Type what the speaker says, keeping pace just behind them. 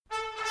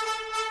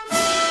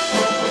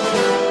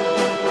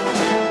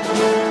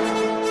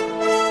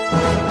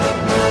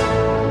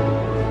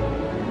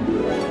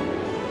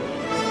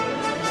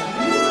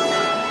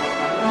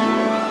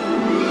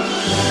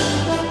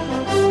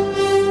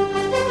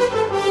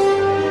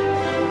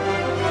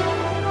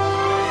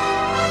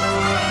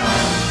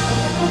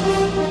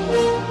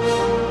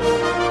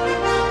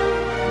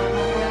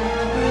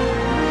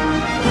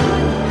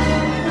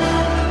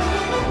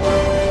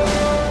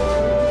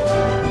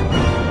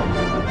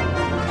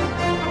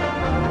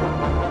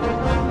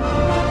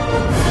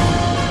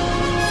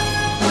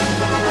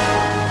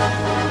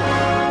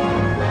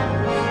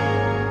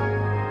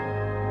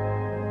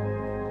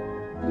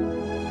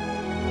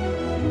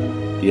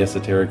The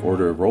Esoteric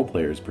Order of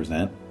Roleplayers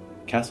present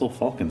Castle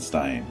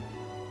Falkenstein,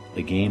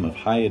 a game of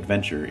high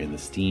adventure in the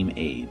Steam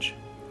Age,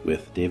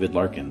 with David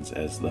Larkins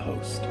as the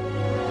host.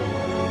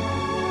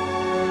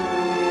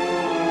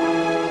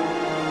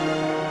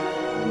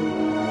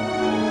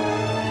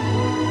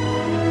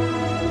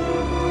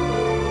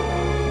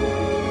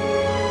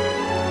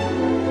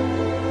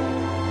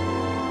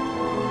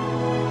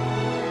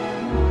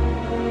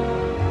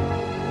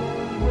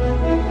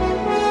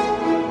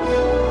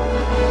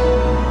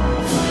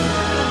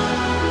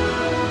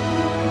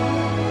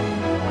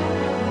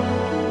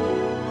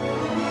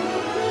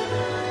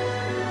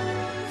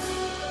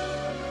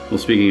 Well,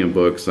 speaking of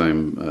books,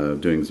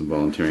 I'm doing some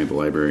volunteering at the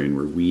library, and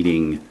we're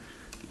reading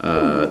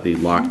the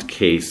Locked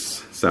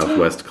Case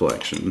Southwest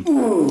collection.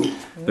 Ooh.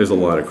 There's a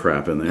lot of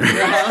crap in there.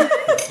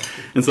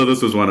 And so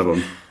this was one of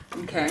them.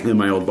 Okay. And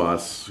my old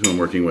boss, who I'm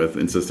working with,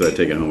 insisted I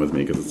take it home with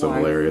me because it's so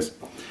hilarious.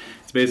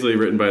 It's basically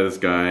written by this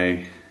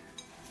guy,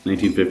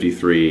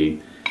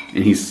 1953,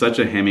 and he's such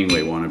a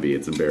Hemingway wannabe,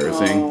 it's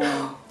embarrassing.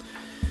 Oh.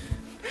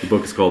 The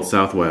book is called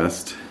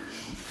Southwest.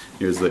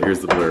 Here's the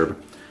blurb.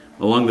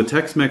 Along the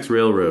Tex-Mex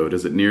Railroad,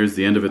 as it nears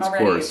the end of its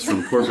course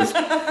from Corpus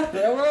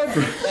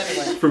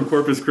from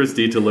Corpus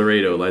Christi to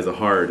Laredo, lies a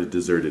hard,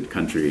 deserted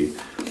country.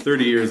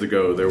 30 years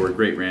ago, there were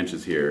great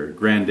ranches here,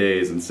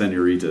 grandees and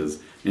senoritas,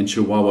 and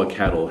Chihuahua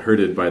cattle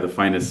herded by the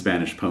finest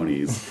Spanish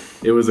ponies.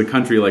 It was a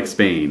country like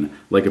Spain,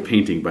 like a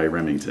painting by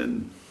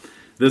Remington.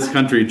 This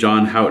country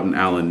John Houghton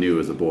Allen knew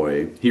as a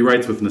boy. He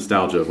writes with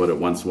nostalgia of what it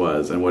once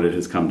was and what it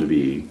has come to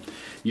be.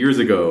 Years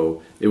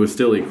ago, it was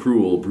still a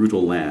cruel,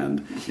 brutal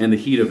land, and the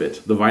heat of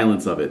it, the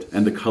violence of it,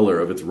 and the color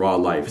of its raw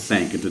life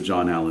sank into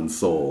John Allen's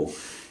soul.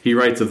 He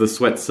writes of the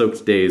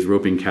sweat-soaked days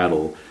roping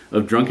cattle,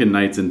 of drunken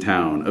nights in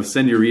town, of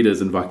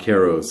senoritas and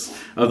vaqueros,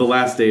 of the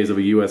last days of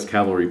a U.S.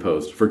 cavalry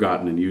post,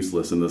 forgotten and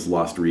useless in this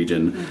lost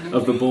region,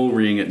 of the bull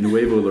ring at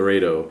Nuevo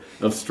Laredo,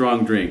 of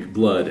strong drink,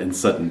 blood, and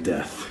sudden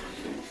death.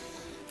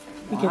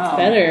 It gets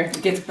better.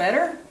 It gets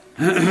better?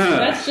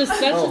 That's just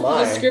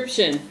the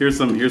description. Here's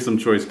some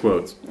choice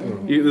quotes.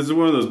 Mm-hmm. This is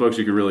one of those books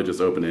you could really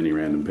just open any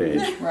random page.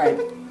 Right.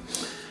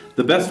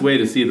 The best way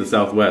to see the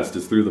Southwest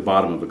is through the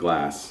bottom of a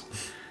glass.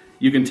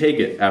 You can take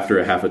it after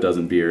a half a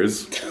dozen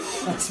beers.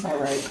 That's not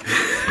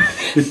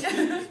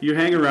right. You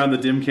hang around the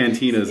dim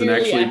cantinas and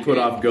actually put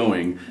off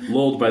going,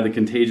 lulled by the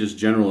contagious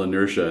general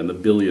inertia and the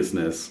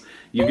biliousness.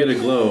 You get a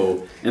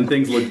glow, and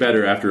things look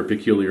better after a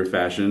peculiar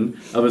fashion.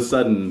 Of a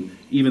sudden,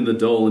 even the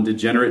dull and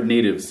degenerate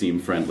natives seem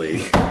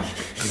friendly.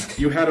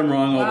 You had them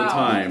wrong all the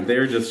time. They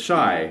are just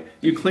shy.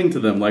 You cling to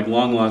them like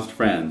long-lost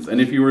friends,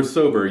 and if you were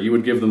sober, you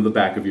would give them the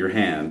back of your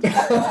hand.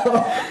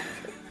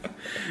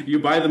 You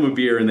buy them a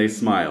beer and they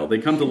smile. They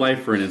come to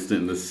life for an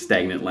instant in this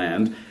stagnant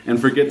land and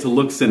forget to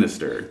look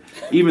sinister.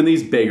 Even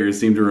these beggars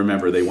seem to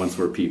remember they once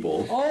were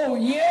people. Oh,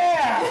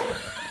 yeah!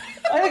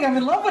 I think I'm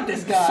in love with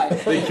this guy.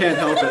 They can't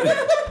help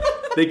it.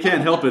 They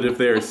can't help it if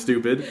they are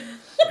stupid.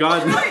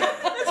 That's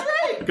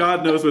right.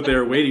 God knows what they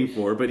are waiting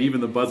for, but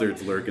even the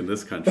buzzards lurk in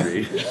this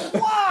country.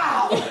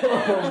 Wow!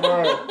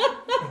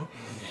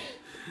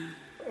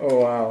 Oh,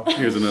 wow.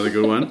 Here's another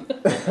good one.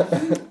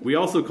 We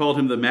also called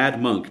him the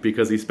Mad Monk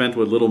because he spent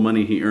what little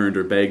money he earned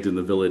or begged in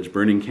the village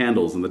burning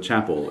candles in the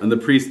chapel, and the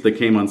priest that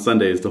came on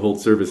Sundays to hold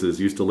services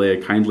used to lay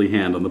a kindly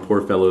hand on the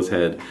poor fellow's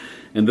head,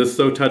 and this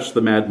so touched the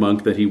Mad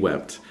Monk that he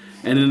wept.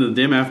 And in the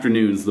dim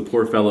afternoons, the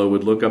poor fellow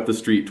would look up the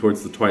street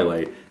towards the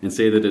twilight and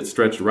say that it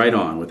stretched right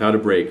on, without a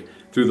break,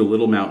 through the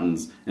little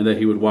mountains, and that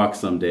he would walk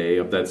someday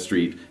up that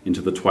street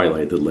into the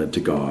twilight that led to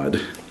God.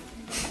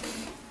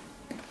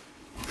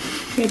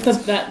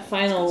 It's that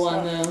final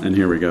one, though. And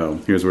here we go.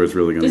 Here's where it's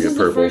really going to get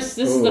purple. This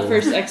is the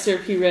first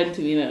excerpt he read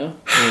to me, though.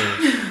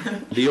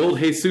 The old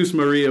Jesus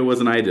Maria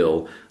was an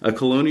idyll, a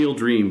colonial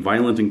dream,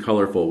 violent and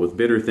colorful, with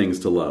bitter things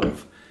to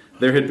love.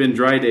 There had been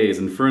dry days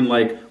and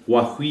fern-like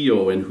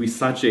guajillo and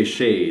huizache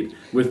shade,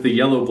 with the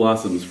yellow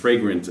blossoms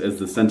fragrant as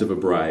the scent of a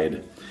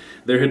bride.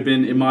 There had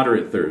been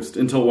immoderate thirst,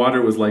 until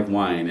water was like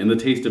wine, and the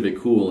taste of it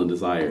cool and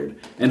desired.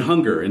 And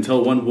hunger,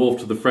 until one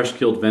wolfed the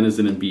fresh-killed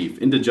venison and beef,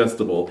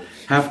 indigestible,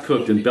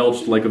 half-cooked and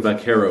belched like a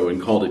vaquero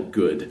and called it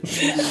good.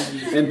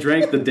 And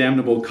drank the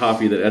damnable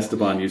coffee that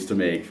Esteban used to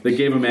make, that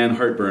gave a man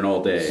heartburn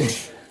all day.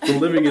 The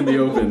living in the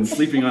open,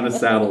 sleeping on a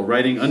saddle,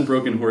 riding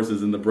unbroken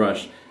horses in the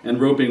brush, and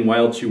roping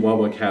wild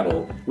Chihuahua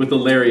cattle, with the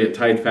lariat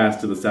tied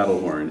fast to the saddle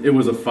horn. It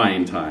was a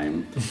fine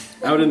time.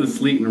 Out in the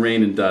sleet and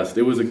rain and dust,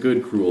 it was a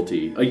good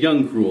cruelty, a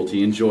young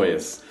cruelty and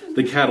joyous.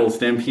 The cattle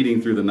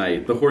stampeding through the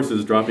night, the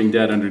horses dropping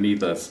dead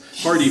underneath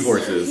us, hardy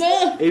horses,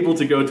 able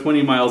to go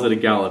 20 miles at a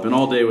gallop and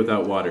all day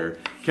without water,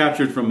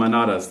 captured from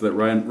manadas that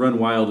run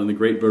wild in the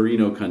great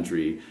Barino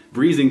country,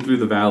 breezing through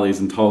the valleys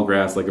and tall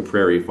grass like a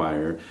prairie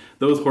fire.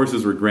 Those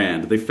horses were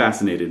grand, they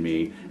fascinated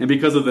me, and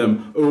because of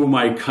them, oh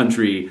my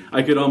country,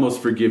 I could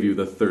almost forgive you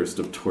the thirst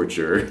of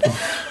torture.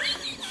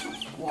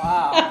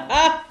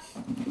 Wow.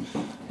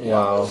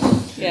 Wow.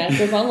 Yeah, it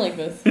goes on like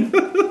this.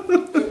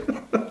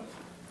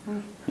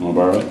 Want to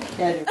borrow it?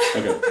 Yeah, I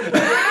do.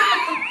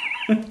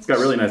 Okay. It's got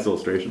really nice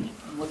illustrations.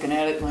 I'm looking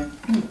at it like,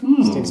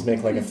 Just need to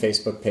make like a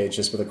Facebook page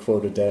just with a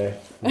quote a day.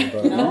 No, it's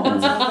not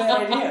a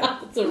bad idea.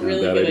 That's a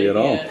really bad good idea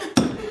idea.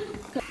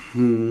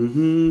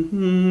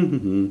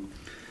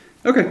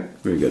 at Okay,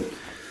 very good.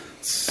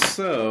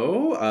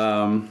 So,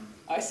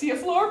 I see a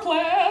floor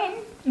plan.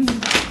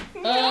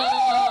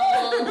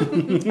 Oh.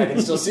 I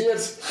can still see it.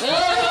 Just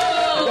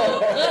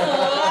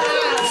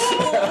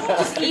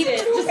eat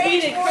it. Just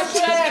eat it. Crush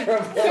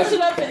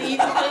it up and eat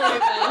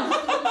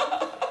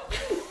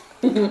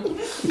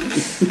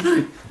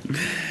it.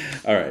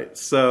 all right.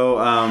 So,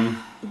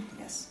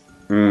 Yes.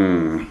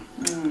 any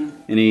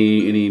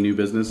new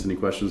business? Any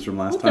questions from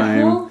last What the time?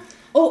 hell?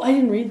 Oh, I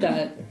didn't read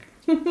that.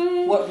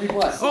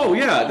 What? Oh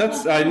yeah,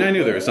 that's I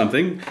knew there was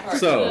something.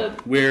 So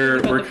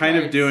we're kind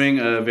of doing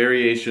a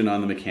variation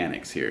on the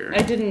mechanics here.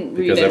 I didn't read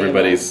because any of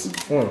everybody's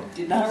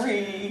Did not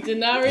read. Did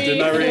not read. Did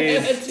not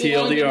read. Too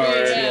long to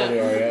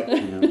TLDR.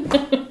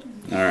 read,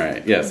 yeah. all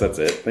right. Yes, that's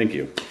it. Thank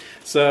you.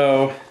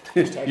 So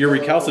your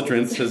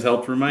recalcitrance has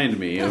helped remind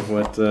me of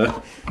what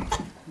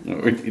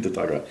we need to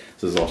talk about.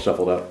 So this is all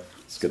shuffled up.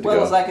 It's good to Well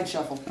go. as I can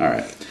shuffle. All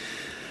right.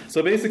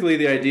 So basically,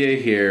 the idea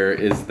here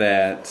is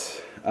that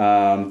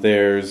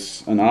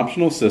there's an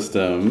optional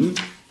system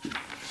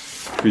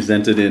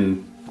presented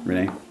in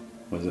Renae.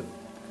 What is it?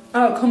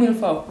 Oh, comme il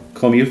faut.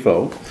 Comme il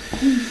faut.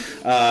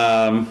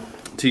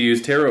 To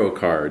use tarot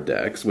card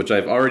decks, which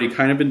I've already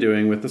kind of been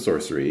doing with the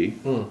sorcery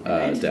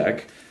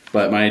deck.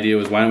 But my idea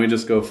was, why don't we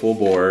just go full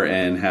bore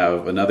and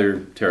have another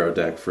tarot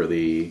deck for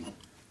the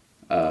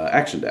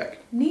action deck?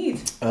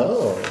 Neat.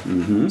 Oh.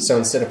 So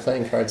instead of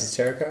playing cards, it's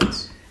tarot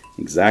cards?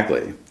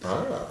 Exactly.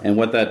 Ah. And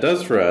what that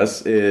does for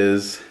us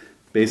is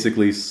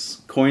basically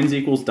coins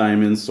equals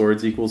diamonds,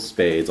 swords equals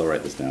spades. I'll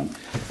write this down.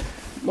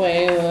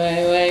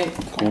 Wait.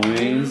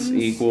 Coins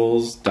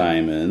equals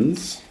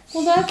diamonds.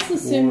 Well, that's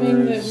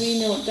assuming that we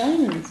know what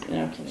diamonds.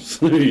 No, I'm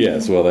kidding.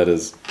 Yes, well, that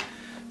is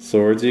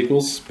swords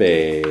equals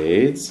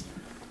spades.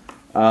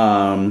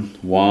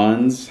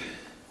 Wands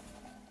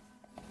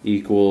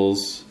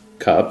equals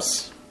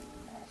cups.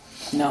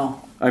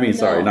 No. I mean,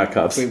 sorry, No. not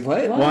cups. Wait,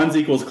 what? Wands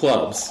equals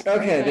clubs.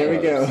 Okay, there we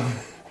go.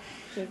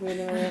 Like, wait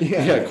a minute.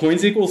 Yeah,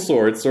 coins equals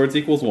swords, swords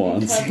equals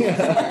wands.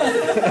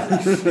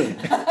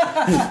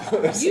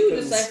 You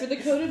decipher the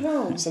code at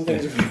home.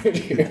 Something's weird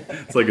here.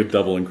 It's like a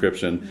double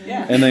encryption.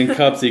 Yeah. And then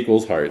cups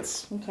equals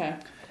hearts. Okay.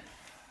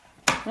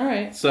 All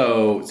right.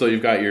 So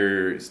you've got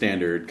your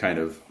standard kind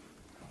of,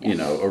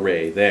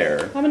 array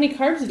there. How many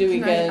cards do we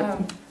get?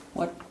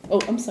 What? Oh,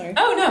 I'm sorry.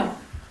 Oh no.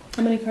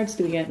 How many cards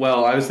do we get?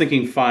 Well, I was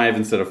thinking 5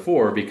 instead of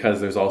 4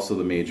 because there's also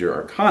the major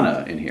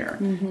arcana in here.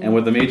 Mm-hmm. And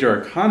what the major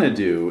arcana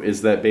do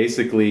is that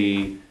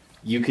basically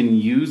you can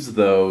use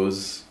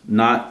those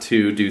not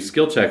to do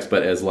skill checks,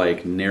 but as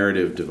like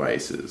narrative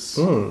devices.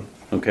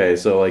 Okay,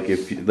 so like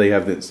if they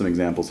have some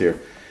examples here.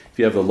 If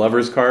you have the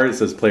Lover's card, it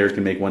says player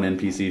can make one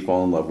NPC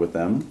fall in love with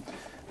them.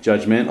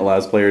 Judgment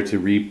allows player to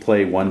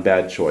replay one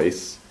bad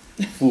choice.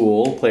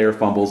 Fool, player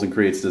fumbles and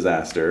creates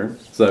disaster.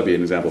 So that'd be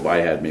an example if I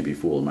had maybe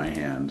Fool in my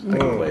hand. I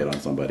can play it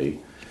on somebody.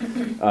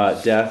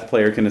 Death,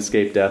 player can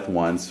escape death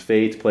once.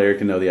 Fate, player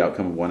can know the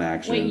outcome of one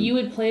action. Wait, you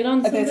would play it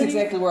on somebody? That's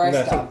exactly where I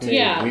That's stopped. okay.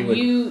 Yeah, We would-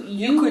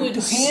 you could would.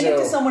 hand it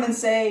to someone and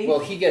say, Well,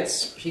 he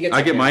gets.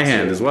 I get my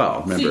hand too. as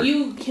well, remember? So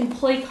you can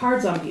play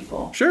cards on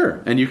people.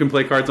 Sure, and you can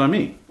play cards on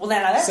me. well,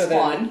 now that's So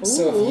fun. then,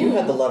 so if you Ooh.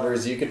 had the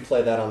lovers, you could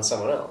play that on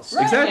someone else.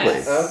 Right. Exactly.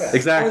 Yes. Okay.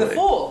 Exactly. Or the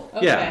fool.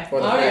 Okay. Yeah. Or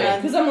the All right.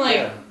 fan. Because I'm like,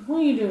 Yeah. what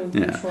are you doing?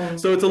 Yeah. Controlling?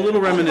 So it's a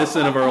little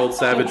reminiscent of our old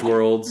Savage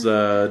Worlds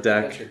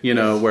deck,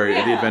 where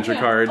the adventure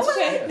cards.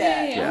 Okay.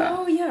 that. Yeah.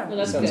 Oh, yeah. Well,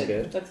 that's Sounds good.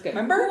 good. That's good.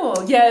 Remember?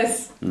 Cool.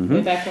 Yes.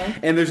 Way back when.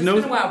 And there's It's been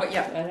a no, while, but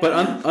yeah. but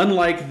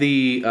unlike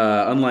the,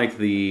 oh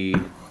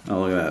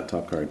look at that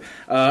top card.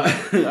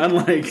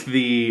 Unlike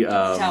the,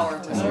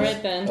 Tower. All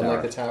right then.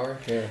 Unlike the tower?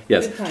 Yeah.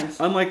 yes, Good times.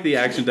 unlike the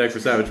action deck for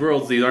Savage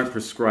Worlds, these aren't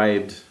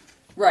prescribed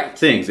Right.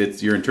 things.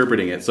 It's you're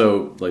interpreting it.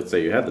 So let's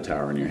say you had the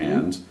tower in your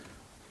hand.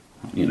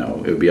 It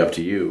would be up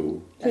to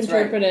you To That's right.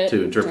 interpret it.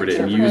 to interpret it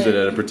and interpret use it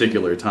it. at a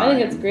particular I time.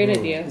 think it's a great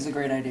idea. It's a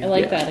great idea. I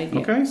like Yeah. that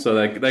idea. Okay, so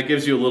that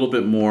gives you a little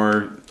bit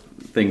more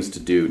things to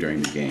do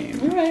during the game.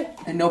 All right.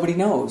 And nobody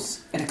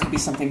knows. And it could be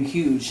something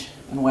huge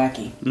and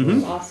wacky.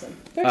 Awesome.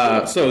 Very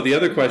cool. So the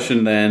other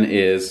question then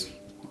is,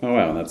 oh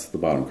wow, that's the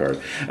bottom card.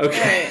 All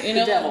Okay, right. You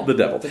know, The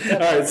devil. the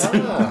devil. All right,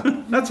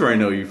 so that's where I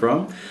know you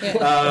from.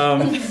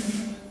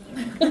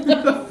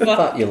 I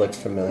thought you looked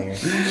familiar.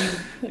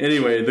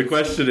 Anyway, the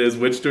question is,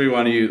 which do we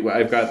want to use?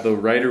 I've got the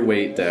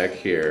Rider-Waite deck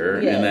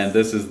here, Yes. and then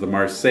this is the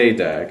Marseille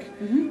deck.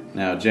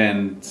 Now,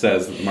 Jen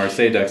says that the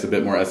Marseille deck's a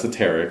bit more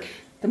esoteric.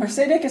 The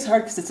Marseille deck is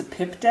hard because it's a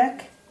pip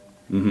deck.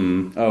 Oh,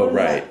 What is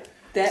right.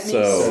 That means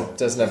So- So it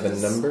doesn't have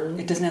the number?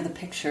 it doesn't have the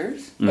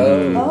pictures.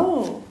 Mm-hmm.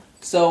 Oh.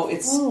 So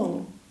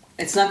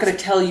it's not going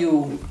to tell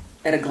you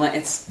at a glance.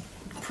 It's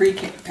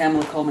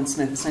pre-Pamela Coleman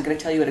Smith. It's not going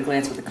to tell you at a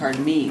glance what the card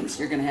means.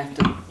 You're going to have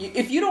to...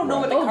 If you don't know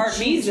what the Oh, card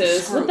means, you're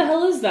Jesus. screwed. What the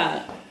hell is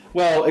that?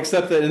 Well,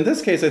 except that in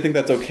this case, I think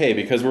that's okay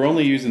because we're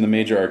only using the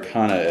major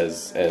arcana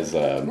as Right,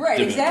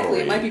 exactly. It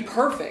divinatory. might be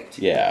perfect.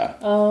 Yeah.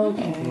 Oh,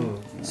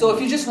 okay. So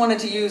if you just wanted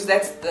to use...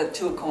 That's the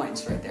two of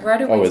coins right there.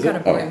 Rider Oh, Waite's is it? kind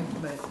of Oh. boring,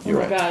 but You're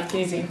Oh, right. God,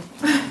 Casey.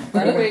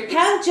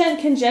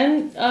 Can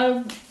Jen,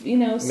 see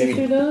Maybe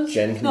through those?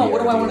 Jen can No, be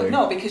what do our I want to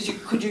dealer. know? Because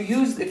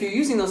if you're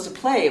using those to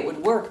play, it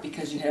would work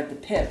because you have the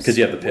pips. Because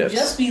you have the It would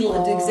pips. just be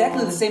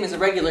exactly the same as a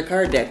regular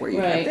card deck where you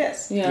have Right.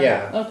 this. Yeah.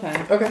 Yeah. Okay.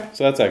 Okay.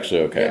 So that's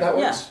actually okay. Yeah, that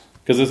works.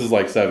 Because this is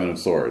like 7 of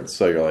swords.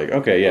 So you're like,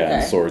 okay, yeah,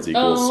 and Okay. swords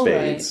equals Oh,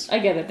 spades. right.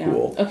 I get it now.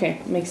 Cool. Okay,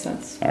 makes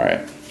sense. All right.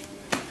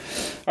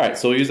 All right,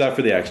 so we'll use that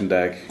for the action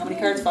deck. How many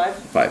cards? 5?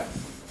 5.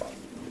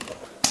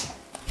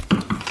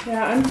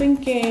 Yeah, I'm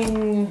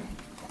thinking.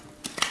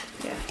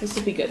 Yeah, this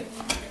would be good.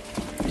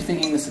 You're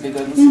thinking this would be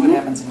good. Let's see what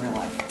happens in real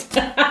life.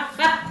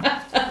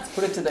 Let's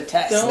put it to the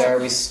test. Don't- Now, are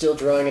we still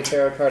drawing a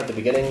tarot card at the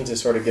beginning to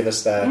sort of give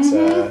us that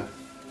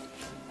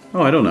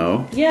Oh, I don't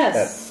know. that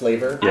Yes.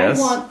 flavor?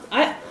 Yes. I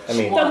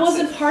mean, That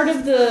wasn't part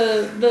of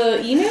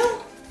the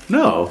email.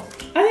 No.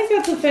 I think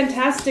that's a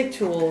fantastic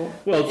tool.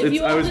 Well, If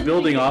you I was wanted-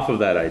 building off of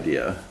that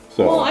idea.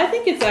 So, Well, I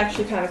think it's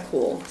actually kind of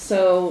cool.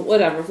 So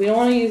whatever. If we don't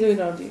want to use it, we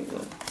don't use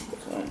it.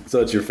 It's fine.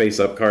 so it's your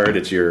face-up card.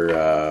 It's your.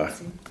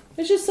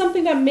 It's just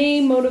something that may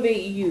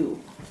motivate you,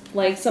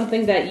 like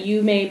something that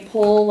you may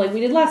pull, like we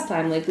did last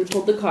time. Like we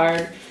pulled the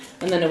card,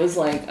 and then it was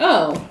like,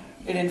 oh,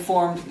 It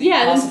informed the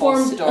yeah, it possible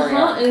informed. story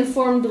arc It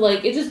informed.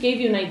 Like it just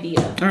gave you an idea.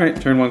 All right,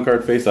 turn one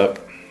card face up.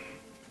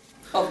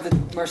 of the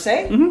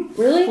Marseille.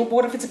 Really? Well,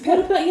 what if it's a What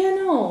pip? about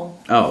no?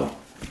 Oh,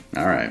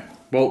 all right.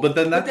 Well, but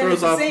then that But then throws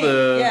it's the off same.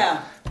 the. Yeah.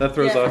 That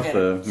throws Yeah, off forget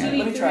the. it. You Yeah. need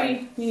Let me try.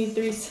 three. You need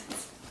 3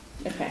 sets.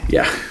 Okay.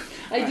 Yeah.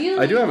 Ideally,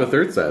 I do have a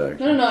third set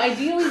actually. No.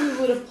 Ideally, we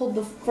would have pulled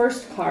the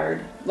first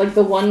card, like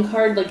the one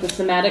card, like the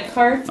thematic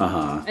card,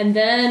 Uh-huh. and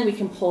then we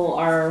can pull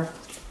our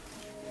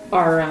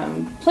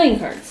playing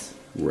cards.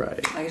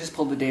 Right. I just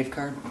pulled the Dave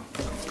card.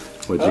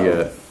 What'd you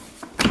get?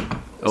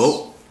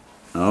 Oh.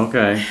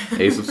 Okay.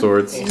 Ace of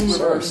Swords. Ace of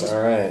Swords.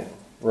 All right.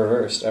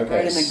 Reversed. Okay.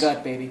 Right in the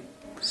gut, baby.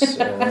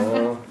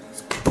 So,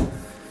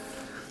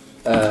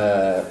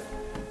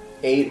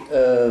 8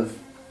 of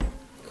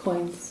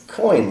Coins.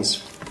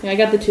 coins. Yeah, I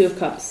got the 2 of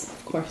cups,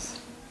 of course.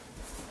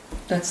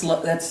 That's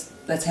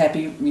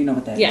happy. You know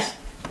what that is. Yeah.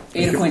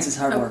 8 of coins is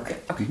hard work.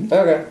 Okay.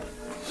 Okay.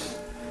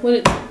 What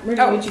did Oh,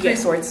 what'd you 3 get?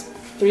 swords.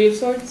 3 of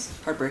swords.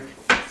 Heartbreak.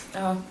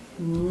 Oh.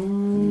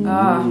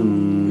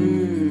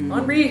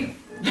 Henri.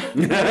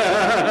 No.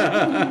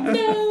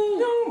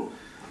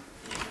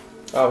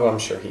 Oh, well, I'm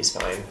sure he's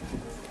fine.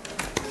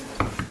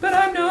 But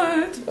I'm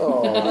not.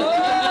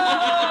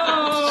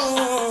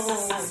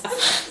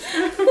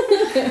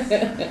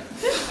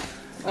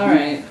 All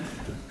right.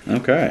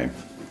 Okay.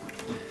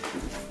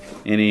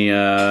 Any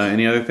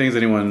other things?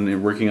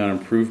 Anyone working on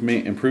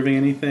improving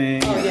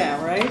anything? Oh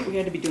yeah, right. We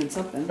had to be doing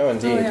something. Oh,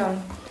 indeed. Oh,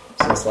 yeah.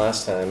 Since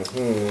last time.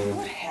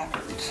 What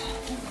happened?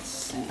 Let's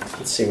see.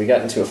 Let's see. We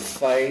got into a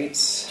fight.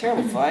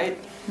 Terrible fight.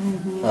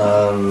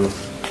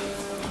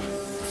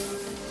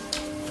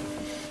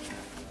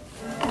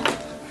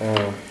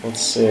 Let's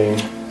see.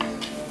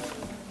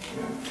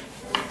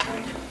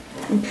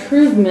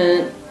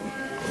 Improvement.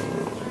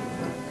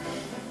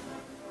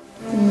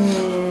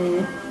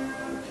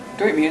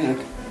 Great music.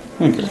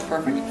 It's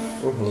perfect.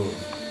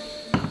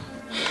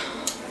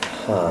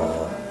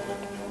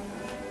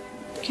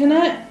 Can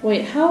I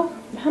wait? How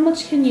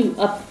much can you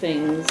up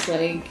things?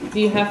 Like, do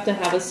you have to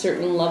have a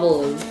certain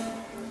level of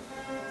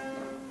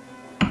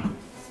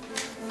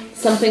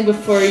something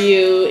before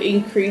you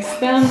increase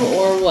them,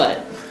 or what?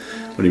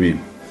 What do you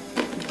mean?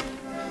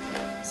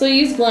 So you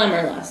used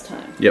glamour last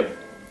time, Yep.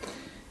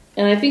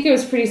 and I think it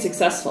was pretty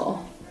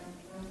successful.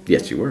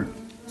 Yes, you were.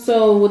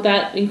 So would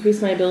that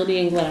increase my ability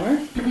in glamour?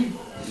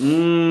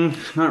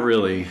 Not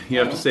really. You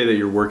have to say that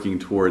you're working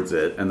towards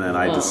it, and then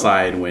I Oh.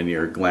 decide when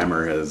your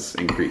glamour has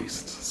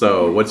increased.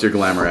 So, what's your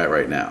glamour at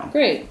right now?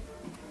 Great.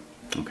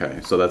 Okay,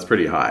 so that's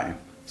pretty high.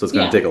 So it's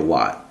going Yeah. to take a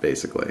lot,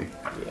 basically.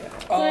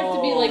 So I have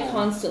to be like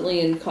constantly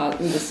in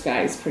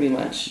disguise, pretty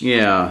much.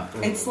 Yeah.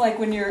 It's like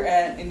when you're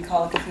in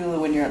Call of Cthulhu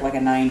when you're at like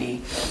a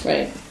 90.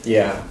 Right.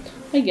 Yeah.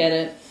 I get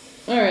it.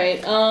 All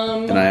right.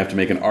 And I have to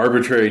make an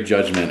arbitrary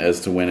judgment as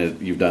to when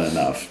you've done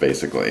enough,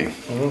 basically.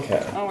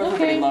 Okay. Oh,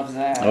 everybody Okay. loves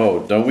that. Oh,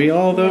 don't we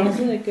all, though?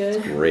 Isn't it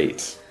good?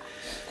 Great.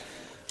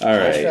 All I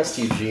right. trust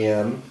you,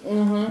 GM.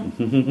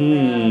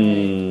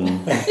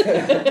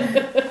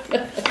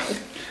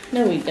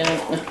 No, we don't.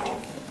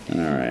 All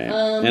right.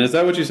 And is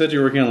that what you said you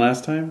were working on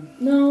last time?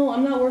 No,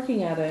 I'm not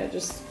working at it.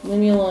 Just leave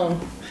me alone.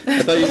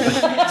 I thought you.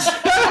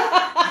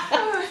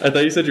 I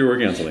thought you said you were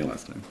working on something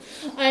last time.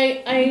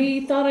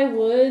 I thought I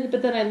would,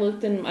 but then I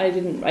looked and I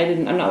didn't.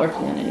 I'm not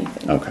working on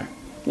anything. Okay.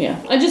 Yeah,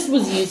 I just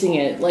was using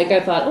it. Like I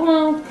thought, oh,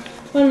 well,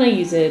 why don't I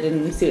use it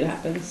and see what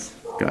happens?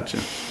 Gotcha.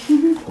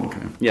 Okay.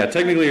 Yeah,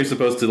 technically you're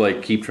supposed to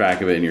like keep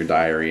track of it in your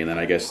diary, and then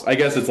I guess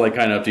it's like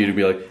kind of up to you to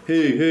be like,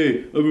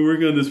 hey, I've been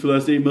working on this for the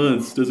last 8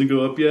 months. Doesn't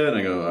go up yet? And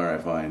I go, all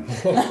right, fine.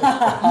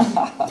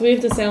 Do we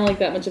have to sound like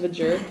that much of a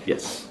jerk?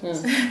 Yes.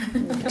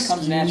 It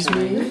comes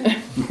naturally.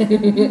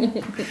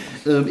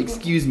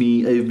 Excuse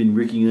me, I've been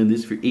working on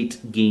this for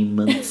 8 game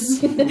months.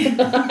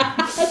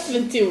 That's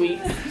been 2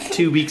 weeks.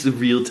 2 weeks of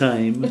real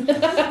time.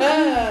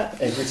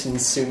 I've written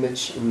so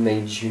much in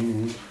my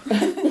journal.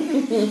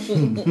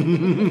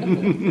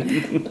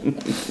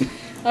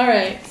 All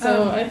right,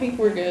 so I think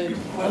we're good.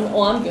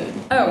 I'm good.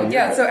 Oh,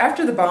 yeah, so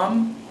after the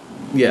bomb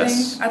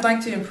Yes. thing, I'd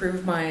like to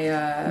improve my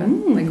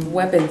like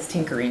weapons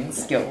tinkering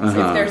skills.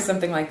 Uh-huh. If there's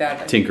something like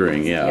that.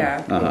 Tinkering, yeah.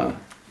 Yeah. Uh-huh.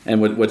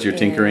 And what's your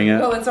tinkering at?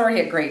 Well, it's already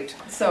at great,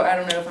 so I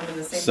don't know if I'm in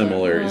the same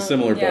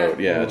Similar Yeah. boat,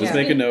 yeah. Just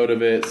Yeah. make a note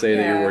of it, say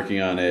that Yeah. you're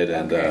working on it,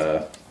 and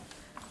Okay.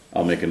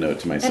 I'll make a note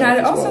to myself And I'd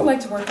as also well. like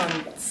to work on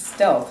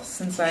stealth,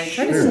 since I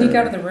try to sneak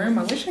out of the room.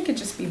 I wish I could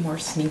just be more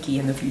sneaky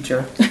in the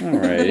future.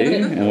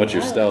 Alrighty. And what's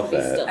your I like stealth to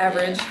be at? stealthy.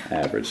 Average.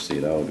 Average. See,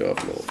 that'll go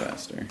up a little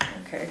faster.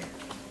 Okay.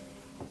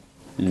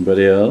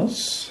 Anybody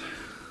else?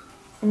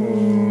 Is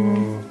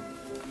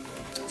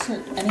there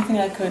anything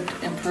I could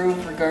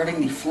improve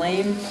regarding the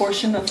flame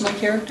portion of my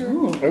character?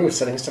 Ooh,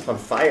 setting stuff on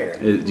fire.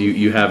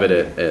 You have it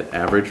at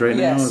average right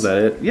now? Yes. Is that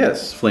it?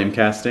 Yes. Flame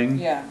casting?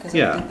 Yeah, because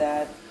Yeah. I did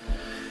that.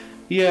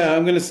 Yeah,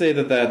 I'm going to say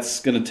that's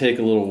going to take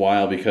a little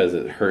while because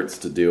it hurts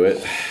to do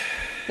it.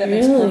 That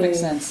makes Really? perfect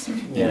sense.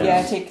 Yeah. Yeah,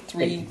 I take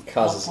 3 It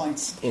causes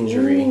points.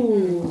 injury.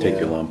 Ooh. Take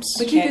Yeah. your lumps.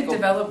 But you Can't could go-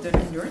 develop the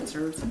endurance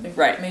or something.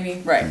 Right.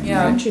 Maybe. Right.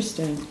 Yeah.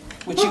 Interesting.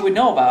 Which you would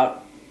know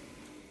about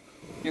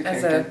your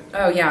As character.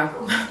 oh yeah.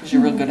 Because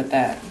you're real good at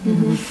that.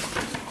 Alright,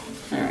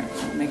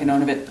 so I'll make a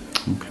note of it.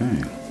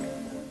 Okay.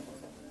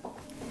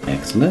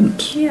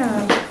 Excellent.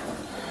 Yeah.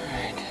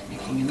 Alright,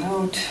 making a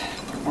note.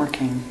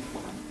 Working.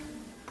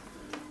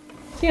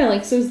 Yeah,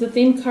 like, so is the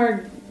theme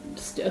card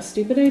a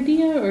stupid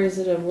idea, or is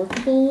it a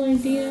workable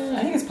idea?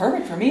 I think it's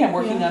perfect for me. I'm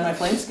working on my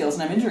flame skills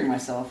and I'm injuring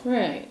myself.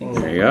 Right.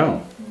 There you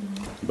go.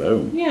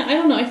 Boom. Yeah, I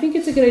don't know. I think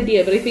it's a good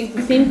idea, but I think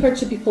the theme card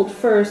should be pulled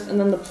first, and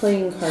then the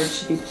playing card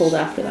should be pulled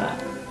after that.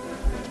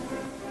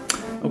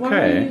 Why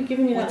are you Okay.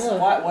 giving me that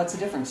look? What's the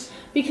difference?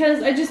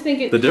 Because I just think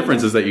it. The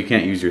difference is that you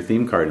can't use your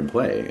theme card in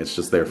play. It's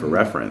just there for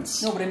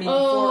reference. No, but I mean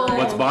Oh. before.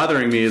 What's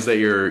bothering me is that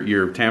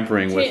you're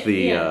tampering with the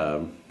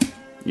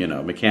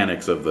Yeah.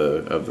 mechanics of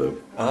the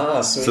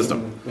So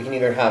System. we can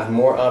either have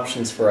more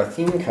options for our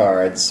theme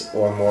cards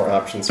or more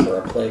options for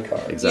our play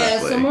cards.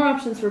 Exactly. Yeah, so more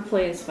options for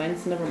play is fine.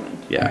 So never mind.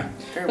 Yeah.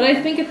 Very But well.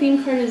 I think a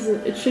theme card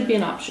it should be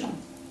an option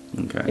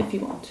Okay. if you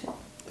want to.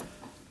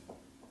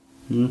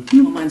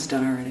 Well, mine's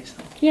done already. So.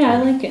 Yeah,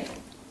 I like it.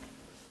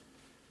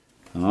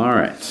 All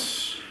right.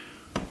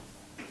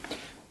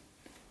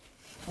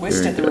 Whist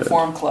Very at the good.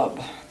 Reform Club.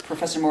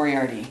 Professor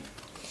Moriarty.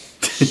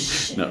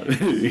 No,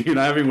 you're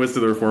not having Whist to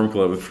the Reform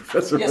Club with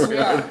Professor Yes, we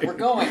are. Moriarty. We're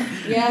going.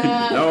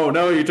 Yeah.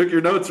 No, you took your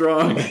notes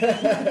wrong.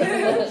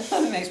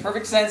 That makes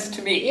perfect sense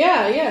to me.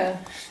 Yeah.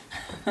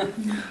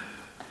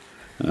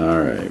 All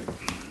right.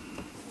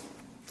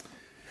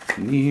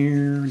 Do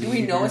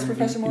we know it's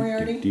Professor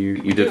Moriarty?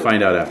 You did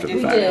find out after the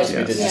We fact. did. Yes, we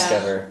Yes. did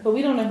discover. But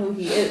we don't know who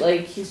he is.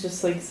 Like, he's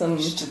just like some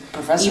Just a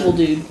professor. evil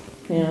dude.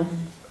 Yeah.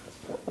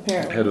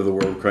 Apparently. Head of the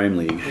World Crime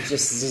League. It's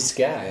just this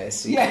guy.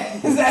 See? Yeah,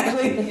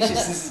 exactly. It's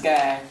just this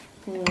guy.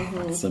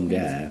 Some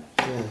guy.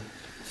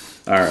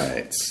 All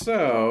right.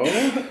 So,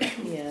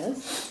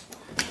 Yes.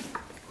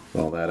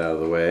 all that out of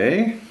the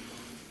way.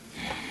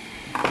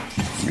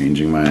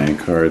 Arranging my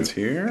cards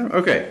here.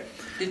 Okay.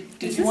 Did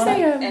Does you this want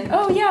say to?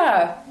 oh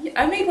yeah.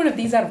 I made one of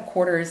these out of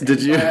quarters. Did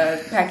and, you?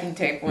 Packing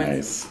tape once.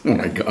 Nice. Oh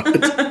my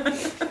god.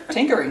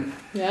 Tinkering.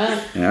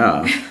 Yeah.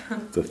 Yeah.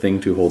 It's a thing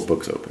to hold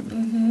books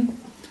open.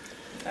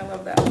 I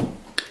love that.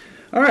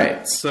 All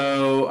right.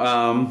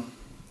 So,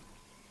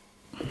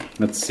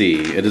 let's see.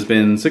 It has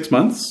been 6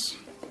 months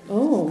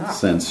Oh.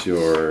 since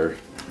your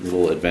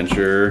little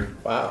adventure.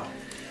 Wow.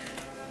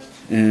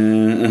 So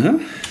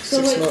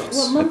 6 what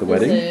months. month At the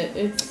wedding? is it?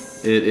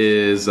 It's It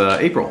is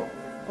April.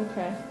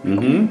 okay.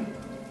 Mm-hmm.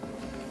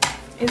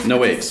 No,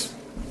 wait.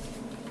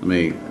 Let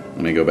me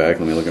go back.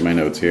 Let me look at my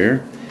notes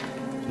here.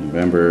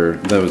 November.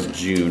 That was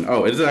June.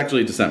 Oh, it is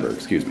actually December.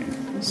 Excuse me.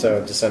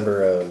 So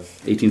December of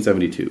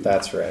 1872.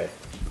 that's right.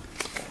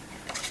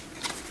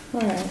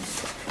 All right.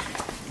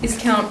 Is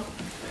Count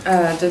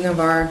de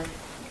Navarre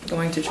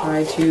going to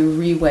try to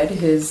re-wed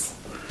his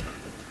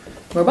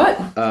robot?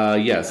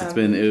 Yes, it's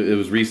been. It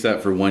was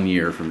reset for 1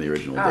 year from the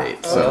original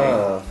date.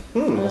 So.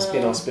 Must be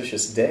an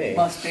auspicious day.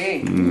 Must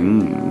be.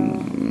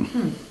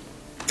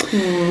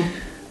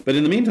 But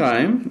in the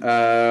meantime,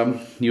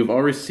 you've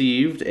all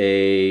received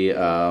a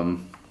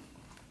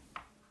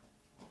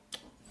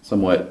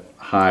somewhat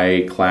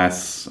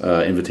high-class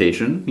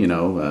invitation.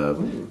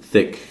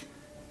 Thick,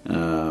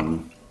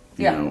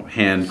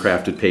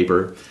 handcrafted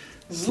paper,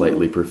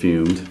 slightly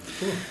perfumed.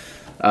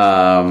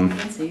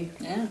 Fancy.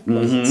 Yeah.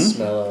 What's the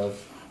smell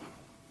of?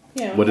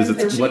 Yeah. What is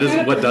it? What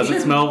does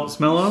it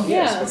smell of?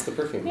 Yes, Yeah. what's the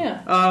perfume?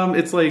 Yeah.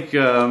 It's like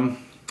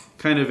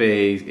kind of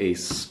a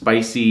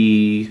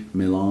spicy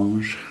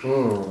melange.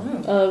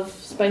 Of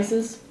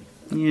spices.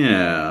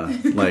 Yeah,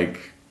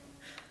 like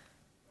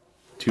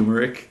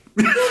turmeric.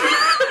 No,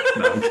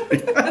 I'm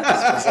kidding.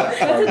 That's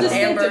a distinctive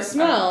Amber.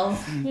 smell.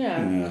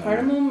 Yeah.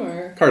 Cardamom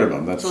or.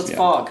 Cardamom. That's So it's yeah.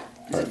 fog.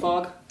 Is it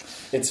fog?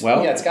 It's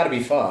Well- it's got to be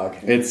fog.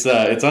 It's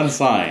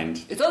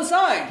unsigned. It's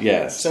unsigned.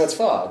 Yes, So it's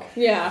fog.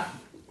 Yeah.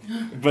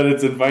 but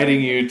it's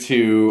inviting you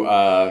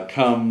to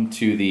come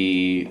to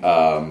the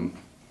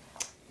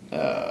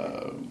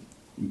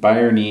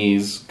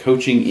Bayernese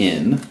coaching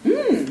inn.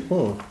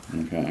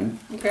 Okay.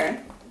 Okay.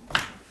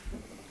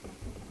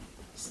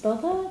 spell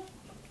that?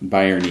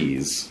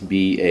 Bayernese.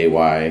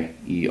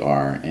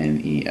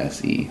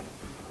 Bayernese.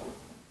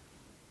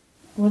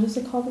 What is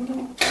it called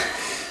again?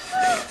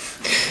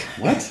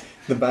 What?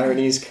 The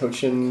Bayernese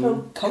coaching.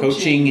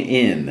 Coaching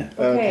in.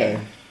 Okay.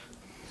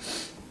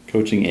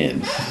 Coaching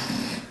in.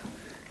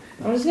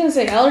 I was going to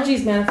say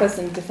allergies manifest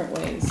in different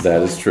ways.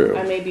 That is true.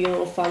 I may be a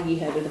little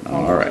foggy-headed.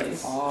 All right.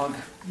 Apologies. Fog.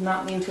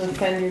 Not mean to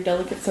offend your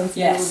delicate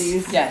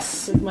sensibilities.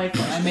 Yes. With my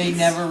questions. I may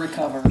never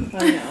recover.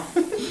 I know.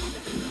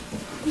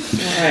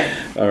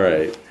 All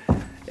right.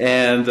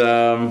 And,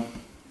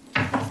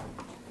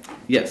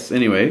 yes,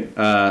 anyway,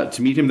 to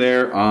meet him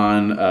there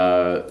on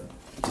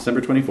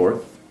December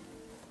 24th.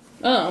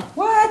 Oh.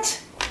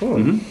 What?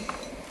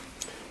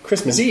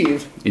 Christmas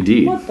Eve.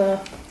 Indeed. What the?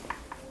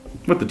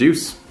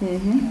 Deuce? All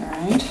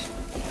right.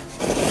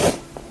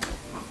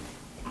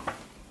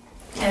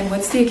 And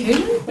what's the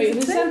occasion? Wait,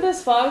 who sent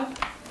this fog?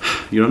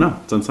 You don't know.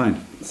 It's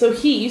unsigned. So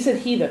you said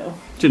he though.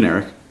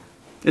 Generic.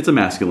 It's a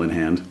masculine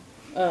hand.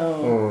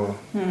 Oh.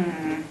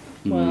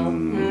 Well.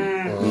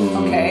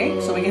 Okay,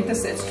 so we get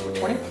this. It's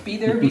 20. Be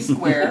there, be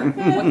square.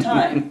 What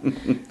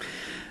time?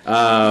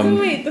 So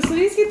wait, so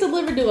these get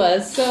delivered to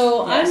us.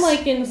 So Yes. I'm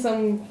like in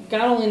some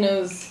God only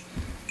knows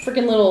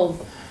freaking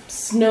little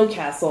snow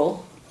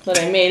castle that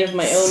I made of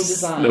my own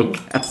design. No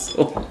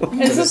castle. And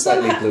With so a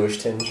slightly somehow,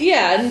 bluish tinge.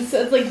 yeah, and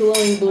so it's like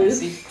glowing blue. I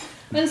see.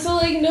 And so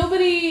like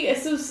nobody.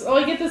 So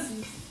I get this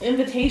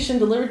invitation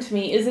delivered to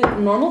me. Is it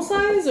normal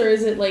size or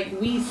is it like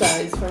wee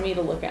size for me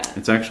to look at?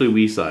 It's actually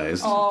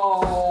wee-sized.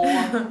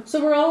 Oh. So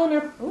we're all in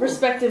our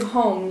respective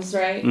homes,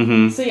 right?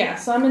 Mm-hmm. So yeah,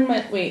 so I'm in my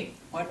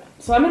What?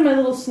 So I'm in my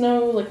little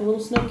snow, like a little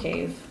snow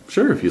cave.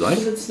 Sure, if you like.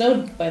 Because it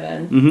snowed by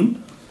then.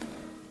 Mm-hmm.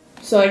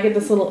 So I get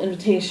this little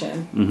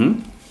invitation.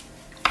 Mm-hmm.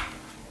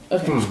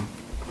 Okay.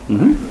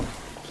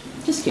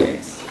 Mm-hmm. Just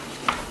curious.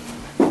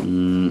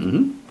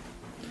 Mm-hmm.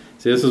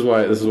 See, this is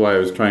why I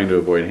was trying to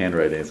avoid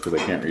handwriting. It's because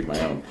I can't read my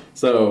own.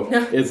 So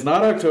it's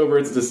not October,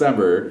 it's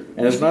December,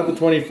 and it's not the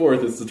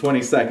 24th, it's the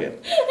 22nd.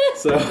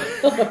 So All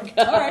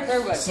right,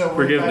 very good. So we're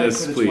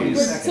Forgiveness, invited for the please.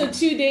 22nd. So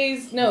 2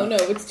 days, no,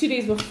 it's 2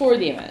 days before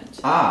the event.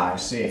 Ah, I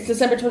see. It's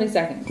December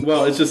 22nd.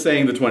 well, it's just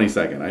saying the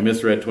 22nd. I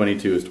misread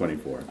 22 as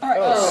 24. All right.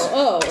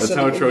 Oh, That's So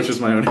how the atrocious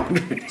my own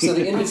handwriting. So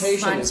the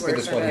invitation is for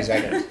the Signs work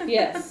 22nd.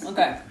 yes.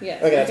 Okay.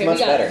 Yes. Okay, that's we much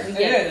got better. it. We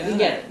get it. We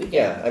get it. We get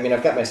Yeah, I mean,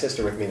 I've got my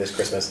sister with me this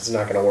Christmas. It's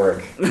not going to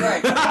work.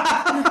 Right. it.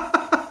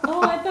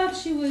 Oh, I thought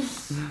she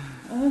was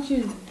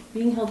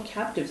being held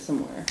captive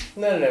somewhere.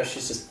 No,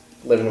 she's just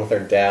living with her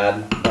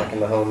dad back in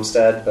the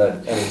homestead, but,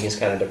 I mean, he's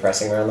kind of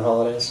depressing around the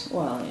holidays.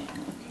 Well, yeah.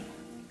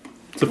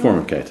 It's a form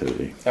of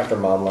captivity. After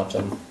Mom left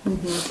him.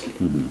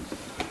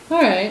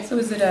 All right. So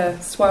is it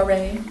a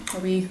soiree? Are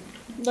we?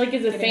 Like,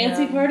 it's a Getting,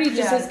 fancy party. It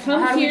just yeah. says,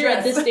 come How do we here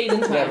at dress? this date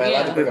and time. Yeah, am I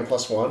allowed to Yeah. bring a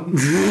 +1?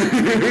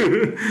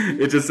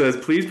 It just says,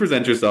 please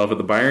present yourself at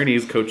the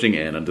Bayernese Coaching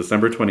Inn on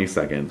December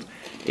 22nd,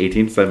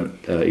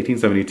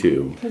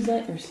 1872.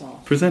 Present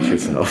yourself. Present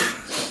yourself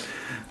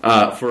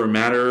for a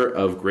matter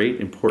of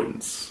great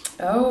importance.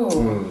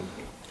 Oh.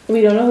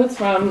 We don't know who it's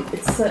from.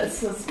 It's a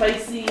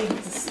spicy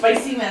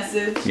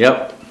message.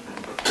 Yep.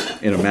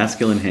 In a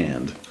masculine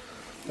hand.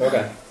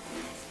 Okay.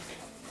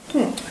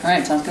 All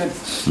right, sounds good.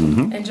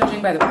 And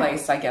judging by the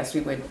place, I guess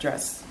we would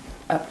dress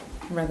up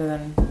rather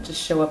than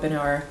just show up in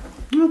our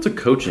Well, it's a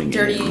coaching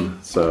Dirty inn,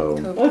 so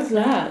coat. What's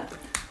that?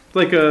 it's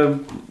like a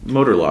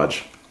motor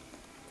lodge.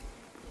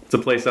 It's a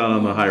place out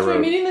on the high So we're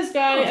road. meeting this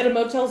guy at a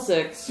Motel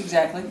 6.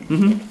 Exactly.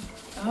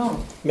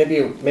 Oh. Maybe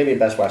a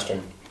Best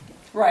Western.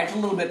 Right, a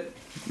little bit.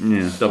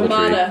 Yeah, double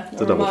Ramada. tree.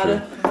 It's a double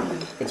Ramada.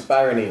 It's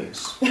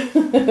Bayernese. tree.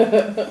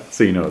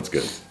 So you know it's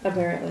good.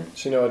 Apparently.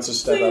 So you know it's a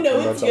step So you up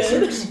know from it's Motel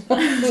good. 6. So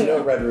you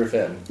know Red Roof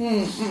Inn.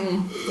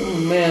 Oh,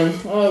 man.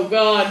 Oh,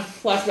 God.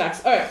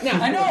 Flashbacks. All right, now.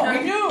 I know, we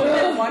do. Isn't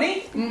that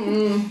funny?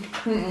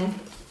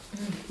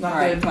 Not All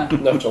right, good. come on.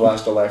 Enough to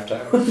last a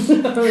lifetime.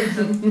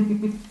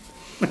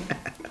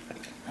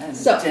 That is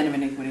So- a den of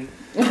iniquity.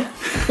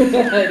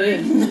 It is.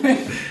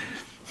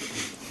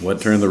 What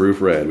turned the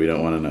roof red? We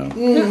don't want to know.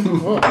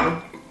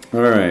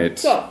 All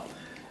right.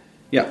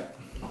 Yeah.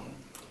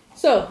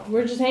 So,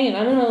 we're just hanging.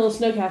 I'm in a little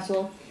snow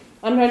castle.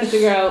 I'm trying to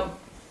figure out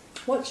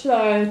what should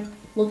I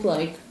look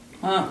like?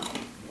 Huh.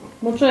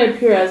 What should I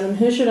appear as, and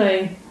who should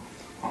I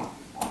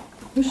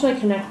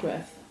connect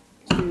with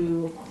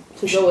to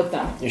go with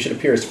them? You should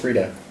appear as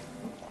Frida.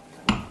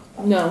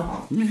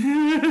 No.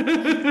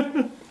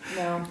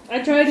 No.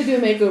 I tried to do a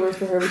makeover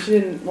for her, but she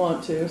didn't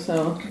want to,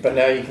 so. But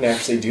now you can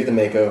actually do the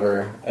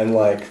makeover and,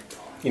 like,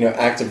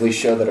 actively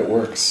show that it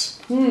works.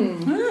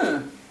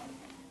 I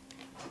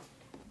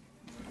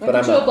But can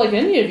I'm show not- up like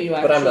any of you,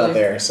 actually. But I'm not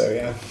there, so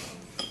yeah.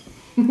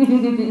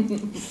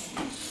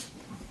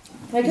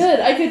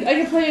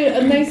 I could play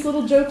a nice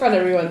little joke on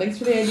everyone. Thanks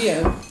for the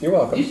idea. You're You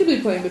welcome. should be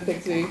playing with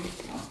Pixie.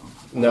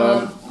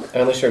 No, I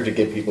only serve to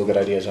give people good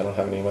ideas. I don't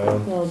have any of my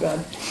own. Oh,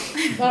 God.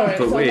 All right,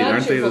 But so wait, on that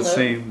aren't they the cheerful note-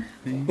 same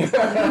thing?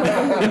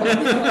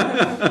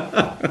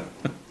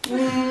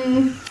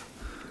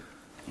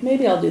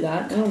 Maybe I'll do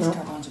that. I don't know.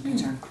 Garbanzo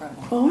beans are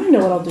incredible. Oh, I know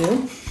what I'll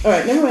do. All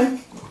right, never mind.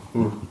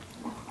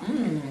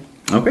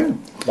 Okay.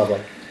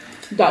 Lovely.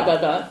 Dot,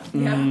 dot, dot.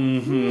 Yeah.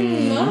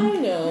 I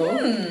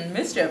know.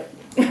 Mischief.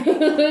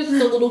 There's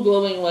just a little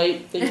glowing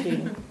light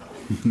thinking.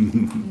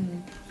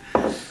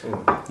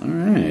 All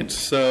right.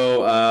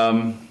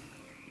 So,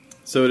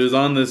 so it is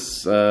on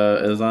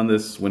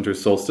this winter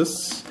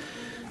solstice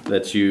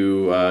that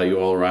you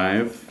all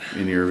arrive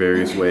in your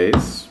various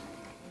ways.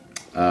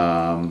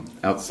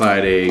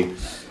 Outside a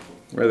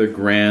rather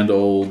grand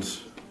old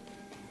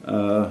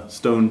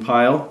stone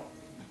pile,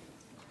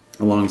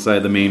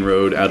 alongside the main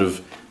road out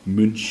of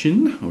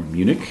München or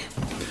Munich.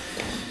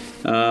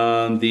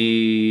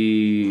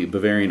 The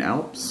Bavarian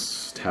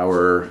Alps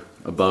tower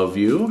above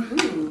you.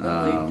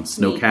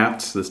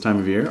 Snow-capped this time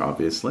of year,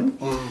 obviously.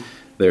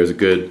 There's a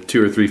good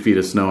 2 or 3 feet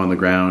of snow on the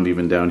ground,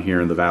 even down here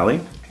in the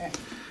valley. Okay.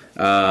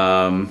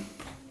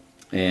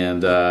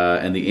 And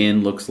the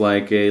inn looks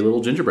like a little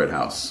gingerbread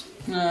house.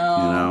 No. You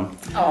know,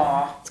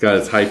 Aw. it's got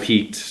its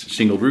high-peaked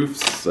shingled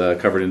roofs,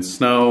 covered in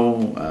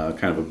snow,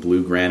 kind of a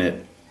blue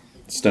granite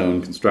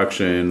stone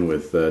construction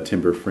with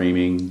timber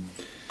framing,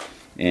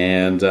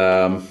 and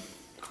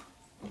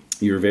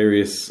your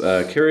various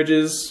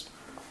carriages,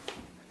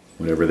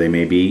 whatever they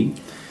may be,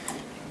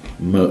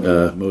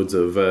 modes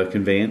of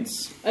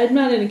conveyance. I'm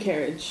not in a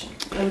carriage.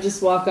 I would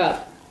just walk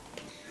up.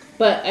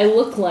 But I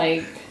look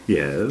like...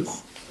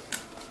 Yes.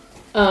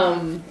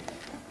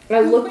 I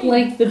look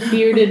like the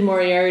bearded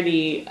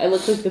Moriarty. I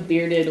look like the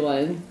bearded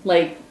one.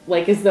 Like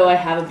as though I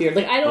have a beard.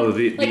 Like, I don't... Oh,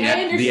 the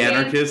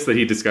anarchist that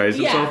he disguised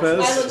himself as?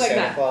 I look like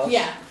Santa that. Claus?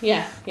 Yeah.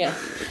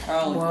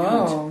 Oh,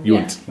 Whoa.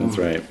 Junt. That's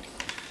right.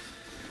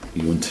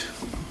 Junt.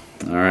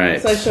 All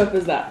right. So I show up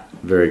as that.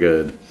 Very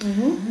good.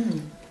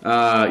 You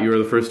are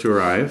the first to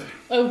arrive.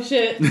 Oh,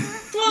 shit. Well,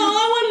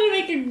 I wanted to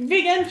make a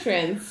big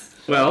entrance.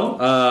 Well,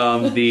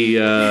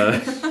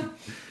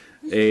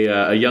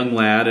 a young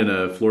lad in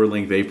a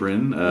floor-length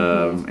apron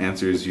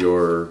answers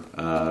your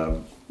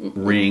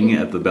ring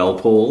at the bell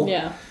pull.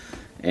 Yeah.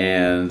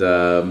 And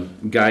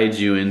guides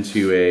you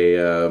into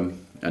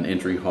an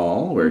entry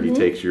hall where he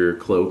takes your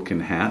cloak and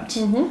hat,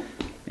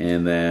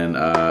 and then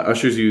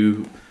ushers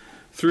you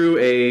through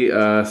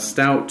a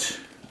stout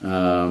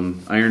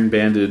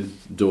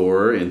iron-banded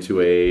door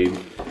into a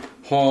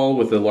hall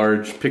with a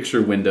large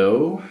picture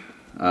window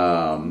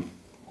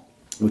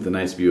with a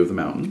nice view of the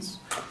mountains,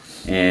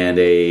 and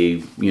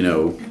a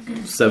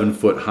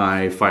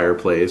 7-foot-high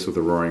fireplace with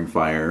a roaring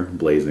fire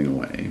blazing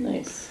away.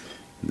 Nice.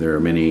 There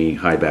are many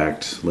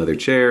high-backed leather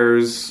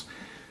chairs,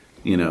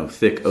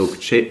 thick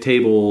oak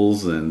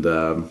tables, and,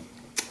 up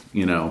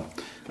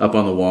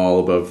on the wall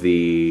above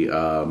the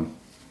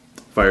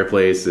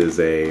fireplace is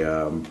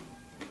a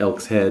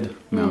elk's head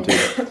mounted.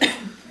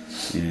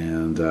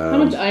 And How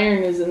much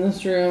iron is in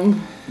this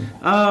room?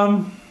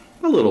 a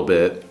little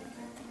bit.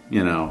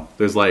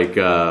 There's like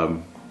a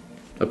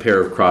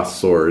pair of crossed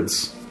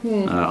swords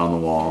on the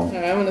wall. All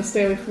right, I'm going to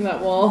stay away from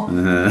that wall.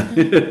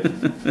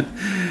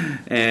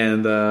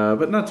 And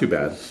but not too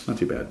bad.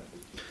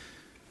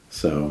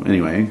 So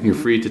anyway, you're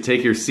free to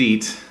take your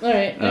seat All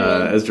right. I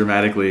will. as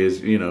dramatically as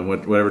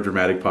whatever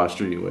dramatic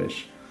posture you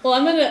wish. Well,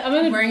 I'm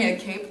gonna. Wearing a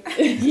cape.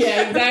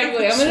 Yeah,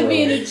 exactly. I'm gonna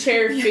be in a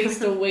chair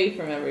faced away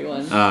from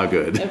everyone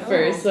Good. at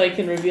first, so I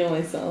can reveal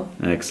myself.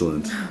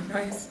 Excellent.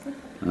 Nice.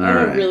 All I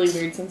have right. a really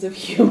weird sense of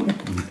humor.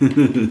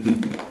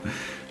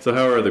 So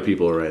how are other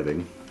people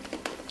arriving?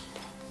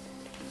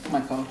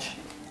 My coach.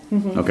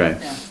 Okay.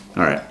 Yeah.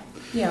 All right.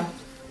 Yeah.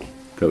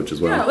 Coach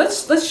as Yeah. well.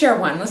 Let's share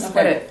one. Let's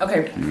split it.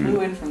 Okay.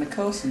 Flew in from the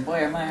coast, and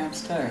boy, are my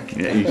arms tired.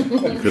 Yeah, you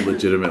could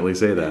legitimately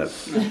say that.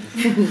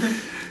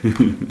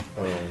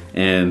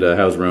 And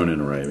how's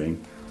Ronan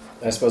arriving?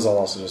 I suppose I'll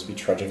also just be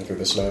trudging through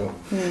the snow.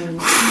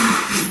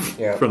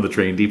 Yeah. From the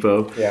train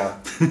depot? Yeah.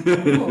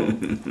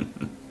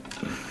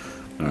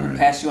 All right.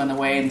 Pass you on the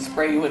way and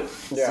spray you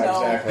with Yeah,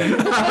 snow. exactly.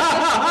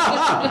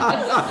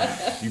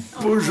 You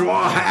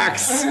bourgeois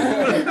hacks!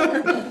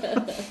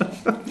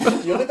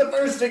 You'll be the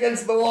first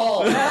against the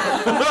wall.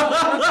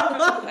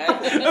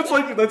 That's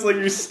like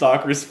your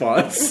stock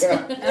response.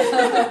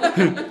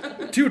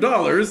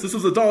 $2. This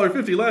was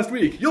 $1.50 last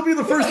week. You'll be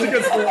the first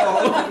against the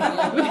wall.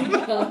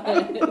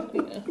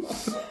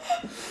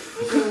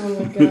 Oh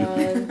my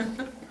god.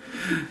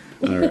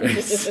 All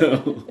right.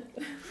 So,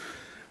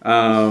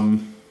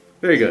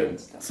 very good.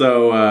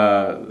 So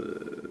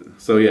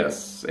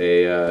yes,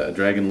 a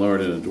dragon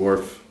lord and a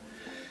dwarf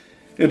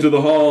enter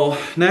the hall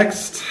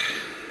next.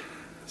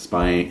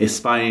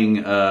 Spying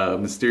a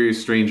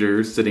mysterious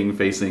stranger sitting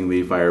facing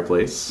the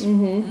fireplace.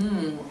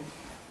 Who's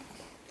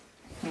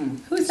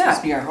Must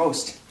that? be our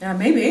host. Yeah,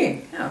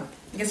 maybe. Yeah.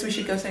 I guess we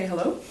should go say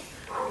hello.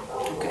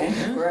 Okay,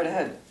 go right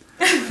ahead.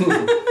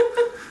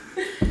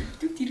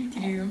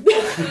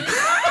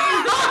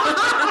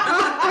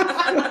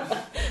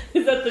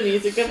 Is that the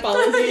music that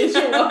follows you as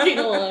you're walking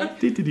along?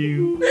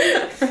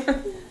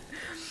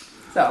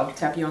 So I'll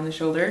tap you on the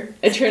shoulder.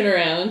 I turn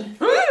around.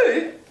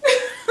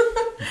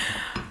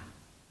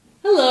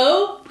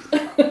 Hello.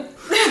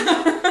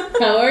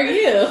 How are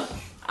you?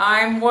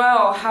 I'm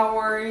well. How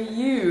are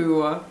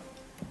you?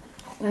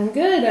 I'm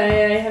good.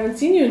 I haven't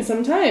seen you in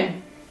some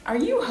time. Are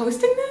you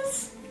hosting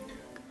this?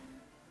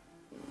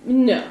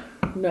 No.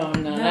 No. No,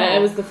 I'm not. No. I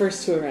was the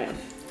first to arrive.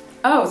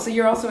 Oh, so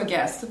you're also a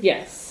guest.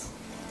 Yes.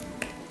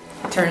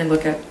 Turn and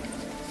look at.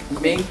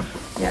 Me?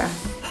 Yeah.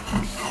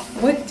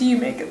 What do you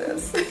make of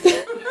this?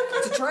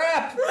 It's a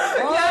trap!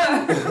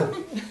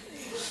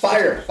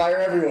 Fire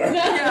everywhere.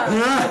 Yeah.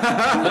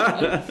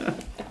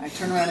 I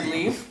turn around and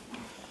leave.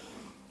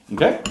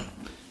 Okay.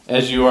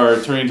 As you are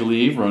turning to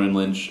leave, Ronan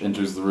Lynch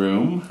enters the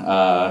room.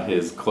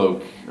 His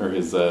cloak or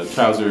his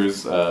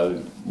trousers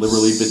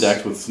liberally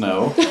bedecked with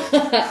snow.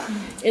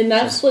 In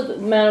that split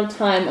amount of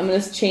time, I'm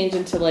gonna change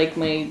into like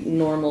my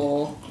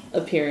normal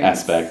appearance.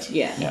 Aspect.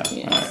 Yeah. Yeah.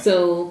 All right.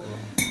 So,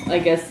 I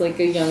guess like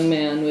a young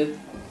man with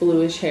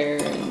bluish hair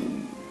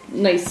and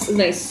nice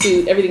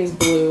suit. Everything's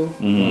blue,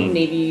 Mhm.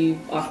 navy,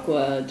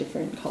 aqua,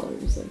 different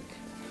colors.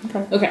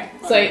 Like. Okay.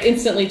 So I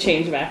instantly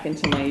change back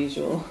into my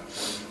usual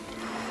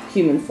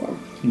human form.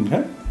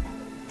 Okay.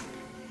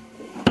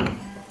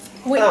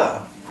 Wait.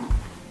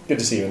 Good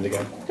to see you,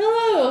 Indigo.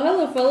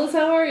 Hello, fellas.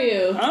 How are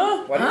you?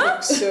 Huh? Why do you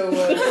look so?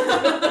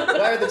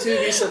 Why are the two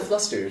of you so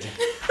flustered?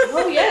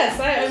 Oh yes,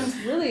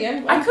 I'm really.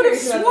 I'm I could have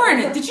curious about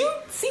sworn. that. Did you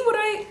see what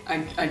I?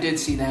 I did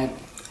see that.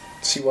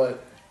 See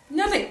what?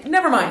 Nothing.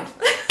 Never mind.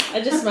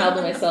 I just smiled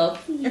to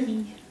myself.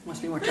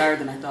 Must be more tired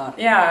than I thought.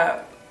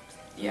 Yeah.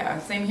 Yeah.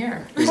 Same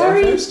here. Who's How on are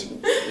you? first?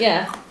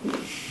 Yeah.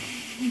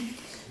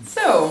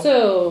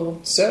 So.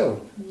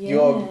 So, you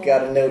all Yeah.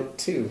 got a note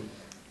too.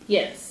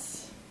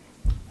 Yes.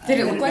 Did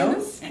it I had look a like note,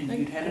 this? And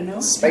you'd had a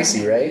note?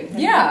 Spicy, right?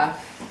 Yeah.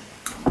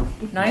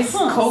 Nice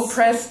Huh. cold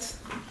pressed.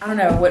 I don't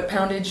know what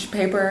poundage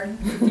paper.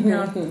 50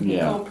 pound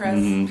Yeah. cold pressed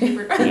Mhm.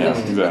 paper. Yeah,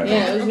 exactly.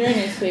 Yeah, it was very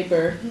nice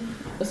paper.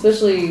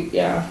 Especially,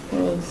 yeah, it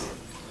was.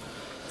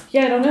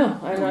 Yeah, I don't know.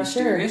 I'm not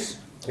sure. Mysterious.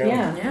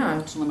 Yeah. Yeah.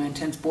 It's only my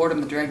intense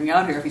boredom that dragged me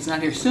out here. If he's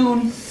not here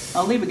soon,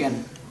 I'll leave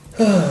again.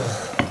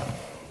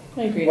 I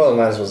agree. Well,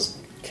 might as well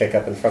kick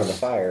up in front of the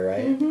fire,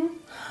 right?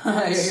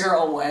 You're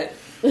all wet.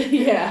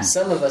 Yeah.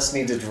 Some of us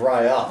need to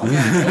dry off.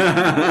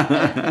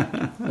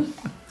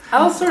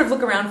 I'll sort of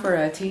look around for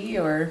a tea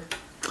or.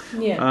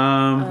 Yeah.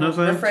 No,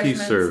 so I have tea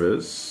refreshments.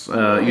 service.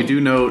 You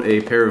do note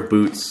a pair of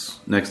boots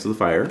next to the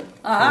fire,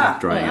 Aha!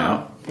 drying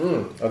Wow.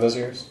 out. Are those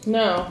yours?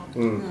 No,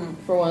 Mm.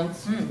 for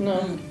once.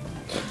 No.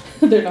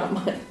 They're not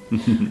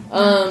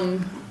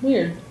mine.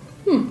 Weird.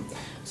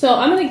 So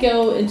I'm gonna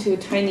go into a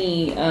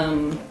tiny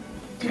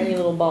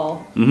little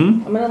ball.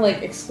 Mm-hmm. I'm gonna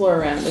like explore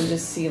around and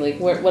just see like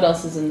what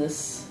else is in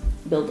this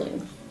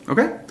building.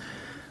 Okay.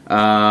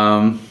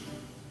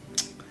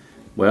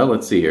 Well,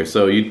 let's see here.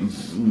 So you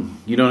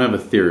don't have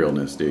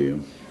etherealness, do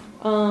you?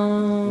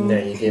 No,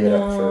 you gave it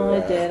up for,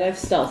 I did. I have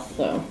stealth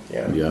though.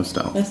 Yeah. You have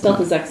stealth. My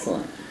stealth is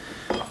excellent.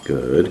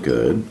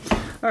 Good.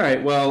 All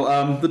right.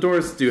 Well, the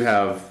doors do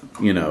have,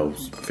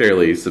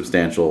 fairly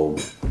substantial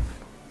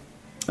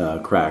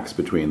cracks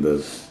between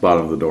the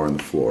bottom of the door and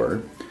the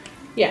floor,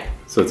 Yeah.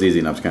 so it's easy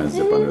enough to kind of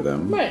zip under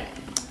them. Right.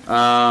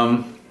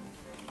 All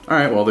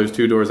right. Well, there's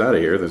two doors out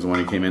of here. There's the one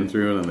you came in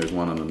through, and then there's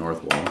one on the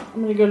north wall.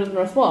 I'm gonna go to the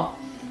north wall.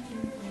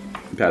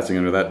 Passing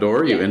under that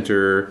door, you Yeah.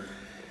 enter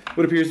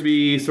what appears to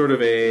be sort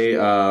of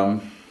a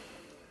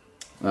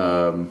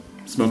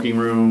smoking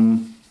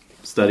room,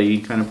 study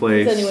kind of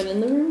place. Is anyone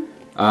in the room?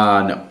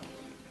 No.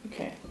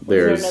 Okay.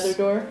 There's Is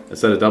there another door? a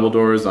set of double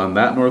doors on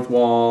that north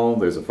wall.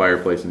 There's a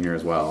fireplace in here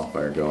as well,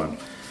 fire going.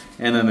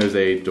 And then there's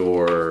a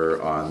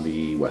door on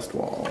the west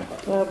wall.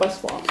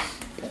 West wall.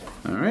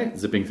 All right,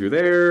 zipping through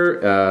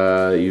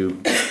there,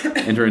 you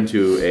enter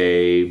into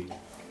a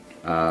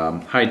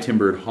high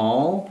timbered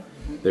hall.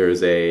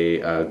 There's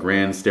a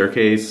grand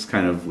staircase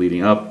kind of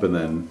leading up and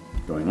then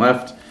going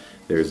left.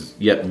 There's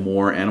yet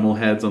more animal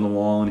heads on the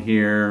wall in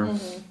here.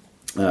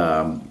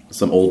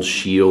 Some old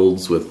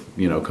shields with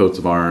coats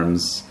of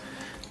arms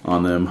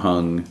on them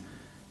hung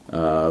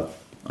on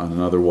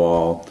another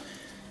wall.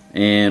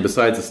 And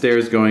besides the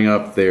stairs going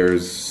up,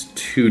 there's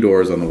two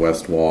doors on the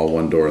west wall,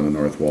 one door on the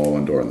north wall,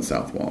 one door on the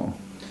south wall.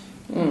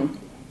 Can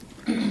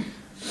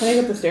I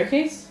go up the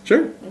staircase?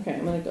 Sure. Okay,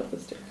 I'm gonna go up the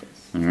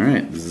staircase. All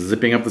right,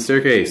 zipping up the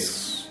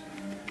staircase.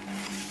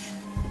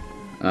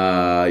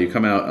 You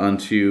come out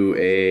onto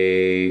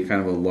a kind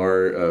of a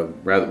large,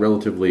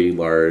 relatively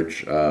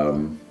large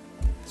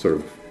sort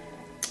of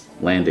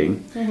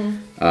landing,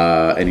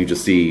 and you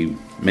just see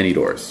many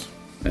doors,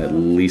 at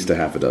least a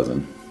half a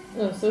dozen.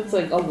 Oh, so it's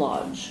like a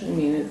lodge. I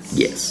mean, it's...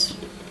 Yes.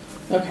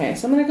 Okay,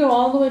 so I'm going to go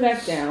all the way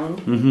back down.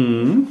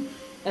 Mm-hmm.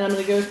 And I'm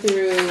going to go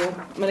through...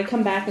 I'm going to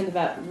come back into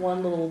that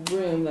one little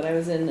room that I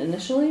was in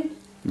initially.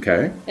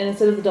 Okay. And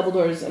instead of the double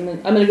doors, I'm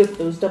going to go through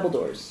those double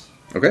doors.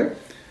 Okay.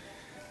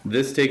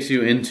 This takes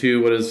you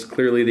into what is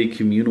clearly the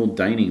communal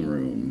dining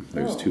room.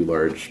 There's two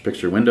large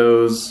picture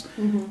windows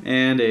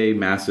and a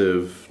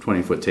massive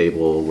 20-foot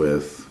table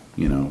with,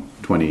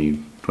 20,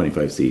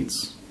 25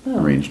 seats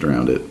arranged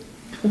around it.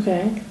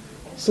 Okay.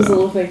 So. Does it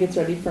look like it's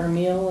ready for a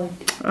meal?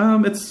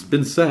 Like, It's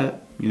been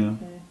set, okay.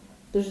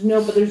 There's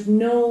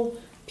no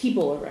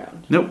people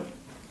around. Nope.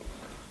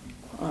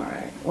 All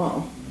right.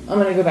 Well, I'm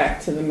gonna go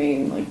back to the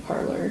main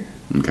parlor.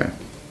 Okay.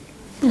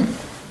 All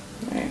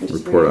right.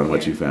 Report on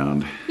what you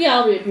found. Yeah,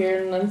 I'll be up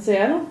here and then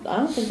say I don't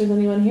think there's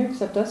anyone here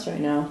except us right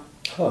now.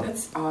 Huh.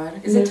 That's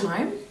odd. Is it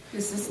time?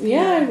 Is this?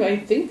 Yeah, I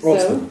think Well,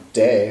 it's so. the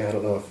day. I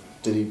don't know if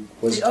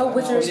was. Oh,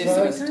 was there a Oh,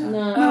 specific it's time?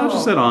 No. No,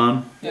 just said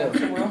on. Yeah,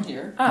 so we're on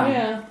here. Ah.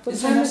 Yeah. What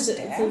Is time there is no it?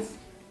 It staff? says-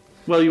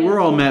 Well, you were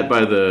all met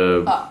by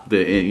the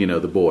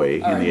boy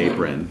in All the right.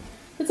 apron.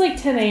 It's like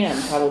 10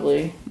 a.m.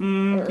 probably.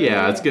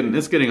 Yeah, it's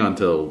getting on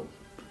till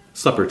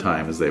supper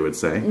time, as they would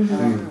say.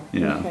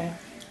 Yeah.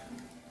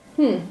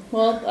 Okay.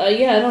 Well,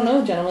 yeah, I don't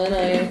know, gentlemen.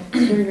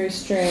 Very, very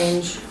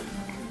strange.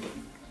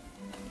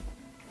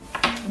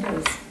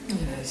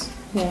 It is.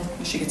 Yeah.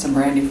 We should get some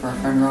brandy for our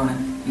friend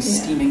Ronan. He's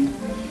Yeah. steaming.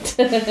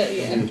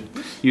 Yeah.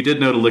 You did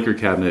note a liquor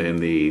cabinet in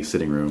the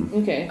sitting room.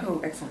 Okay. Oh,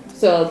 excellent.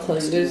 So I'll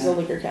tell you, there's a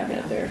liquor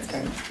cabinet there.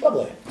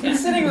 Lovely. In the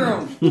sitting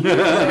room.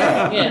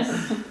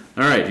 Yes.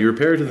 All right, you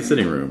repair to the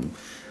sitting room.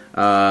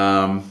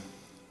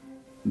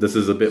 This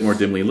is a bit more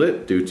dimly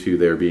lit due to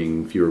there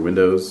being fewer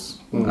windows.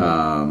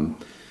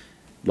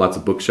 Lots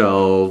of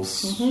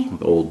bookshelves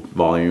with old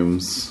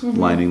volumes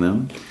lining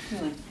them.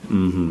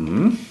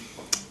 Really?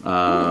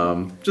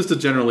 Just a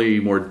generally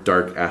more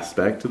dark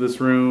aspect to this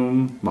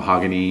room.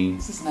 Mahogany,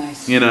 This is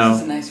nice. You know. This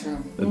is a nice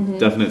room. a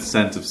definite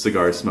scent of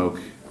cigar smoke,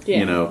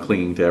 Yeah.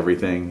 clinging to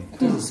everything. It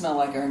doesn't smell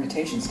like our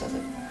invitations, does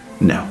it?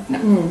 No. No.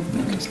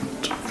 It does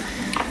not.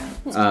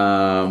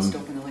 Let's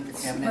open the liquor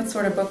cabinet. What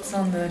sort of books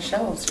on the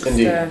shelves? Just,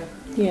 Indeed.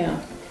 Yeah.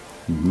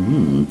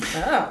 Oh.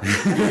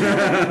 That's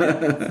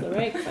the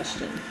right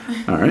question.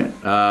 All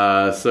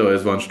right. So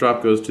as von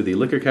Straub goes to the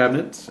liquor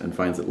cabinet and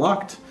finds it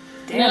locked.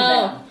 Damn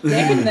No. that.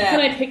 Damn that. Can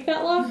I pick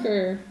that lock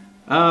or?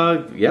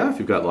 Yeah, if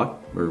you've got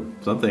luck or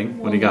something.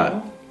 What do you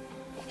got?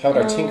 How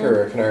about our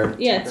tinkerer? Can our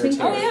Yeah,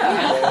 tinker. Oh,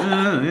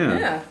 yeah. Yeah.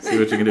 Yeah. See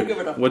what you can Give do.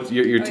 it a- What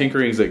your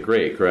tinkering's at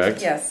great,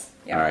 correct? Yes.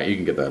 Yeah. All right, you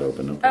can get that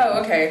open. No Oh,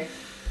 problem. okay.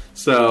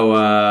 So,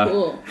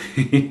 Cool.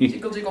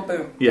 Jiggle, jiggle,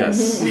 boom.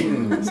 yes.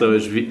 So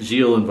as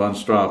Gilles and von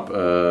Straub,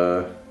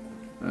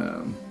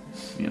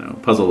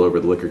 puzzle over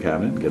the liquor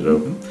cabinet and get it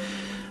open.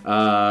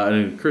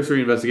 An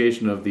cursory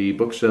investigation of the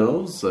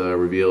bookshelves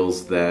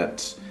reveals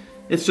that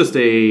it's just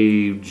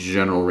a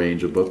general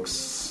range of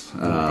books.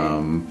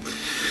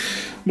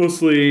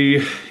 Mostly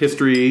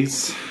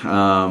histories,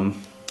 some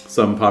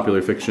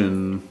popular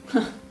fiction,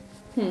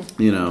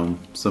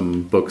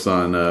 some books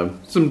on,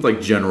 some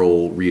like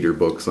general reader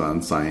books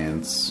on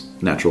science,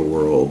 natural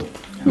world,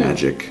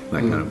 magic, that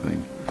kind of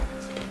thing.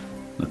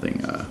 Nothing,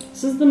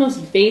 This is the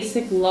most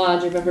basic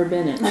lodge I've ever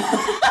been in.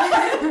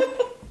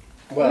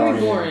 Well, I Very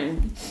mean,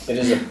 boring. it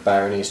is a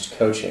Bayernese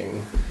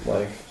coaching.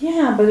 Like,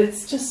 Yeah, but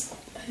it's just,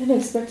 I didn't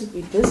expect it to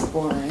be this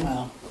boring.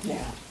 Well,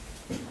 yeah.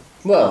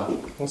 well,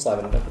 let's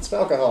liven it up. It's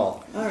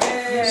alcohol. Alright.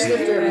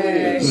 Snifter,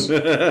 please.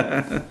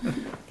 Alright.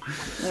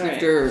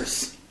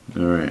 Snifters.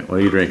 all right, what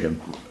are you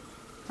drinking?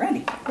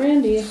 Brandy.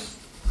 Brandy.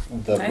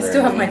 The I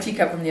still have my brandy.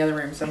 teacup from the other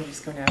room, so I'm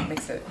just going to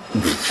mix it.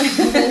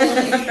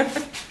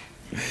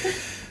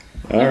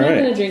 All I'm not going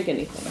to right, drink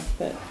anything,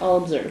 but I'll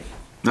observe.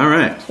 all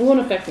right, It won't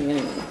affect me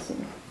anyway. So.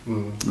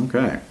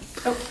 okay.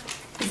 Oh,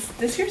 is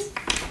this yours?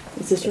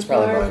 Is this your It's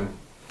probably card? mine.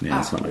 Yeah,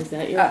 that's fine. Is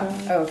that your card?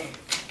 Oh,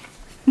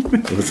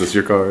 okay. Was this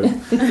your card?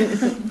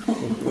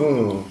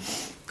 Mm,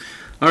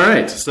 All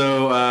right,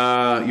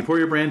 so you pour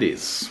your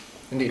brandies,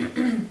 indeed.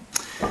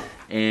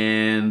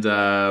 and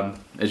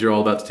as you're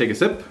all about to take a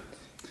sip,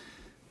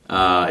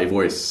 a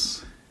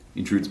voice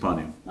intrudes upon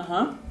you.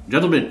 Uh-huh.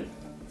 Gentlemen,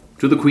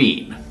 to the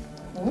Queen.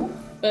 What?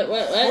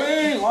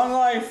 Hey, long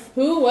life.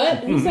 Who? What?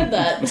 Who said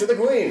that? To the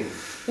queen.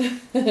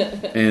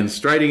 And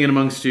striding in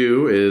amongst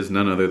you is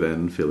none other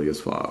than Phileas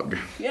Fogg.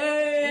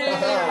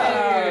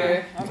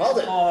 Yay! Called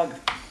it. Dog.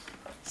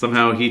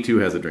 Somehow he too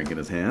has a drink in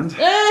his hand.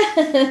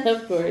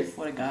 Of course.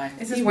 What a guy.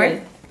 Is his You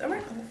wife?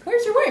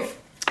 Where's your wife?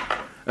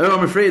 Oh,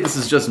 I'm afraid this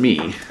is just me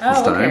this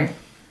Oh, time. okay.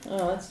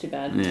 Oh, that's too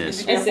bad.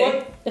 Yes. I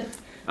say.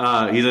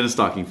 He's in his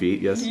stocking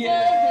feet, yes.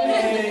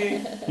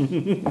 Yay!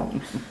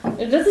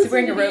 It doesn't Is he wearing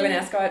seem a to robe be- and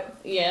ascot?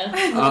 Yeah.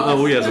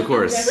 Oh, yes, of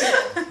course.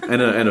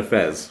 And a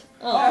fez.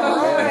 Oh.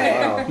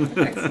 Wow.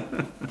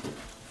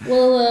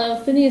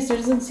 Well, Phineas, there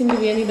doesn't seem to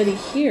be anybody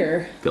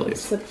here.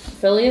 Phileas. Except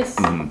Phileas?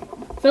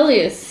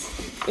 Phileas.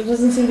 There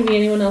doesn't seem to be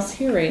anyone else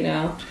here right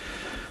now.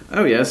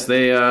 Oh, yes,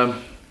 they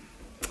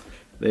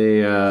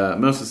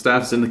most of the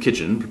staff's in the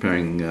kitchen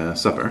preparing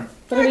supper.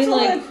 But I mean,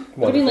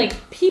 Excellent.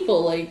 like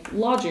people, like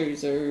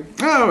lodgers, or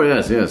Oh,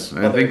 yes.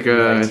 I think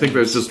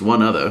there's just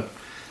one other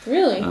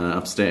really?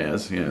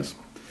 upstairs. Yes,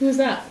 Who's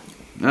that?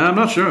 I'm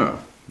not sure.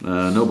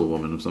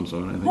 Noblewoman of some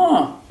sort. I think.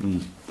 Huh.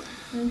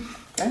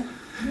 Okay.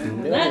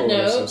 That No,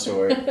 note. some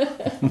sort.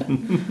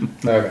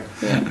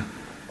 Okay.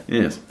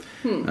 Yes,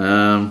 but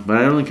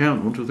I only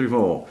count 1, 2, 3,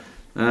 4.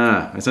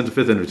 I sent a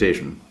 5th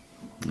invitation.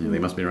 Yeah, they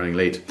must be running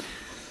late.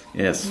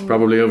 Yes,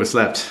 probably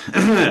overslept.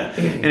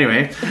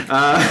 Anyway,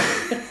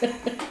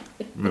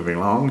 moving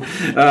along.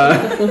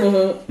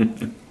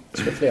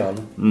 Swiftly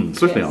on.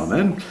 Swiftly Yes. on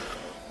then.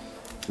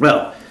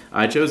 Well,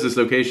 I chose this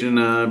location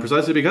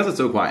precisely because it's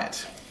so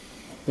quiet.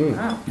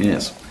 Wow.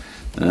 Yes.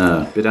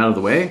 Bit out of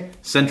the way,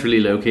 centrally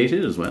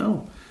located as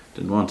well.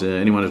 Didn't want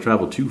anyone to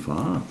travel too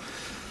far.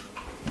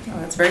 Oh,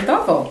 that's very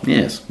thoughtful.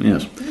 Yes,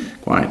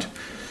 quite.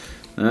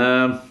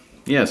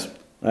 Yes,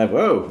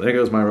 Whoa, there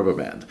goes my rubber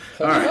band.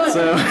 All right,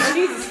 so...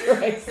 Jesus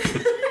Christ.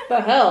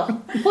 The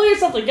hell? Pull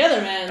yourself together,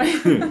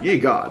 man. Ye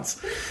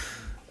gods.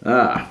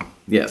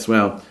 Yes,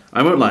 well,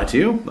 I won't lie to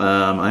you.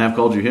 I have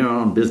called you here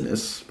on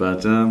business,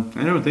 but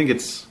I don't think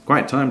it's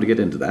quite time to get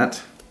into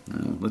that.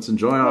 Let's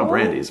enjoy our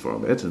brandies for a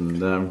bit,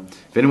 and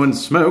if anyone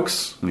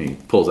smokes... And he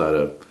pulls out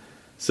a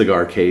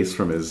cigar case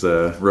from his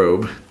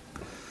robe.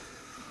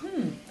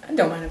 I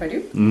don't mind if I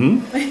do.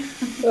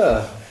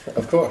 Mm-hmm.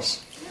 Of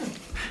course.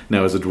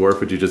 Now, as a dwarf,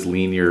 would you just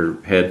lean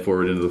your head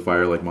forward into the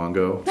fire like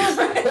Mongo? It's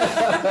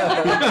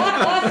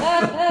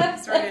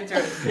right into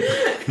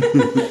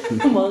it.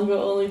 Mongo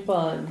only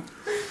fun.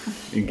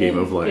 In Game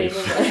of Life.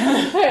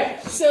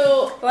 Alright,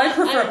 so... Well, I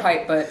prefer a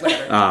pipe, but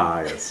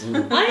whatever. Yes.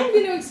 I'm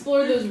going to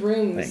explore those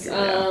rooms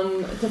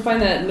Thank to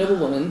find that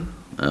noblewoman.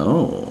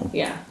 Oh.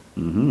 Yeah.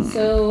 Mm-hmm.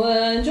 So,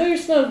 enjoy your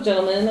smoke,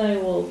 gentlemen. I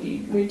will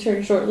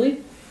return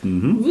shortly.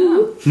 Mm-hmm.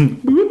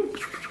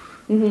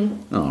 Woo.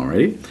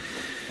 Alrighty.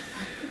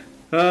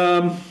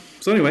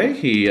 So anyway,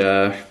 he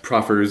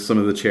proffers some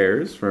of the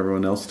chairs for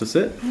everyone else to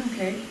sit.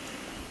 Okay.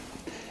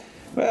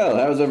 Well,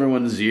 how's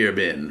everyone's year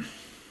been?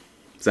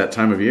 It's that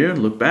time of year.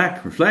 Look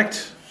back,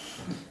 reflect,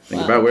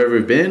 think about where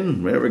we've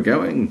been, where we're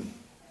going.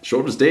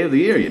 Shortest day of the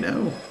year, you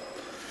know.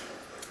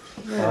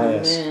 Oh,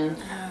 yes. man.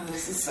 Oh,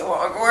 this is so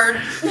awkward.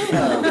 Of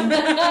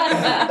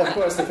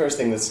course, the first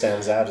thing that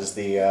stands out is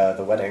the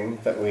wedding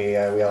that we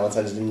all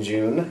attended in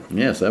June.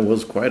 Yes, that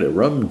was quite a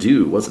rum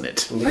do, wasn't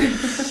it?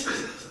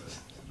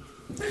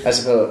 I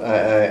suppose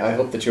I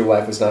hope that your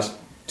wife was not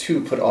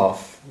too put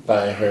off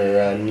by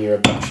her near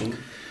abduction.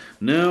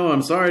 No,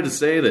 I'm sorry to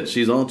say that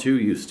she's all too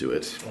used to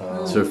it.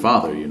 It's her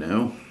father, you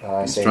know.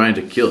 I He's see. trying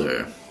to kill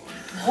her.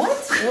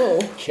 What? Oh.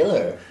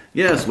 Killer.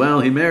 Yes, well,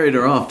 he married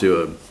her off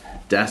to a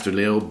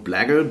dastardly old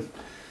blackguard.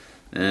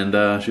 And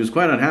she was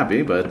quite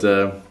unhappy, but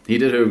he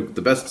did her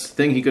the best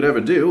thing he could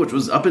ever do, which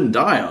was up and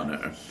die on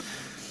her.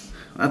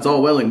 That's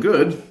all well and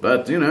good,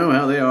 but you know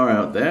how they are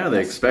out there.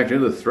 They expect her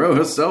to throw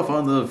herself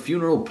on the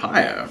funeral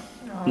pyre.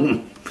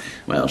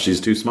 Well,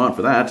 she's too smart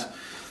for that.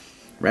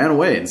 Ran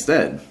away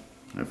instead.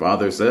 Her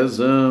father says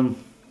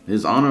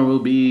his honor will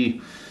be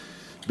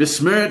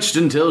besmirched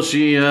until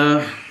she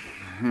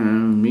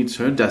meets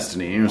her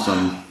destiny or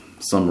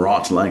some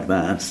rot like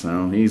that.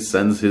 So he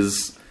sends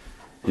his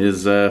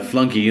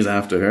flunkies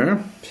after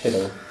her.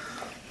 Piddle.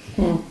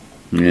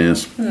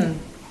 Yes.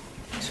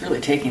 He's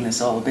really taking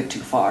this all a bit too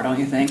far, don't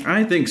you think?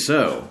 I think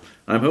so.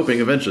 I'm hoping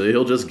eventually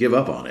he'll just give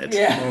up on it.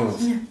 Yeah.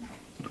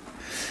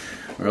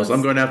 Or else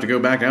I'm going to have to go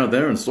back out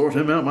there and sort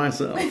him out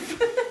myself.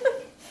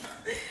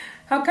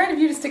 How kind of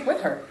you to stick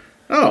with her.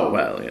 Oh,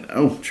 well, you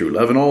know, true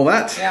love and all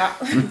that. Yeah.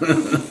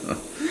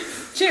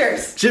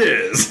 Cheers.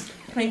 Cheers!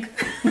 Like,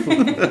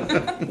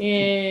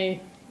 Yay.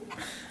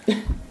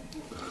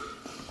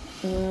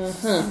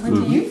 what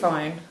do you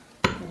find?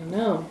 I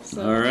know.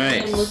 So All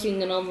right. I'm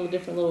looking in all the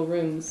different little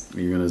rooms.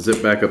 You're going to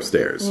zip back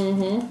upstairs.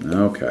 Mm-hmm.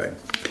 Okay.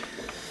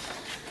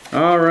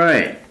 All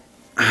right.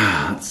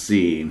 Let's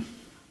see.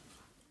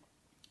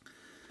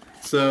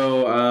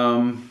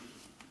 So,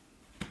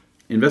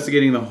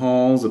 investigating the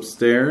halls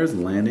upstairs,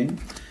 landing.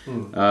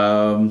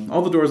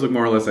 All the doors look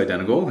more or less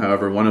identical.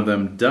 However, one of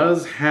them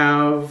does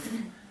have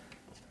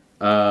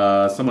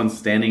someone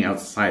standing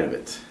outside of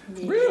it.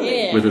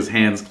 Really? Yeah. With his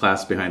hands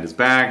clasped behind his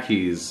back.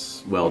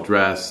 He's well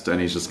dressed, and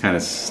he's just kind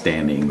of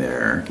standing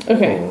there.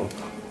 Okay.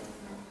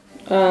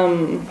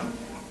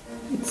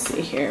 Let's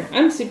see here.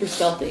 I'm super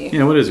stealthy.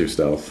 Yeah, what is your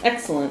stealth?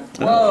 Excellent.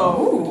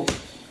 Whoa.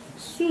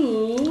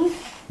 So,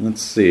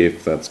 Let's see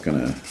if that's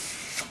gonna...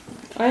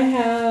 I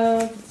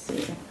have... Let's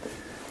see.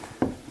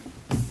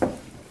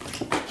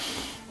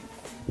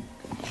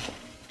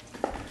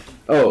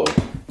 Oh,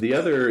 the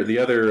other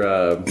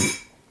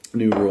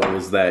new rule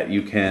is that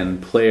you can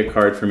play a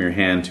card from your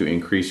hand to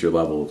increase your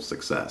level of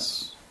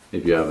success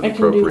if you have an I can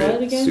do appropriate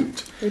what again?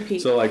 suit.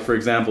 Repeat. So, like, for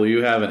example,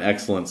 you have an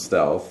excellent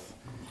stealth.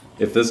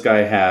 If this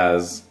guy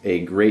has a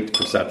great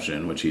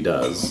perception, which he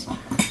does,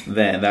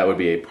 then that would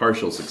be a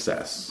partial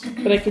success.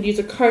 But I could use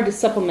a card to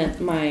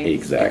supplement my...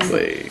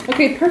 Exactly.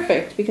 Okay,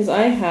 perfect. Because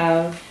I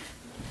have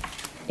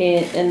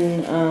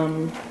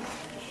Roman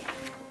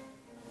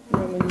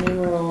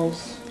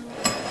numerals.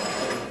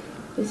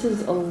 This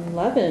is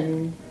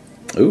 11.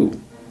 Ooh.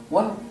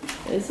 What?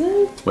 Is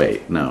it?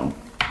 Wait, no.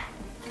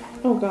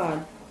 Oh,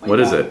 God. What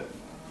is it?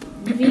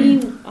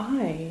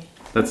 VI.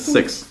 That's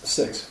 6.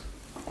 6.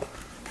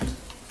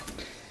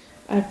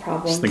 I have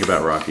problems. Just think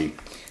about Rocky.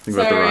 Think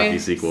about the Rocky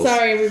sequels.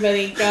 Sorry,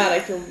 everybody. God,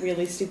 I feel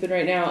really stupid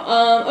right now.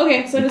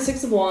 Okay, so I have a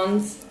 6 of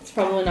wands. It's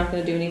probably not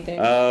going to do anything.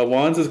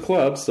 Wands is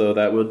clubs, so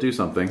that will do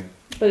something.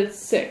 But it's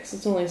 6.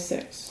 It's only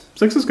 6.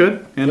 6 is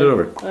good. Hand it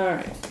over.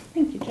 Alright.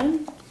 Thank you,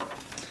 Jen.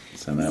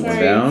 Send that one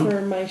Sorry down.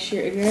 for my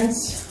sheer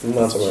ignorance.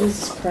 Not to worry.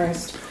 Jesus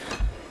Christ.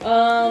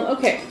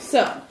 Okay,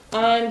 so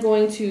I'm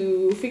going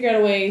to figure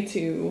out a way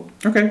to...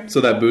 Okay,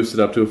 so that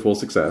boosted up to a full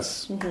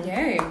success.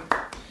 Yay.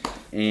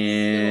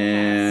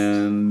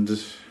 And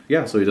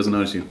yeah, so he doesn't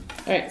notice you.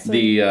 Alright, so...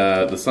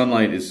 The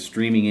sunlight is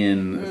streaming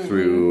in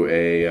through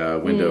a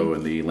window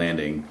in the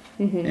landing,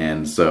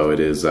 and so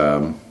it is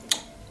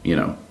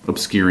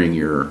obscuring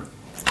your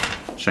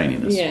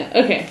shininess. Yeah.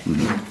 Okay.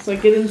 So I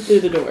get in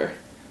through the door.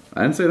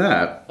 I didn't say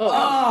that.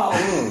 Oh.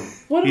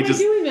 What am I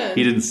doing then?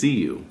 He didn't see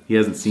you. He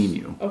hasn't seen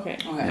you. Okay.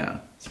 Yeah.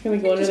 Just gonna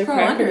go under the crawl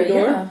crack of under the it,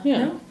 door.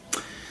 Yeah.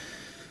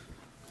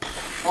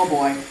 Oh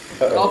boy.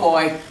 Oh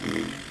boy.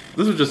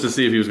 This was just to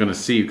see if he was going to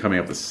see you coming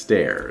up the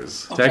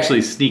stairs. To Okay.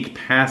 actually sneak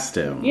past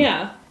him.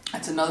 Yeah.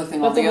 That's another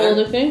thing That's a whole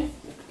altogether. other thing.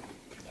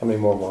 How many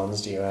more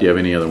wands do you have? Do you have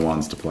any other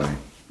wands to play?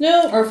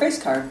 No. Or a face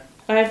card.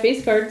 I have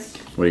face cards.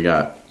 What do you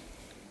got?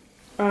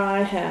 I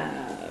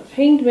have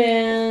Hanged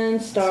Man,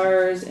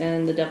 Stars,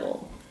 and the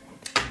Devil.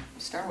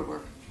 Star would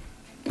work.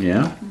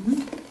 Yeah?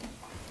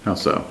 How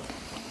so?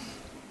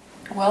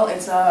 Well,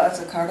 it's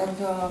a card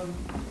of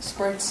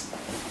sprites,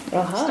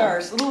 Uh-huh.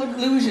 stars, little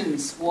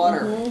illusions,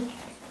 water.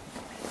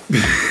 Yeah,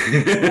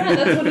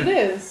 that's what it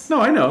is. No,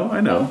 I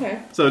know. Okay.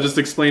 So just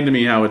explain to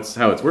me how it's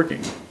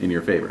working in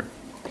your favor.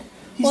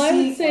 You Well, I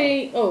see- would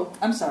say... Oh.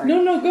 I'm sorry.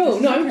 No, go. This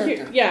is No, your I'm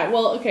character. here. Yeah,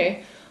 well,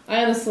 okay.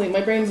 I honestly...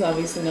 My brain's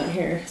obviously not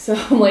here. So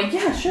I'm like,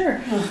 yeah, sure.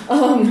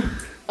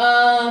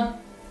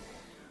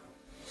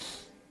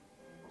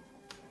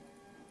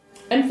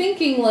 I'm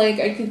thinking, like,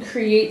 I could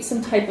create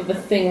some type of a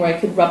thing where I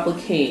could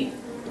replicate...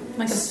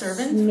 Like a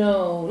servant?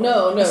 No.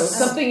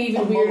 Something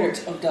even a weirder.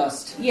 moat of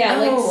dust. Yeah,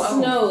 like Oh.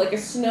 snow, like a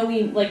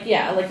snowy, like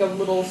a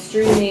little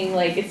streaming,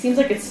 like it seems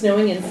like it's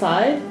snowing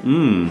inside.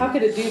 Mm. How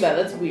could it do that?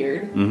 That's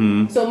weird.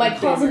 Mm-hmm. So it might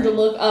cause him to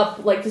look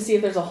up, like to see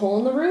if there's a hole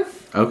in the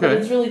roof. Okay. But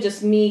it's really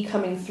just me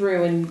coming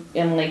through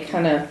and like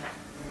kind of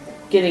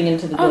getting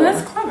into the door. Oh,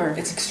 that's clever.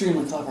 It's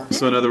extremely clever.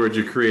 So in other words,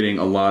 you're creating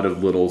a lot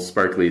of little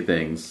sparkly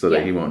things so that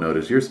Yeah. he won't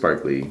notice your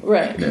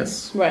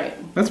sparkliness.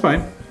 Right. That's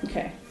fine.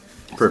 Okay.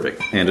 Perfect.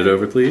 Hand it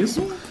over, please.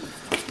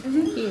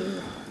 Thank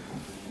you.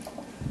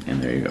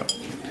 And there you go.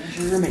 There's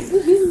your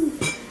remaining.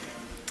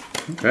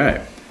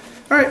 Okay.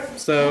 All right.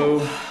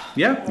 So,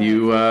 yeah,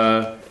 you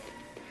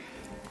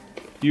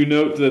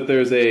note that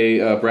there's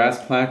a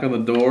brass plaque on the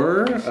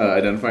door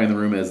identifying the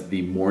room as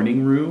the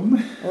morning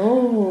room.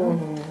 Oh.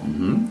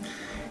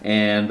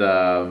 And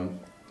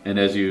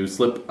as you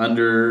slip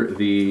under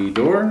the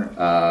door,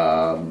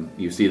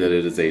 you see that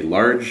it is a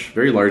large,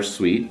 very large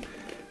suite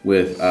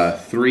with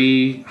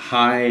 3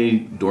 high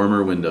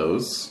dormer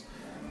windows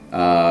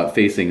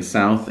facing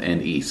south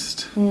and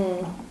east.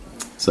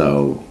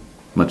 So,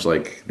 much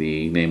like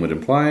the name would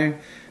imply,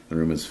 the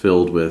room is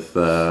filled with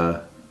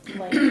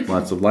Light.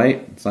 lots of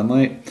light,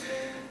 sunlight.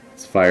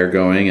 There's a fire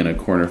going in a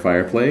corner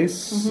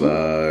fireplace.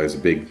 There's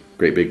a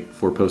great big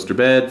 4-poster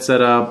bed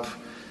set up.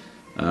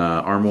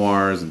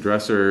 Armoires and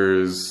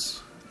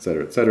dressers,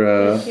 etc.,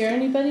 etc. Hear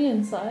anybody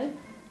inside?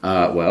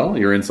 Well,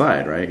 you're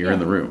inside, right? You're in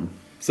the room.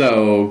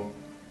 So,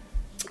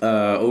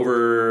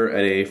 over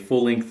at a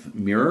full-length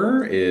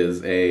mirror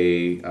is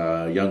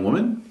a young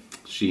woman.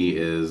 She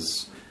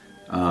is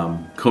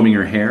combing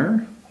her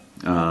hair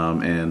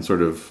and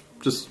sort of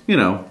just,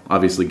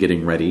 obviously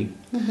getting ready.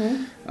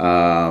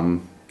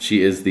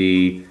 She is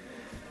the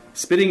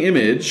spitting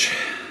image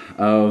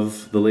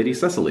of the Lady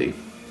Cecily.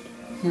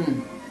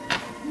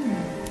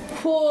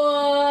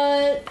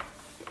 What?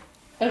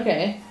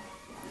 Okay.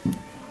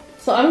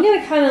 So I'm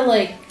gonna kind of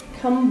like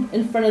come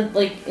in front of,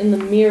 like, in the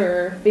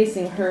mirror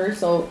facing her,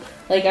 so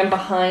like I'm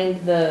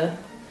behind the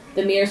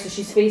mirror, so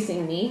she's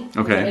facing me.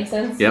 Does Okay. that make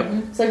sense? Yep.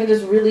 So I can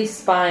just really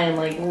spy and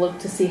like look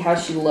to see how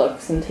she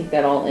looks and take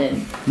that all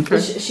in. Okay.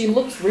 But she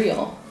looks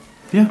real.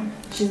 Yeah.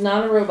 She's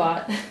not a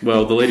robot.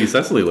 Well, the Lady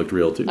Cecily looked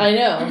real too. I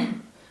know.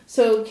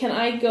 So can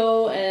I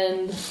go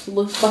and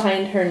look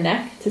behind her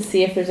neck to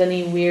see if there's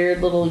any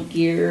weird little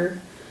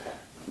gear,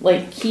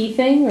 like key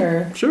thing,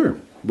 or Sure.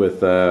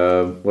 With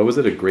what was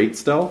it? A great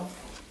stealth?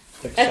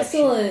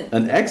 excellent?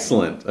 An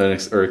excellent,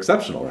 or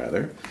exceptional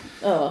rather.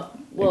 Oh,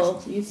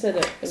 well, you said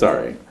it.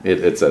 Sorry,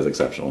 it says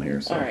exceptional here,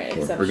 so All right,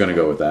 we're going to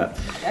go with that.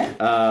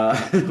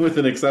 Okay. With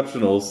an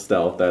exceptional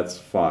stealth, that's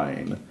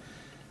fine.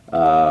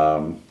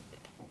 All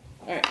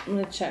right, I'm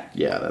gonna check.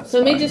 Yeah, that's So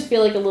it may fine. just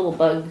feel like a little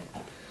bug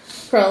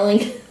crawling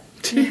or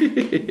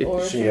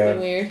She, something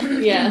weird.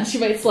 Yeah, she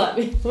might slap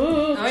me. Ooh.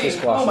 Oh, She yeah.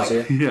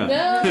 squashes you. Yeah.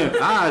 No.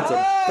 Ah, it's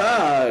a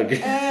bug.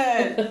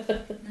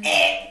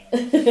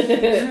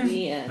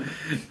 The end.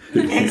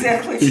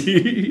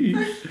 Exactly.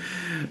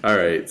 All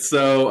right.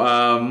 So,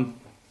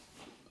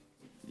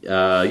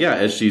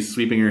 as she's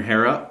sweeping her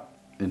hair up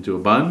into a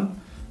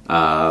bun,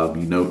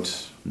 you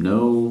note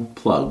no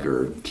plug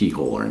or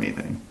keyhole or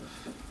anything.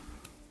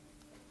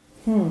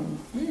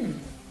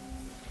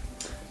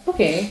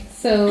 Okay,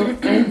 so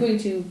I'm going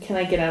to. Can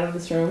I get out of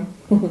this room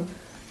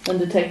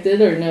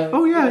undetected or no?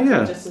 Oh, yeah,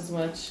 yeah. Just as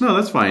much. No,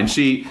 that's fine.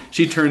 She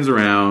turns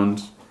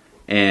around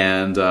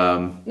and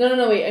No.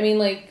 Wait. I mean,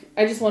 like,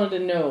 I just wanted to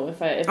know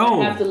if I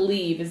Oh. have to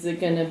leave, is it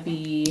gonna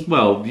be?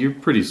 well, you're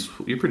pretty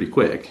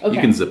quick. You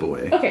Okay. can zip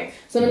away. Okay,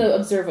 so I'm gonna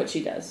observe what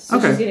she does. So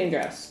Okay. she's getting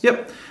dressed.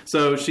 Yep.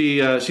 So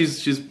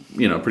she's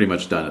pretty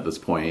much done at this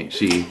point.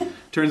 She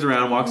turns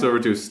around, walks over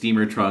to a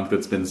steamer trunk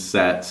that's been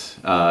set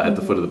at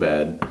the foot of the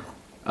bed.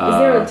 Is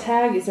there a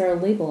tag? Is there a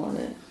label on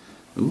it?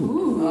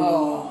 Ooh.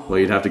 Oh. Well,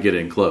 you'd have to get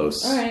in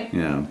close. All right.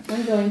 Yeah.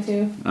 I'm going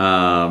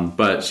to.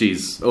 But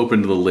she's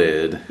opened the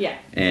lid. Yeah.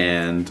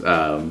 And,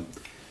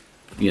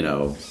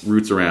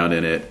 roots around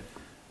in it.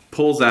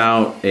 Pulls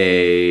out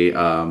a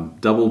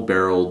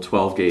double-barreled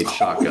 12-gauge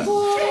shotgun.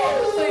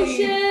 Oh,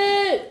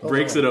 shit!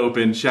 Breaks it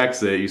open,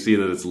 checks it. You see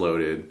that it's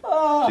loaded.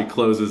 She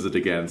closes it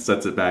again,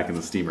 sets it back in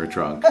the steamer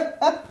trunk.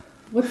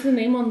 What's the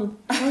name on the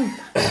trunk?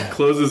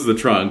 Closes the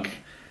trunk,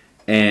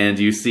 and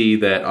you see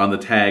that on the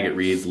tag it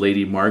reads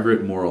Lady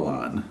Margaret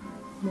Morillon.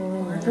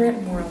 Margaret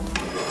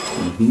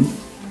Morillon.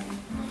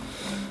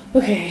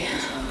 Okay.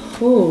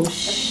 Oh,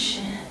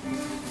 shit.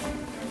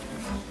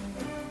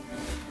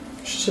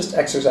 She's just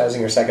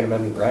exercising her Second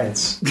Amendment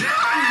rights.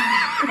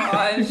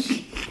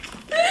 Gosh.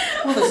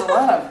 Well, there's a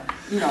lot of,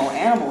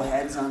 animal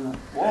heads on the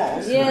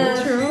walls. Yeah,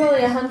 it's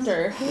probably a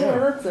hunter. Yeah,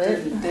 that's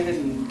it. They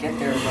didn't get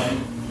there by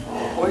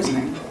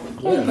poisoning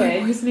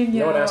Okay. Poisoning,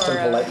 No one asked him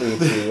politely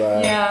to...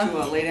 Yeah.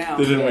 to lay down.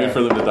 They didn't wait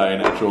for them to die a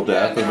natural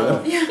death. Yeah, no.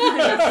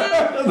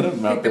 And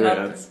then mount Pick their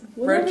them up. heads.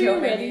 Whenever Roadkill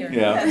you're maybe. ready.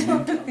 Yeah.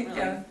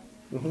 Yeah.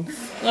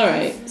 All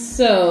right.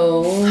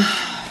 So.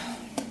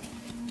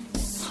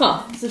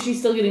 So she's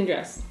still getting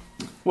dressed.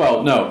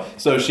 Well, no.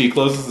 So she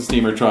closes the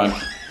steamer trunk,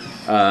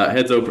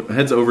 heads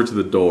over to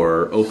the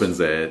door, opens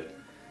it,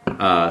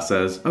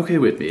 says, "Okay,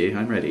 Whitby,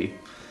 I'm ready."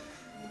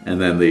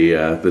 And then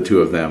the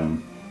two of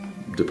them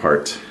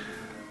depart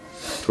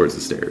towards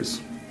the stairs.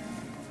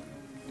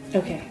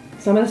 Okay.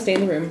 So I'm gonna stay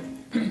in the room.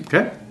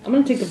 Okay. I'm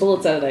gonna take the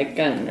bullets out of that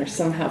gun, or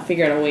somehow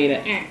figure out a way to.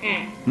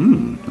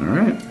 All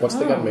right. What's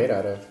the gun made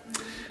out of?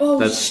 Oh,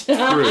 That's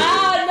no! true.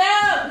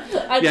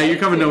 Yeah, you're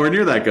coming nowhere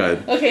near that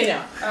gun. Okay, no.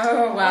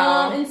 Oh,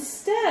 wow.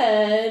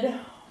 Instead.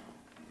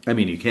 I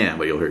mean, you can,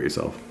 but you'll hurt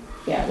yourself.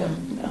 Yeah, well,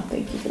 no,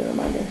 thank you for the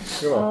reminder.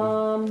 You're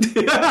welcome.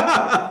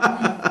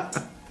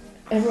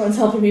 Everyone's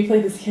helping me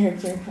play this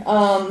character.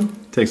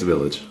 Takes a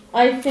village.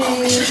 I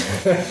think.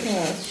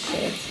 Oh,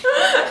 shit.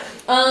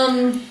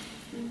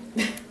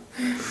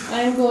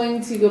 I'm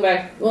going to go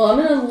back. Well, I'm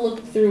going to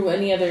look through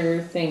any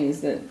other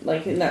things that,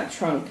 like, in that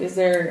trunk. Is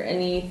there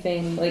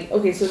anything, like,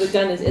 okay, so the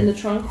gun is in the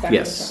trunk? Back in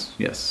the trunk.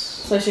 Yes.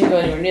 So I shouldn't go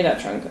anywhere near that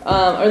trunk.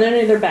 Are there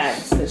any other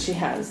bags that she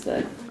has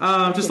that...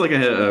 Just like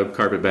a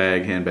carpet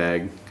bag,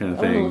 handbag kind of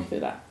I want to thing. look through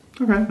that.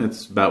 Okay,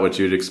 it's about what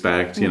you'd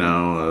expect,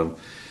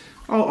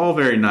 all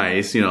very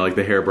nice, like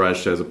the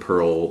hairbrush has a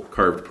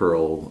carved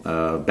pearl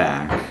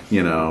back,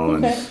 and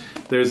Okay.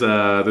 there's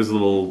a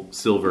little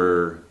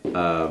silver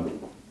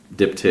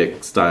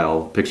diptych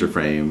style picture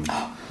frame.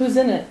 Who's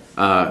in it?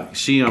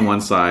 She on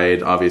one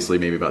side, obviously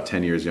maybe about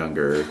 10 years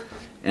younger,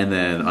 and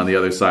then on the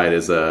other side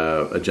is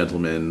a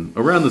gentleman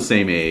around the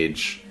same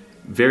age,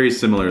 very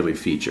similarly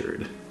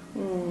featured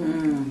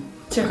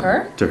To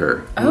her? to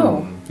her.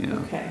 Oh. Yeah.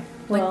 Okay.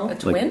 Like Well, a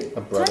twin?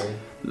 A brother.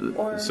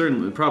 Or...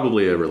 Certainly,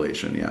 probably a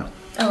relation, yeah.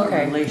 Oh,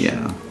 okay.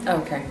 Yeah, Oh,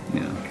 okay.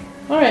 yeah.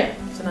 all right.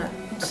 So not...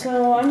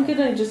 So I'm going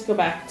to just go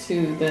back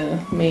to the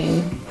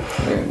main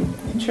room.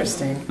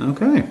 Interesting.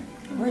 Okay.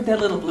 Where'd that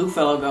little blue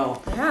fellow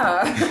go?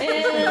 Yeah.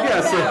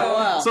 Yeah,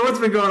 so what's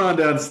been going on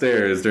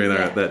downstairs during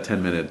that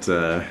 10-minute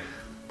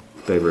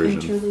diversion?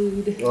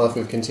 Interlude. Well, if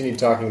we've continued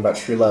talking about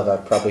true love,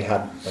 I've probably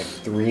had like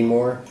 3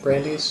 more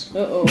brandies.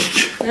 Uh-oh.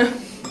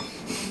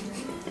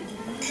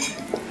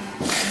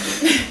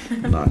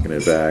 Knocking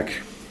it back.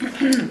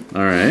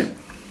 All right.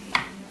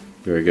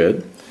 Very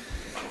good.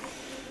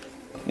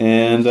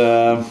 And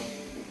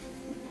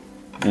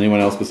anyone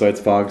else besides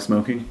Fog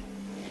smoking?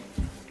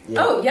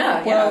 Yeah. Oh,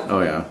 yeah, yeah.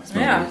 Oh, yeah.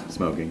 Smoking. Yeah.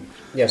 Smoking.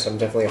 Yes, I'm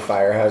definitely a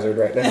fire hazard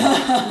right now.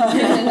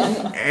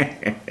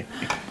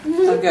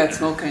 I've got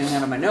smoke coming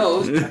out of my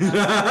nose.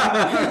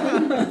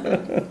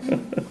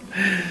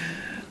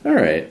 All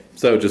right.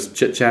 So just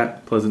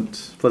chit-chat,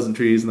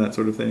 pleasantries and that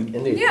sort of thing?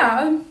 Indeed.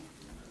 Yeah.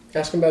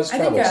 Ask him about his I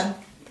think, travels.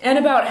 and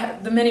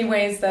about the many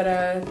ways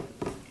that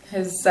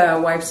his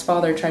wife's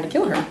father tried to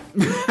kill her.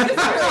 Just curious.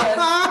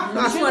 I'm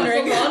just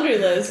wondering. It's a laundry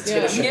list. It's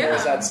gonna show Yeah.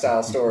 us that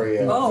style story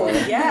of, Oh,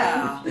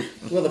 yeah.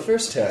 well, the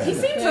first time. He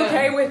seems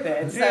okay with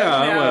it. So,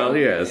 Yeah, no. well,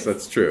 yes,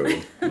 that's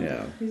true.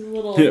 Yeah. He's a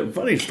little... Yeah,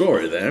 funny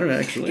story there,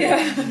 actually. Yeah.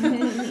 In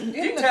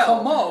the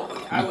commode.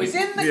 I was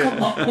in the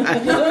commode.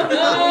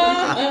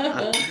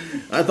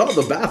 I thought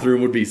the bathroom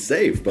would be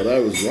safe, but I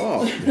was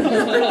wrong.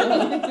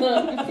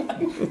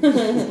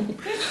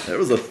 There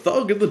was a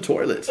thug in the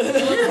toilet. All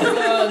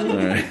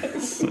right.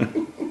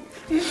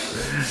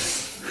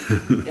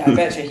 Yeah, I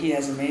bet you he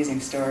has amazing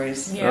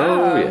stories. Yeah.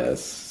 Oh,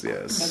 yes, And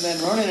yes. then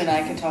Ronan and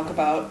I can talk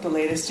about the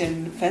latest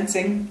in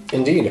fencing,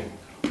 Indeed.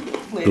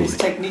 latest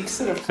techniques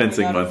that have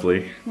Fencing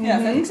monthly.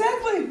 Yeah,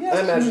 exactly. Yes. I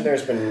imagine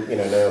there's been,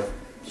 no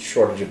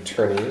shortage of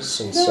tourneys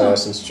since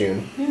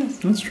June.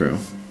 That's true.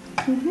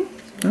 All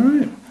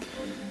right.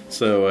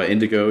 So,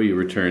 Indigo, you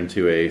return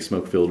to a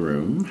smoke-filled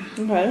room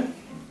Okay.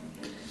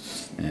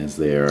 as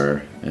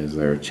they're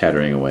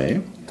chattering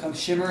away. Come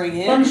shimmering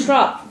in.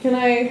 Bunstrop, can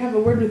I have a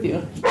word with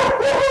you?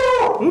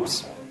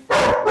 Oops.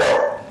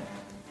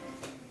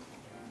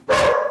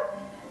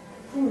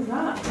 What was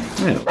that?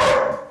 Yeah.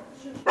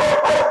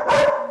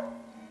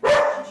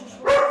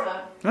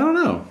 I don't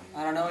know.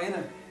 I don't know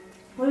either.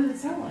 What did it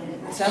sound like?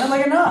 It sounded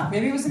like a knock.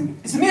 Maybe it's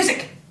the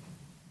music.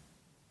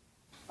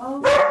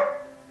 Oh.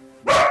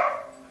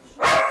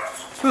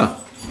 Huh.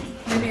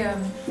 Maybe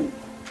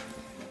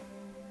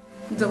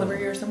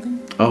delivery or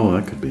something. Oh,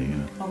 that could be.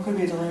 Yeah. Oh, could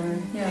be a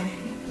delivery. Yeah.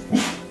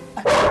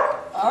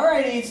 All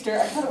right, Easter.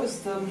 I thought it was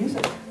the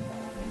music.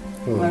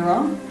 Am I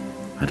wrong?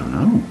 I don't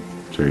know.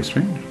 It's very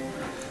strange.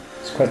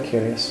 It's quite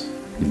curious.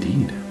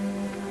 Indeed.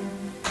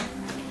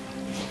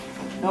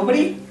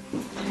 Nobody?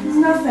 There's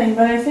nothing,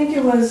 but I think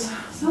it was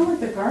sounded like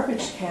the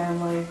garbage can,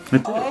 like.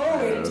 Oh,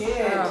 it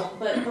did.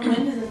 But the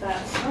wind isn't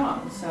that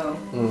strong, so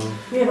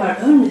we have our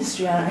own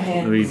mystery on our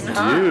hands. We We don't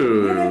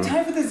have do.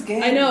 time for this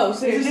game. I know,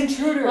 There's an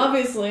seriously. intruder.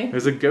 Obviously.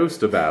 There's a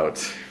ghost about.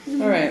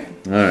 All right.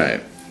 All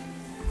right.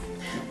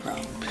 No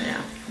problem.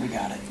 Yeah. We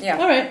got it. Yeah.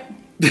 All right.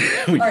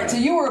 All right, so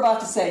you were about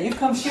to say, you've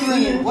come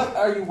shivering in. What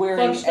are you wearing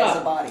Fun as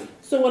stuff. a body?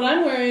 So what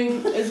I'm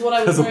wearing is what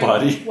I was As a wearing.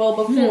 body? Well,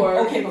 before.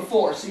 Okay,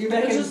 before. So you're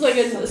back It's in just like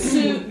a something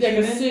suit, like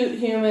a human? suit,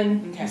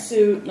 human Okay.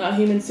 suit, not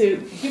human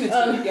suit. Human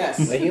Um, suit, yes.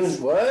 The humans,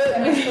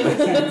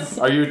 what?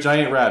 Are you a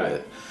giant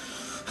rabbit?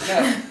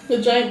 No. The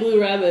giant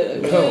blue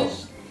rabbit. I No.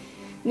 wish.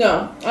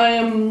 No, I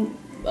am,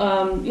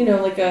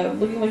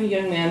 looking like a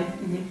young man.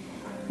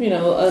 Mm-hmm. You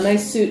know, a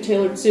nice suit,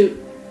 tailored suit,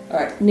 All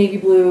right. navy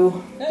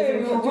blue. Hey,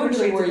 we were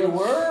wondering where you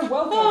were.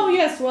 Welcome. Oh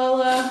yes, well,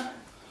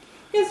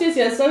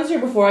 yes. I was here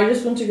before. I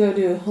just went to go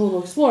do a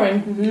little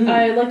exploring. Mhm.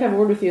 I'd like to have a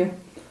word with you.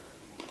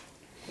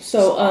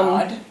 So,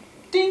 Odd.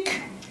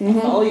 Dink. mhm.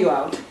 Follow you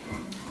out.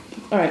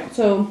 All right.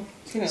 So,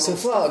 So,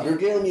 Fog,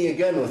 regale me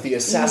again with the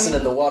assassin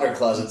in the water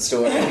closet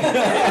story.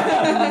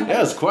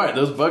 Yes, quite.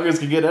 Those buggers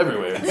can get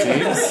everywhere, it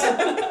seems.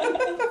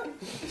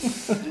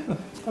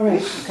 all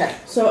right. Okay.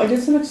 So I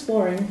did some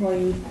exploring while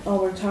you all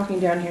were talking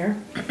down here,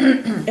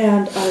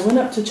 and I went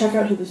up to check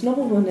out who this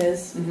nobleman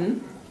is. Mm-hmm.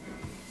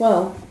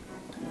 Well,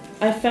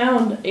 I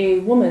found a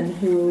woman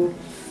who,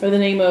 by the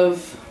name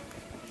of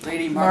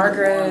Lady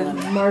Margaret.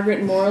 Moreland.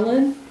 Margaret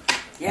Moreland,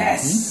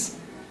 Yes.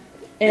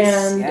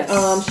 and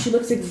Yes. she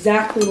looks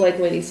exactly like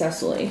Lady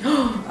Cecily, who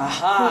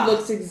Aha.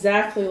 looks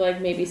exactly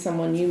like maybe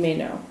someone you may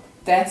know.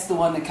 That's the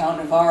one that Count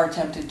de Navarre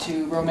attempted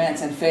to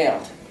romance and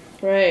failed.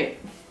 Right.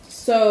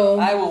 So,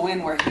 I will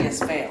win where he has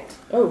failed.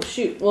 oh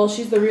shoot. Well,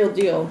 she's the real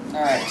deal.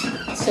 All right.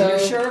 So You're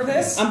sure of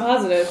this? I'm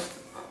positive.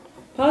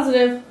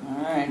 Positive.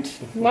 All right.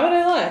 Why would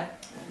I lie?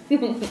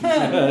 But you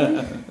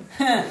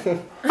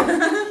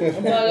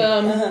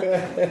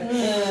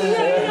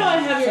know I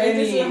have your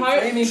interest at heart.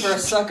 Trade me for a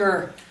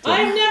sucker.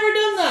 I've never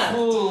done that.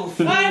 Ooh,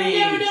 I've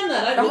never done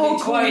that. The whole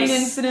twice.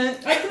 Queen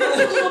incident. I can do a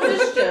little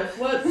mischief.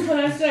 What can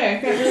I say?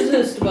 I can't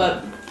resist.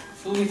 But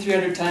Fool me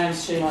 300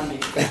 times, shame on me.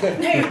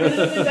 hey, would it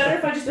have been better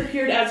if I just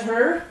appeared as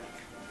her?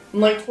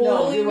 And like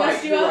totally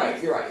messed you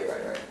up? You're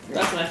right.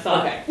 That's what I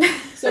thought. Okay.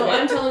 So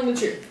I'm telling the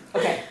truth.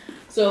 Okay.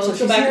 So let's go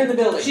she's back. here in the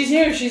building. She's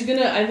here.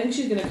 I think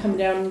she's gonna come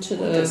down to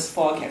What the. does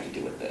fog have to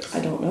do with this? I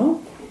don't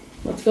know.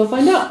 Let's go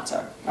find out.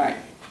 Sorry. All right.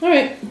 All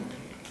right.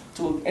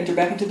 So we'll enter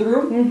back into the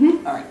room?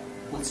 Mm-hmm. All right.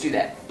 Let's do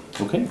that.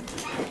 Okay.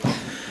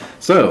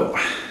 So,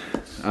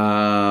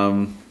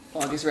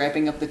 Fog is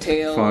wrapping up the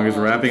tail. Fog is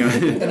wrapping up.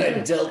 And I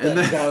dealt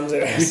that down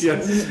to us.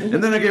 Yes.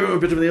 And then I gave him a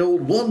bit of the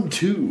old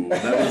 1-2.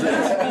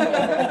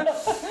 That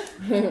was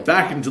it.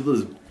 Back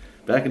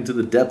into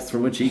the depths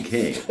from which he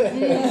came.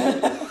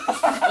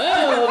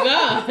 Oh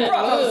God.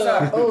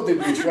 Whoa. Oh, the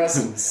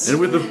putrescence. And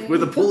with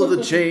the pull of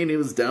the chain, he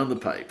was down the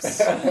pipes.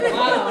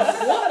 Wow.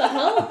 What the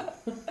hell?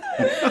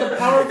 The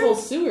powerful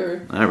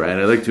sewer. All right,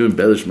 I like to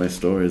embellish my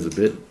stories a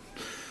bit.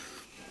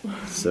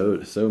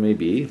 So may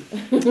be.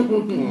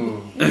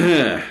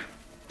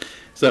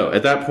 So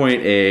at that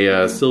point,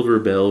 a silver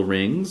bell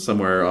rings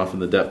somewhere off in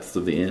the depths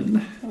of the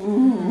inn,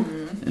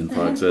 and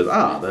Fogg says,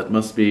 "Ah, that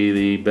must be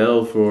the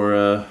bell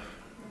for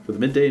the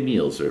midday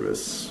meal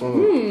service."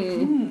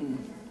 And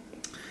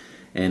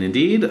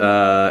indeed,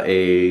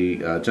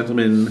 a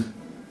gentleman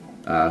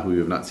who you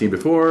have not seen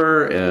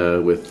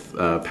before, with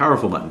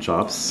powerful mutton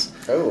chops.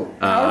 Oh.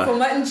 Powerful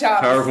mutton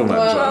chops. Powerful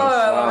mutton Whoa, chops.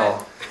 I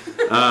love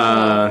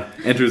Wow.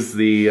 Enters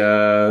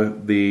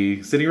the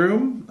sitting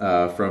room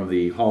from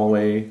the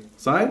hallway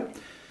side,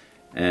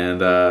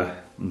 and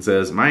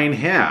says, "Mein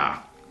Herr,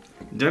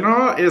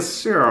 dinner is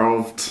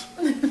served."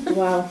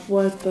 Wow.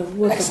 What the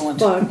Excellent.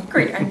 fuck? it.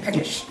 Great, I'm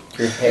peckish.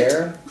 Your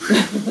hair? Off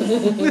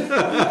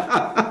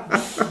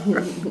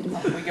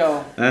we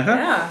go.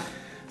 Yeah.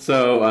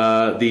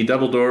 So the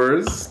double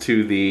doors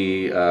to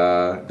the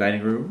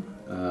dining room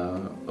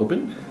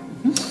open.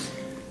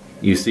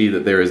 You see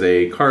that there is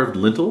a carved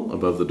lintel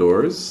above the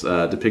doors,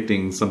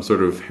 depicting some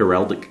sort of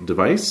heraldic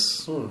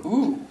device.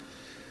 Ooh.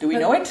 Do we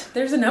know it?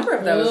 There's a number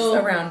of those Oh.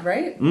 around,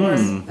 right?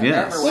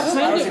 Yes.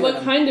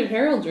 What kind of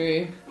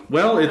heraldry?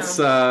 Well, it's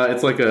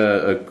like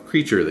a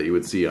creature that you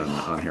would see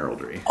on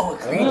heraldry. Oh, a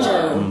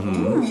creature.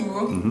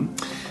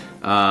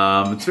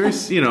 It's very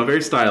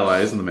very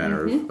stylized in the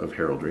manner of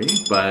heraldry,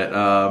 but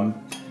yeah,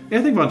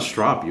 I think von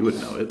Straub, you would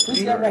know it.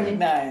 Who's not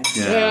recognized?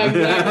 Yeah,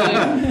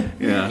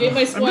 exactly. Yeah. Get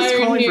my I'm squire just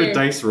in calling for here.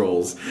 dice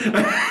rolls.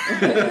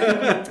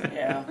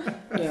 Yeah.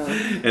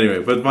 Yeah. Anyway,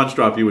 but von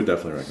Straub, you would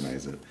definitely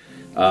recognize it.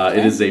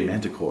 It is a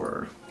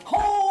manticore.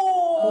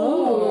 Oh!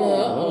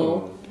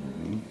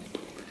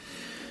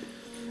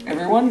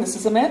 one. This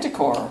is a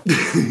manticore.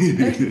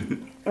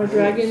 Are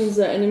dragons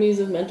enemies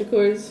of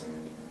manticores?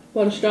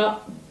 One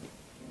stop.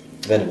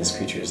 Venomous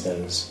creatures,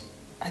 those.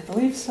 I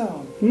believe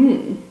so.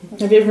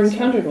 Have you ever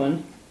encountered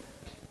one?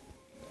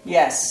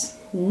 Yes.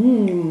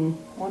 Hmm.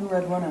 One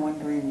red one and one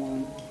green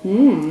one.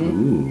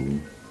 Ooh.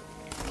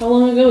 How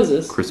long ago was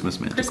this? Christmas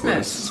manticores.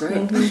 Christmas. That's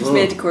right. It's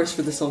manticores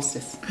for the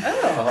solstice.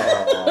 How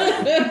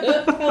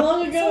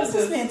long ago was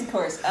Solstice this?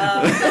 manticores.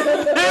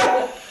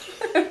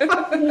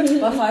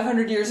 About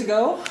 500 years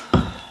ago.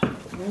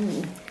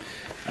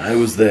 I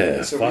was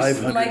there So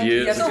 500 like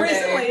years yesterday. ago.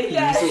 Recently,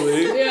 yes.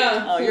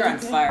 Yeah. Oh, you're on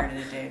fire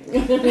today,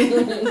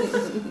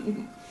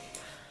 Dave.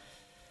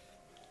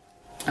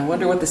 I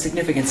wonder what the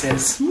significance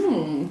is.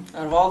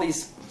 Out of all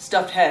these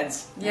stuffed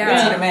heads, Yeah. I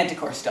haven't seen a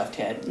manticore stuffed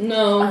head.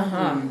 No.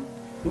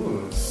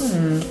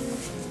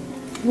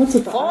 What's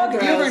with the Fog,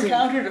 have you ever eyebrows?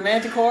 encountered a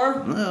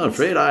manticore? Well,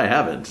 afraid I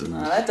haven't. And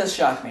That does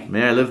shock me.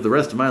 may I live the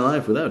rest of my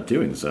life without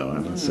doing so, I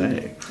must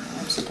say.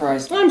 I'm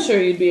surprised. I'm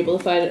sure you'd be able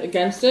to fight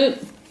against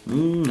it. I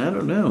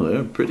don't know.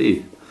 They're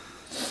pretty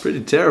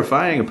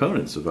terrifying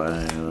opponents, if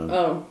I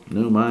Oh.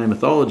 know my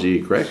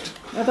mythology correct.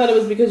 I thought it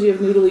was because you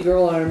have noodly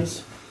girl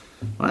arms.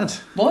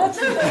 What? What?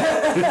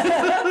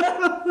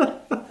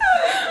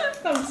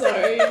 I'm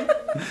sorry.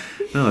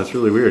 No, that's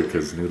really weird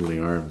because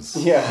noodly arms.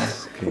 Yeah.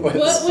 What?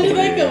 When did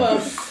that come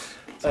up?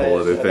 Whole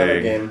other Another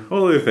thing. game.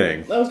 Whole other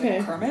thing.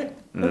 Okay. Kermit?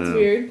 That's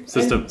weird.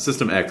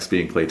 System X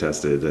being play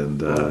tested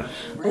and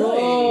Really?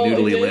 Oh,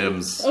 noodly I did?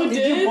 limbs. Oh,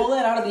 Did you pull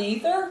that out of the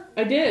ether?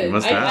 I did. You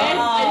must I, have. I, It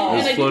was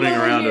and I did floating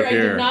not around overhear. up I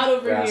here. did not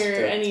overhear Grasped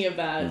it. any of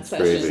that That's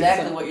session. crazy.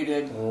 Exactly what you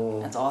did.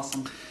 That's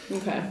awesome.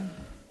 Okay.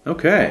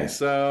 Okay,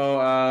 so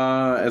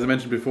as I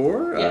mentioned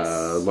before, Yes.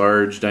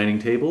 large dining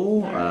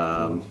table,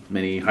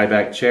 many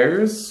high-back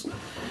chairs.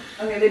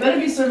 Okay, they better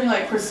be serving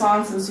like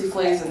croissants and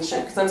souffles and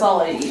shit, because that's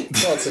all I eat.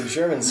 Well, it's a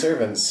German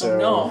servant, so...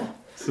 No.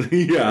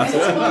 Yeah,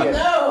 Oh,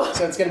 no!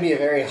 So it's going to be a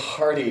very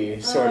hearty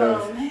sort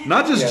of...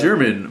 not just Yeah.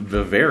 German,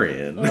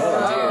 Bavarian.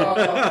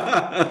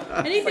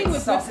 Anything with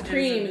whipped sausages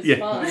cream is Yeah.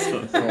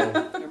 fine.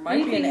 There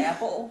might be an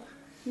apple.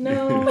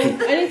 No, I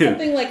need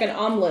something like an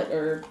omelet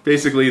or...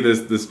 Basically,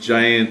 this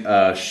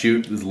giant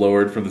chute is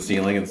lowered from the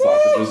ceiling, and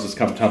sausages just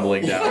come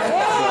tumbling down.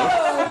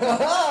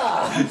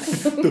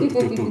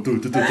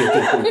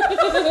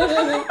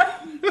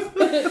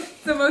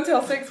 It's a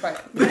Motel 6 fight.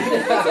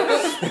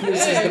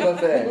 This is the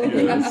buffet.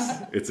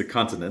 Yes, it's a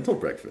continental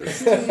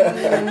breakfast. On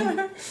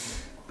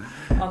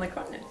the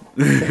continent.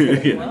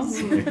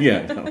 Yes.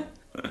 Yeah. No.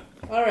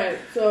 Alright,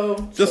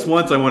 so... Just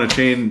once, I want to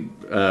chain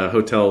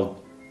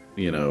hotel,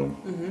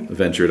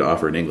 venture to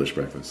offer an English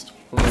breakfast.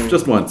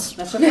 Just once.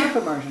 That's a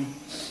profit margin.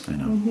 I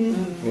know.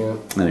 Yeah.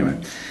 Anyway,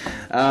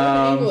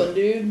 England,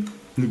 dude.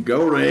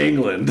 go to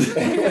England.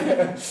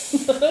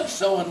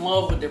 So in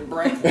love with their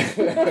breakfast.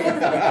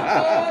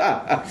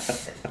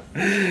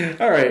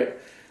 All right.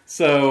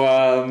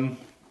 So,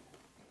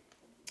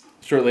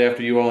 shortly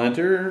after you all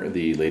enter,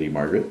 the Lady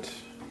Margaret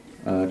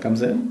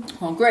comes in.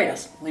 Well, great. I'll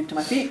leap to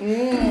my feet.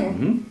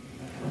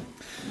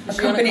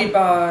 Accompanied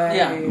by...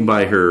 Yeah.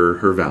 By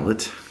her valet.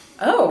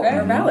 Oh, Okay.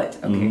 her valet.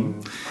 Okay.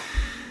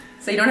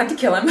 So you don't have to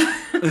kill him.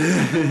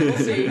 We'll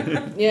see.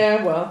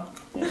 Yeah, well...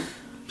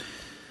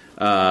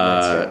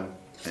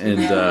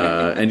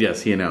 And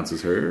yes, he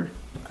announces her,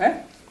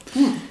 Okay.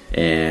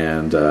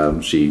 and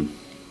she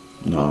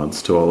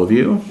nods to all of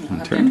you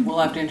in turn. We'll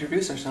have to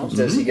introduce ourselves.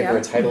 Does he give her a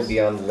Yeah. title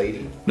beyond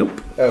lady?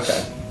 Nope.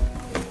 Okay.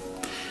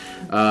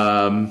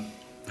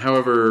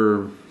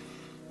 However,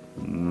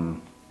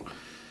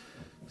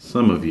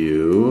 some of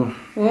you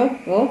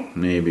Well,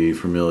 may be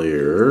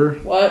familiar.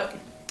 what?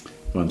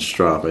 Von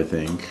Straub, I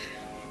think,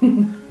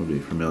 will be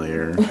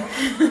familiar.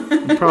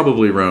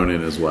 Probably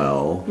Ronan as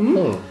well.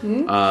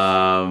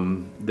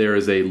 There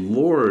is a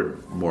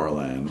Lord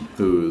Morland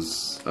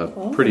who's a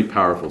pretty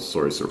powerful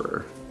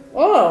sorcerer.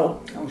 Oh!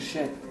 Oh,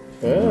 shit.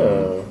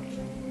 Oh.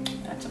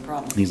 That's a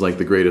problem. He's like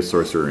the greatest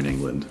sorcerer in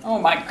England. Oh,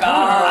 my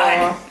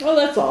God. Oh,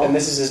 that's all. And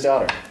this is his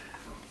daughter.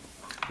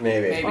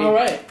 Maybe. Maybe.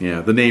 Alright.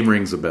 Yeah, the name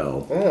rings a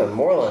bell. Oh,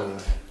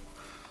 Moreland.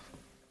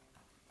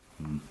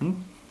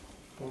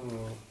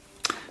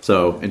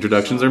 So,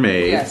 introductions are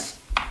made. Yes.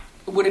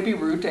 Would it be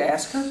rude to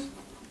ask her?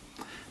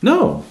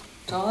 No.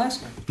 So I'll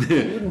ask her.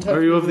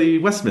 Are you of the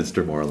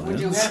Westminster Would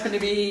you Moorlands? happen to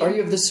be Are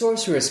you of the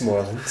sorceress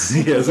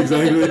Morelands? Yes,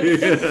 exactly.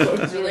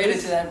 related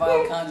to that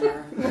vile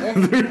conjurer?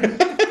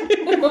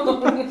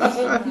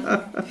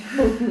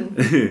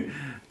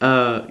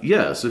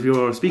 Yes, if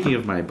you're speaking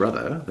of my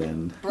brother,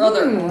 then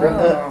Brother.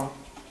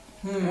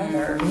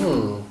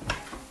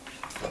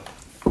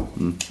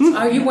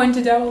 Are you one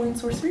to dabble in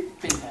sorcery?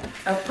 Big bad.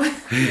 Oh.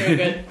 Very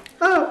good.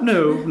 oh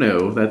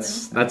no,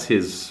 that's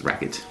his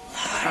racket.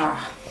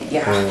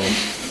 Yeah.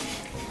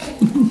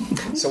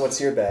 So what's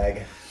your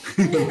bag?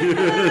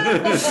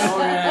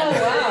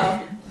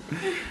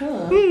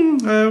 Oh,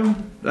 wow.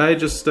 I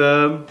just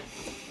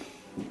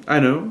I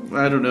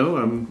don't know.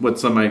 I'm what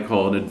some might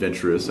call an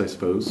adventurous, I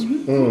suppose.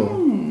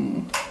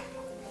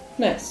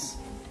 Nice.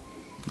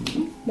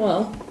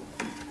 Well,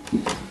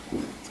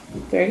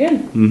 Very good.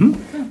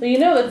 Mm-hmm. Well, you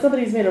know that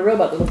somebody's made a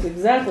robot that looks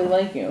exactly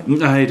like you.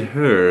 I'd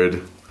heard.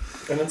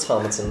 An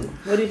automaton.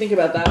 What do you think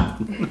about that?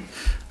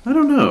 I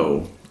don't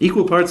know.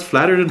 Equal parts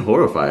flattered and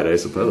horrified, I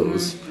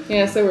suppose.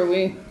 Yeah, so were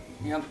we.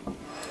 Yep.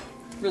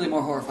 Really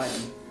more horrifying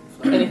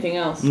than Anything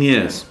else?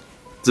 Yes.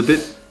 It's a bit...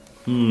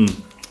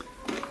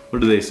 what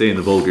do they say in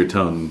the vulgar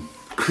tongue?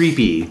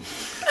 Creepy.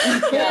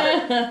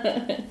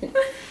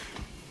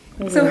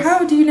 So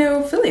how do you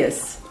know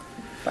Phileas,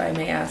 if I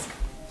may ask?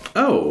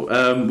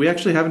 Oh, we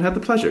actually haven't had the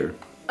pleasure.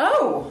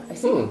 Oh, I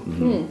see.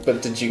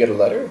 But did you get a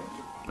letter?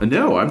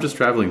 No, I'm just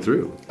traveling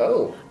through.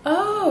 Oh.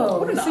 Oh,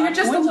 What an so you're odd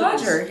just a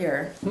coincidence. lodger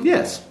here.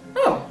 Yes,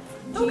 Oh,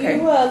 okay.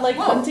 Do you like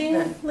Well, hunting,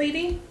 then.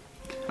 lady?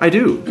 I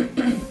do.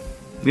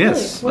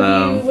 Yes.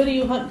 Really? What do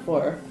you hunt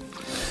for?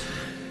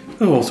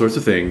 All sorts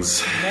of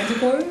things.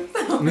 Manticores?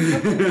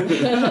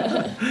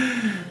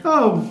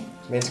 Oh,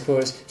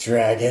 Manticores,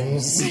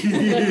 dragons. It'll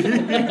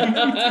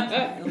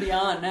be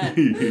on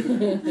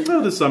then.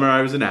 well, this summer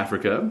I was in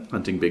Africa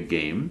hunting big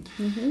game.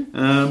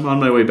 On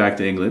my way back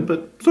to England,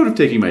 but sort of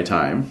taking my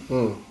time.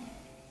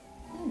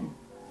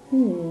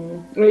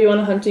 Are you on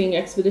a hunting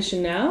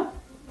expedition now?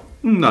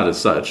 Not as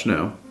such,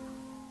 no.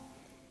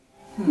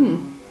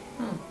 I'm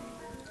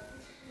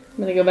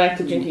gonna go back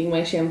to drinking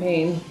my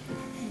champagne.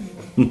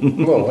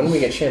 Whoa, when do we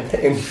get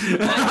champagne?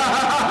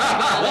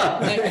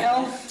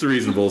 It's a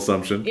reasonable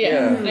assumption.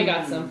 Yeah, Yeah. I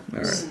got some.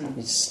 All right.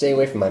 You stay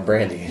away from my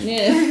brandy.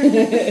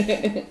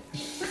 Yeah.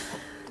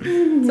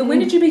 So when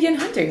did you begin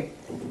hunting?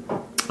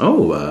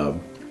 Oh,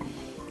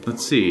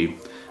 let's see.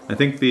 I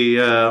think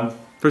the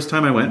first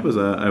time I went was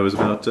I was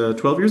about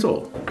 12 years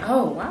old.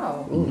 Oh,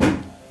 wow.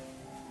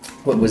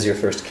 What was your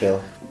first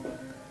kill?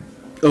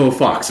 Oh,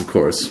 fox, of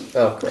course.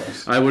 Oh, of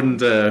course. I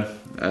wouldn't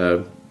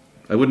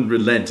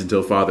relent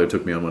until Father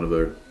took me on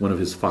one of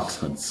his fox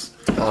hunts.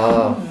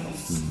 Ah.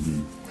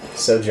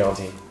 So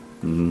jaunty.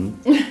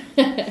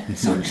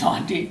 So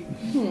jaunty.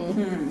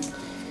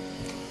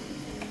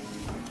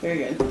 Very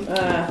good.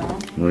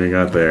 What do you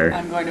got there?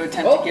 I'm going to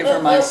attempt to give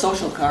her my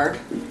social card.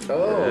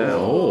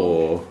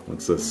 Oh,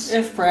 what's this?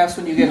 If perhaps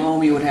when you get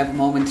home you would have a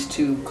moment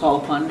to call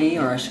upon me,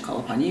 or I should call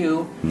upon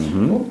you, I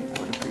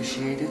would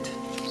appreciate it.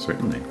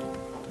 Certainly.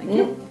 Thank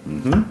you.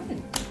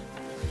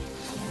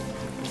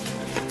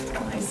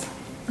 Nice.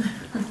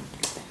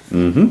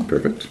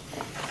 Perfect.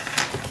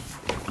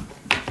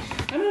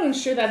 I'm not even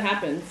sure that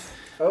happens.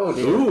 Oh,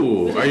 dear.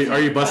 Ooh, are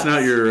you busting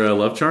out your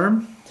love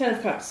charm? 10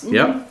 of Cups.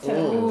 Yep. 10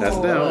 of Cups. That's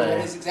That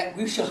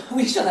down. is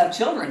we shall have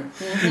children.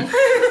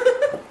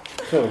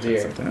 Oh,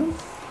 dear. Down.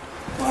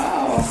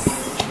 Wow.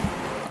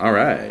 All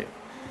right.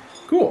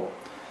 Cool.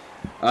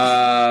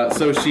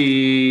 So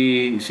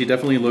she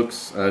definitely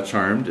looks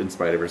charmed in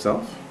spite of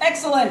herself.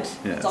 Excellent. Yes.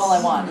 That's all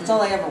I want. That's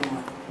all I ever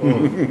want.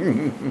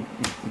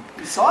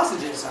 These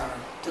sausages are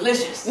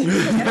delicious.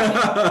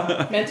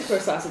 Manticore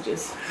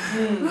sausages.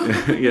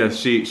 Yes,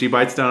 she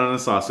bites down on a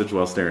sausage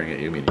while staring at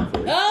you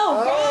meaningfully.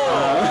 Oh,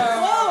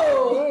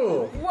 God!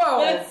 Ooh. Whoa.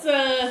 That's,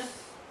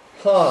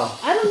 Huh.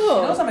 I don't She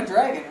knows know. I'm a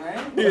dragon,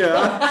 right? Yeah.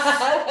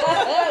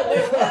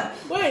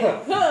 Wait,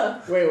 huh?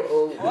 Wait,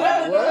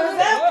 What does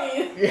that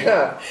mean?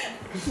 Yeah.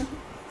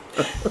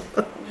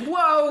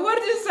 Whoa, what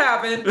just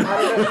happened?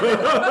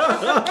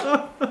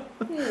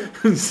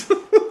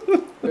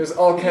 There's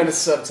all kind of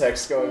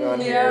subtext going on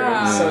here.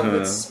 Yeah. Some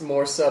that's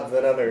more sub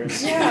than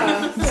others.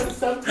 Yeah,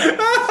 subtext.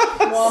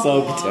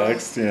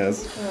 Subtext,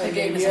 yes. The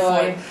game is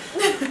afoot.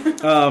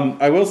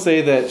 I will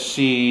say that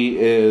she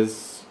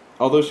is,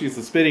 although she's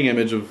the spitting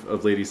image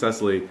of Lady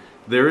Cecily,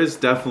 there is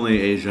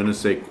definitely a je ne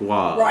sais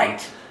quoi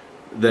Right.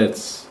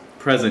 that's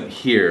present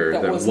here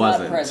That that was not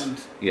wasn't.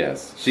 present.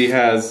 Yes, she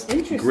has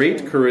Interesting.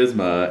 great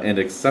charisma and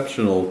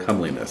exceptional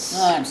comeliness.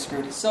 I'm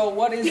screwed. So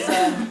what is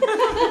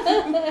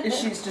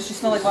does she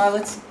smell like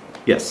violets?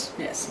 Yes.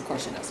 Yes, of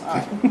course she does. All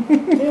right.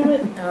 Damn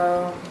it.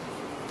 Oh.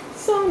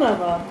 Son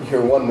of a...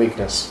 Your one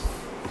weakness.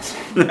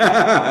 All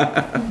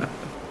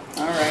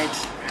right.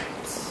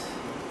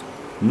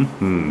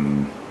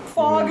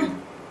 Fog.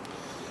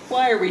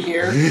 Why are we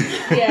here?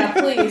 Yeah,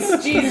 please.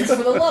 Jesus, for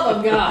the love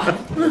of God.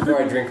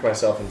 Before I drink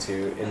myself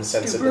into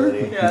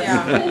insensibility.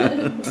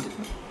 Yeah.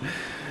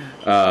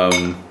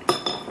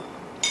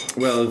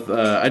 Well,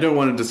 I don't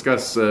want to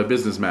discuss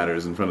business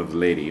matters in front of the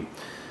lady.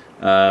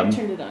 I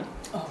turned it on.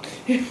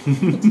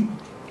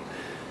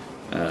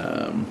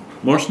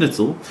 More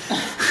schnitzel.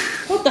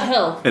 What the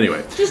hell?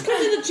 Anyway, Just cut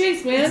to the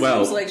chase, man.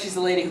 Well- Seems like she's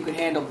a lady who could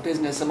handle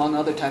business among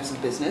other types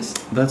of business.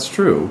 that's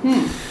true.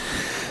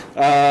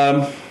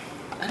 I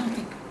don't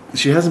think.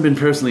 She hasn't been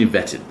personally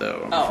vetted,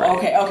 though. I'm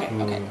afraid. Oh,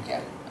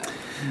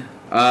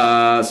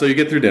 okay. So you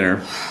get through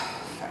dinner,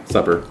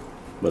 supper,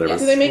 whatever.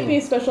 Do they make me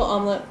a special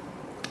omelet?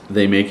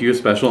 They make you a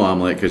special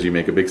omelet because you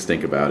make a big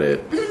stink about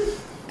it.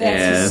 That's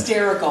And-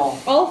 hysterical.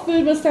 All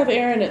food must have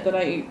air in it that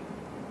I eat.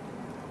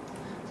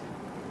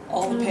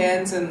 All the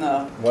pans in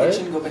the What?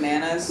 kitchen go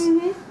bananas.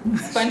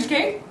 Sponge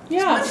cake?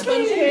 Yeah,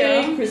 sponge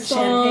cake, Champagne,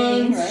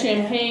 croissants, right?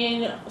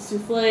 champagne,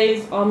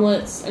 souffles,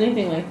 omelets,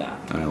 anything like that.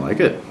 I like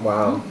it.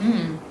 Wow.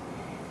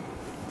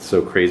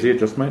 So crazy, it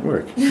just might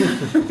work.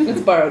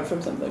 It's borrowed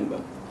from something,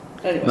 but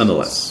Anyway.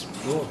 Nonetheless,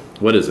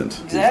 what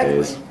isn't Exactly.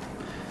 these days?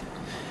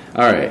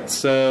 All right,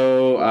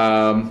 so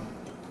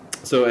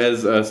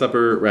as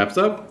supper wraps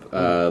up,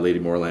 Lady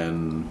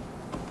Morland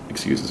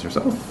excuses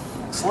herself,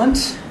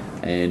 Excellent.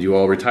 and you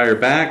all retire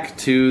back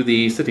to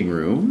the sitting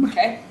room.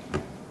 Okay.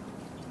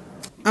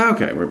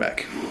 Okay, we're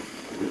back.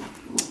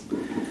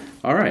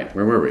 All right,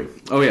 where were we?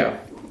 Oh yeah,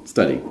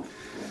 study.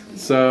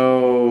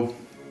 So,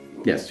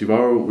 yes, you've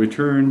all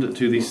returned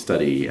to the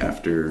study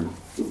after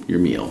your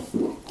meal.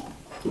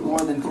 More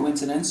than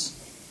coincidence.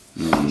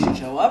 You should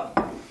show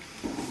up.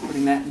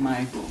 Putting that in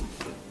my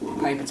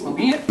pipe and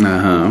smoking it.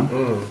 Uh-huh.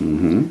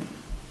 Mm-hmm.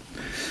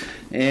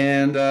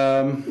 And,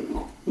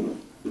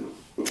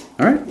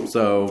 all right,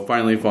 so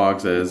finally Fogg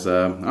says,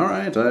 all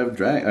right,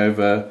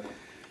 I've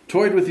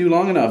toyed with you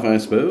long enough, I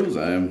suppose.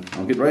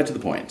 I'll get right to the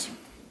point.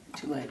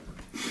 Too late.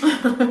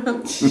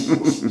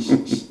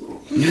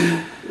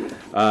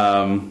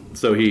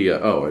 So he,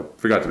 I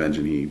forgot to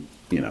mention, he,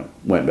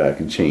 went back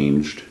and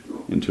changed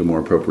into a more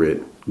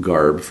appropriate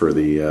garb for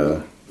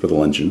the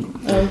luncheon.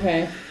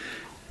 Okay.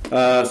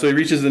 So he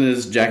reaches in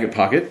his jacket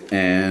pocket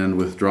and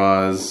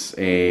withdraws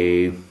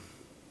a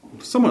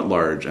somewhat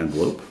large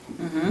envelope.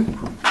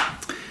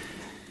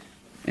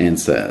 And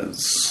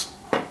says,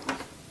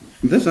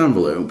 this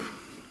envelope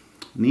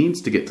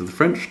needs to get to the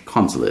French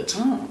consulate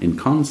in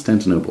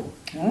Constantinople.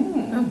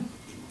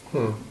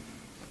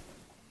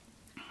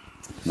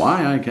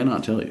 Why, I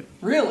cannot tell you.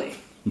 Really?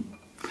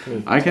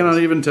 I cannot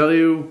even tell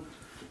you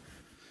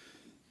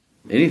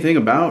anything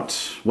about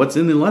what's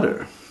in the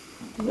letter.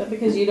 Is that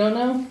because you don't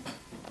know?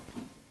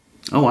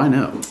 Oh, I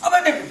know. Oh,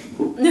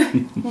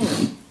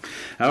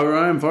 However,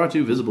 I am far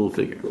too visible a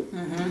figure.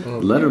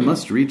 The letter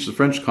must reach the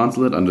French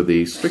consulate under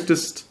the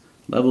strictest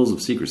levels of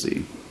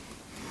secrecy.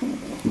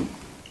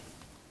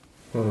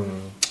 all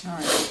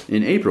right.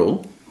 In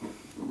April,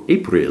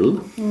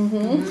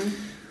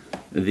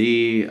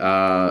 the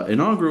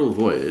inaugural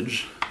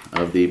voyage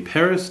of the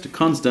Paris to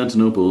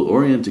Constantinople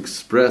Orient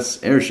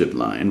Express airship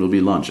line will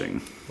be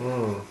launching.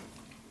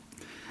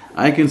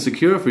 I can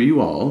secure for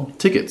you all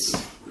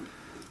tickets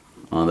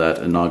on that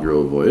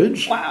inaugural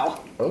voyage.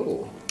 Wow.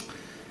 Oh.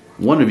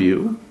 One of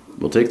you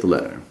will take the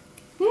letter.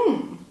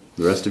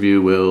 The rest of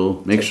you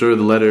will make sure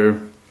the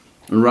letter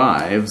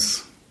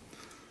arrives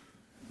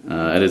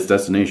at its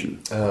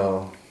destination.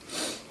 Oh.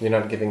 You're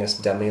not giving us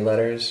dummy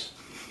letters?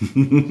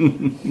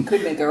 We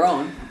could make our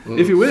own.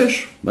 If you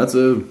wish, that's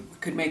a We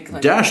could make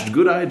like dashed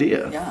good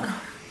idea. Yeah.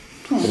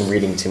 Been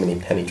reading too many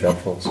penny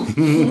dreadfuls.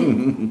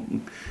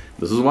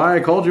 This is why I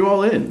called you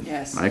all in.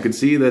 Yes. I could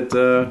see that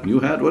you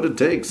had what it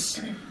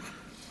takes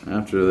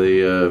after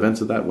the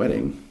events of that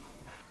wedding.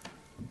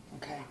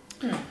 Okay.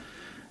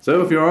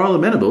 So if you're all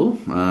amenable,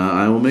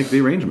 I will make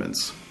the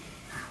arrangements.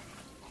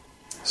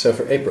 So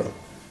for April.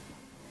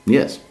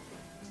 Yes.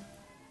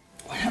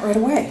 Why not right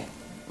away?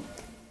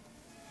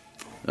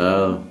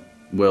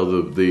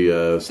 Well, the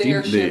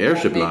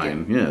airship won't make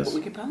line, it, yes. But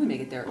we could probably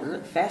make it there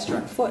faster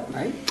on foot,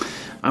 right?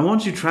 I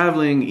want you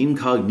traveling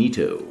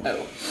incognito.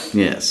 Oh.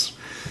 Yes.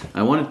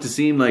 I want it to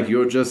seem like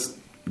you're just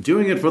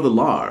doing it for the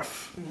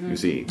larf, you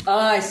see.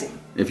 I see.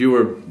 If you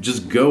were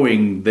just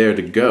going there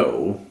to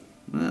go,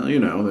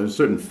 well, there's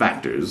certain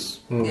factors.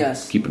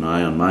 Yes. Keep an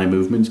eye on my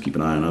movements, keep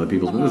an eye on other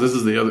people's movements. This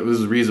is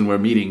the reason we're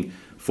meeting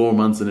 4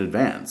 months in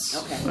advance.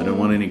 Okay. I don't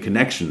want any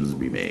connections to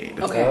be made.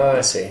 Okay. Oh,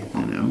 I see.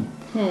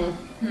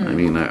 I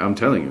mean, I'm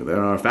telling you,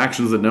 there are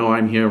factions that know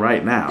I'm here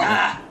right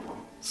now,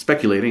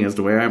 speculating as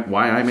to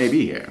why I may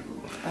be here.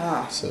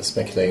 So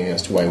speculating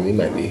as to why we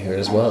might be here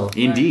as well.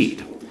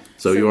 Indeed.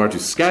 So you are to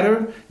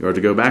scatter, you are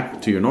to go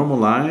back to your normal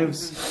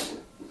lives,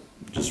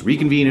 just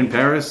reconvene in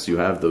Paris, you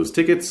have those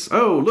tickets.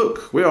 Oh,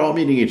 look, we're all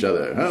meeting each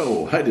other.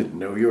 Oh, I didn't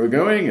know you were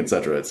going,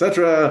 etc.,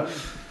 etc.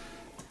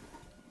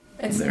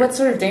 What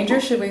sort of danger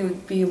should we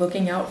be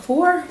looking out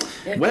for?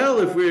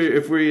 Well, if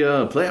we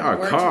play our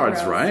Words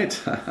cards are right,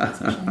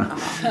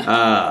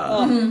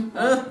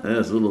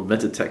 there's a little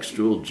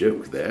metatextual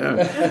joke there.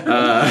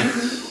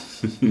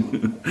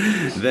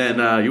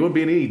 Then you won't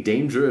be in any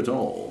danger at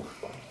all.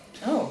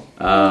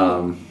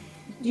 Oh.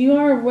 You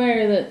are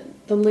aware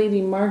that the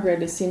Lady Margaret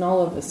has seen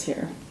all of us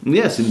here.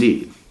 Yes,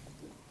 indeed.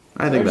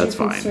 I think Aren't that's you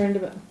fine. concerned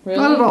about, really?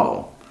 Not at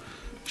all.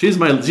 She's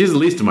the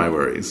least of my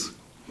worries.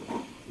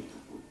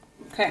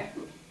 Okay.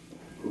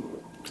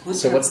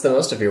 So what's the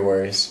most of your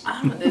worries?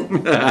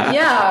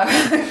 Yeah.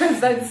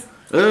 That's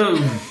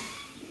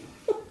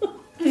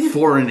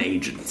Foreign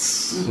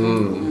agents.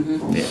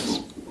 Yes.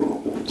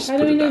 Just How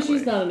do put we it know that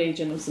she's way. not an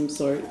agent of some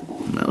sort?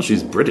 Well,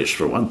 she's British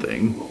for one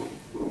thing.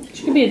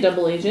 She could be a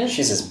double agent.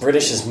 She's as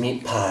British as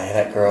meat pie,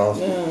 that girl.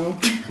 Oh.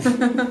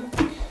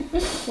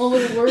 Well,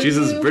 would it worry She's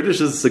you? as British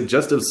as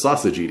suggestive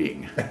sausage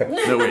eating.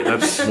 No, wait,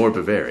 that's more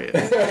Bavarian.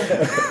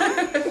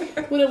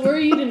 Would it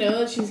worry you to know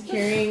that she's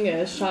carrying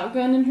a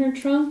shotgun in her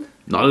trunk?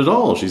 Not at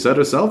all. She said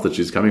herself that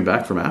she's coming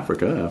back from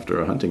Africa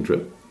after a hunting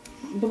trip.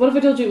 But what if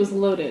I told you it was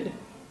loaded?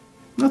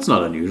 That's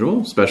not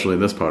unusual, especially in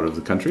this part of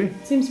the country.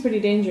 It seems pretty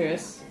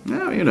dangerous.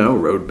 Now,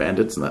 road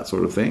bandits and that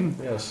sort of thing.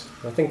 Yes.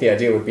 I think the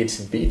idea would be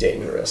to be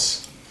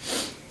dangerous.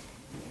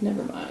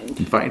 Never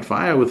mind. Fight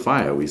fire with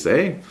fire, we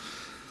say.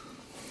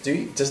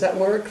 Does that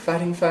work?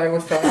 Fighting fire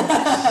with fire?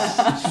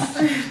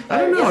 I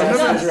don't know. Yes, it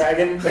does.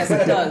 Dragon. Yes,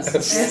 it does.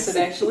 Yes, it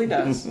actually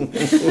does.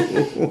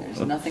 There's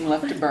nothing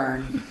left to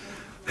burn.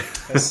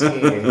 I see.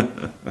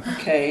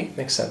 Okay,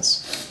 Makes sense.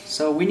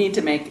 so we need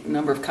to make a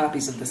number of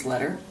copies of this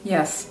letter.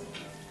 Yes.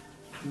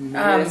 Maybe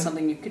that's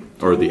something you could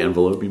do. Or the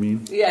envelope, you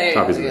mean? Yeah,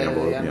 Copies of the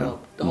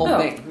envelope, The whole Oh.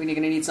 thing. We're going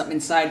to need something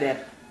inside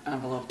that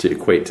envelope. To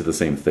equate to the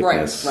same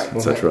thickness, Right.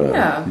 etc.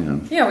 Yeah. Yeah.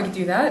 Yeah, we could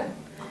do that.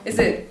 Is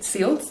it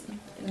sealed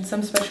in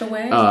some special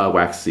way?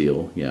 Wax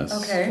seal, yes.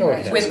 Okay. Oh,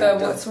 okay. With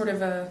what sort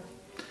of a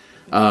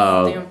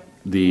stamp?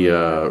 The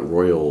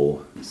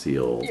royal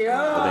seal of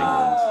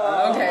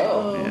Okay.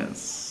 England.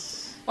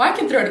 Yes. Well, I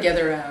can throw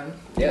together an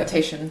Yeah.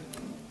 invitation.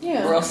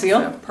 Yeah. Royal seal?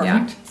 So,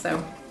 Perfect. Yeah,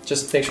 so.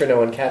 Just make sure no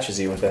one catches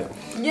you with it.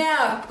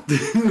 Yeah.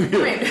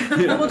 Right.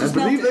 I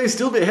believe they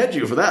still behead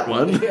you for that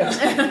one.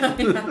 I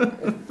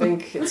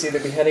think it's either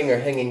beheading or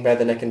hanging by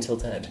the neck until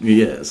dead.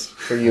 Yes.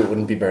 For you, it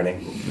wouldn't be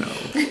burning. No.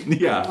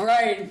 Yeah. All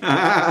right.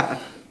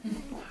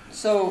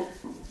 So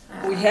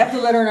we have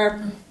the letter in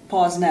our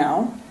paws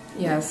now.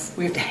 Yes.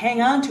 We have to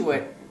hang on to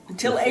it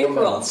until For 4 April.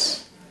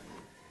 months.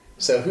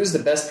 So who's the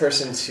best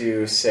person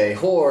to say,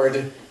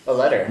 hoard a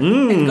letter?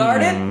 And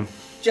guard it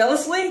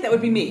jealously? That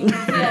would be me.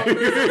 Just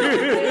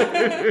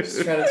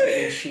trying to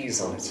get cheese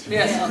on it.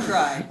 Yes, I'll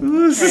try.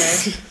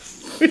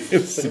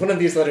 But one of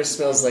these letters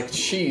smells like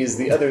cheese,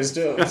 the others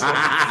don't.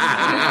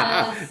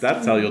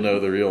 That's how you'll know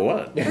the real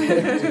one.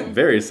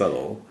 Very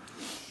subtle.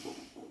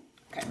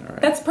 Okay. All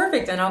right. That's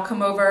perfect, and I'll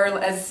come over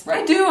as I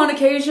Right. do on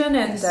occasion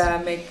and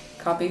make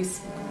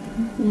copies.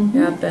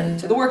 Yep, and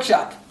To the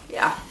workshop.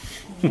 yeah.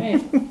 Okay.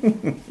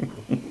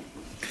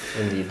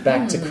 Indeed,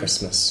 back to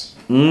Christmas.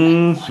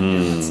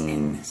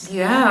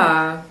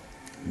 Yeah.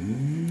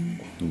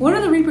 What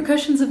are the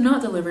repercussions of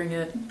not delivering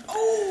it?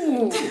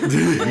 Oh!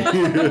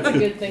 That's a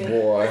good thing.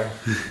 War.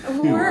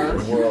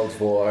 World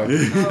War.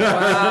 Oh,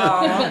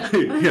 wow.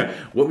 Yeah.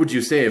 What would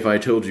you say if I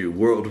told you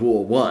World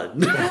War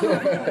One?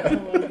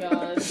 Oh my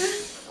god.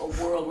 A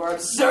world war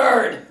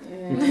absurd!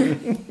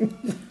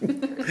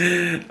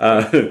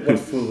 What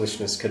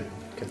foolishness could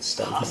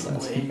stem from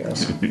Possibly. that?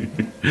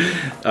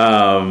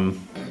 Yes.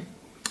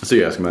 So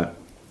you're asking that?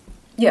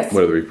 Yes.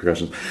 What are the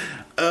repercussions?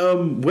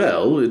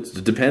 Well,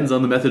 it depends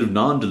on the method of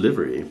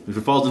non-delivery. If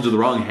it falls into the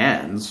wrong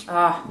hands,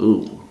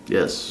 ooh,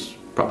 yes,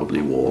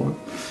 probably war.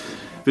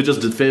 If it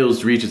just fails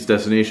to reach its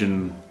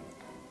destination,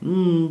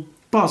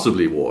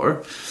 possibly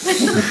war.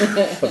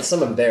 But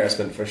some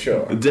embarrassment for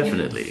sure.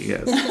 Definitely,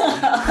 yes.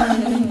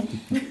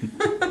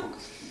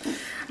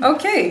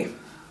 Okay.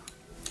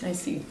 I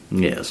see.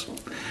 Yes.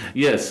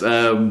 Yes,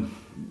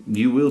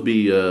 you will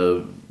be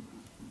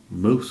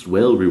most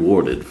well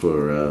rewarded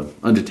for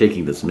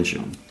undertaking this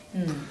mission.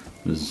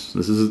 This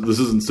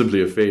isn't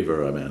simply a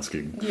favor I'm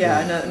asking.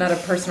 Yeah, not a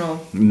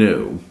personal.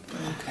 No.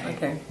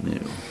 Okay. No.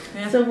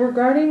 So we're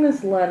guarding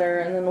this letter,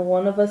 and then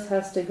one of us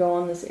has to go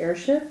on this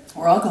airship.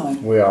 We're all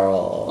going. We are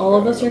all. All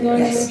of us are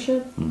going on Yes. the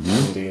airship.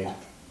 Indeed.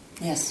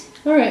 Yes.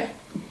 All right.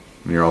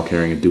 You're all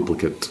carrying a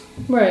duplicate.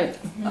 Right.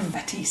 A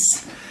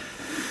fetis.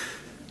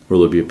 Will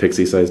there be a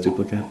pixie-sized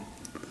duplicate?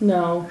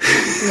 No,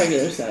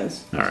 regular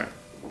size. All right.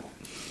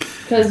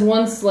 Because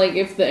once, like,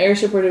 if the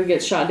airship were to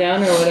get shot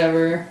down or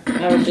whatever,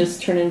 I would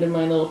just turn into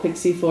my little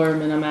pixie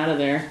form and I'm out of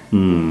there.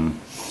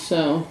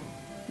 So,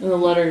 and the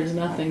letter is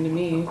nothing to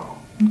me.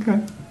 Okay.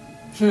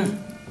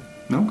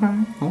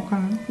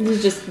 Okay. This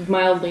is just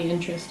mildly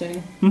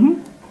interesting.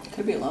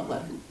 Could be a love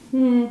letter.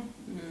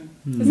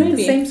 Is it the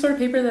Maybe. same sort of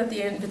paper that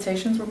the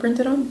invitations were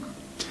printed on?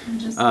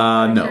 Just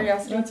No.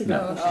 curiosity. That's a good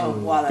question. Oh,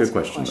 wow, that's Good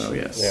question, though,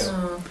 yes.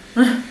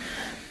 Yeah.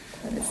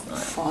 That is not.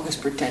 Frog is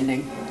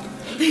pretending.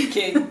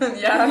 King.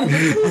 Yeah.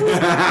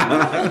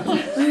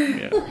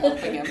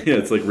 Yeah,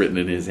 it's like written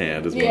in his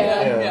hand as well.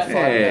 Yeah. Yeah, Fog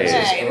Hey. has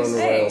his Hey, own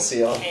hey, royal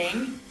seal.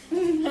 King.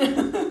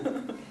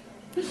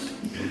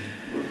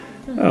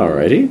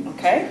 Alrighty.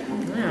 Okay.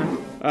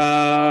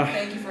 Yeah.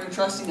 Thank you for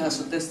entrusting us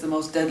with this, the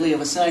most deadly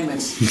of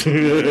assignments.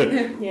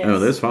 Yes. Oh,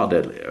 there's far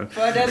deadlier.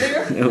 Far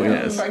deadlier? Oh,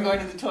 yes. Try going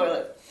to the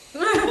toilet.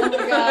 Oh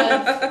my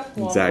god.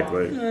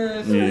 Exactly.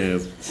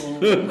 Yes.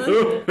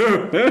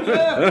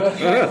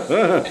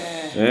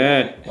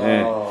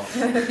 Oh,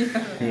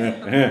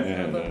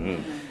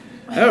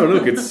 Oh,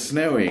 look, it's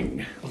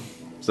snowing.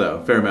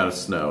 So, fair amount of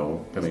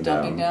snow coming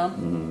Dumping down.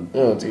 down.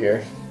 oh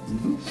dear.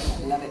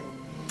 I love it.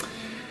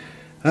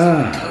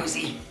 Ah,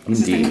 Cozy. This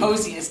is the indeed.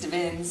 coziest of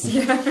inns.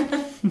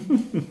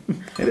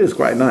 It is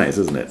quite nice,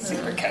 isn't it?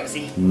 Super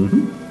cozy.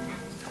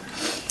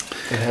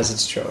 It has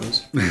its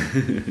charms.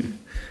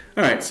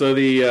 All right, so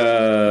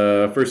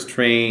the first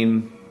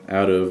train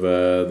out of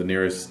the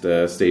nearest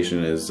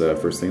station is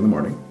first thing in the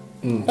morning.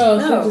 Oh,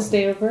 so I have to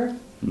stay over?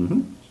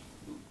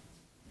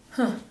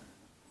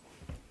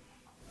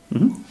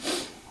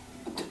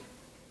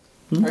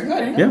 Very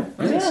good. Yeah.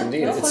 Yes, Yeah,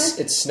 indeed. that's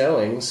It's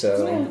snowing,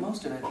 so Make the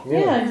most of it.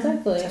 Yeah,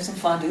 exactly. Let's have some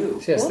fondue.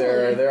 yes,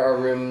 there are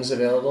rooms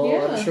available.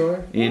 Yeah. I'm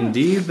sure.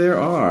 Indeed there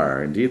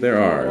are. Indeed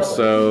there are.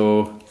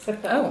 So,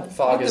 Except that Oh. one.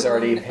 Fog has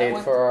already paid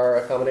for our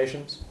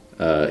accommodations.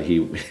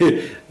 He,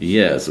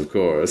 yes, of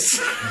course.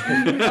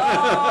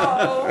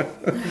 Oh!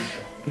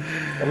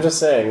 I'm just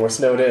saying, we're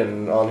snowed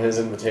in on his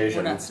invitation.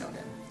 We're not snowed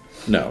in.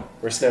 No.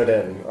 We're snowed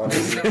in on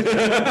his invitation.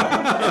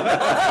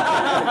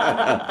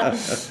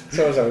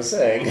 So as I was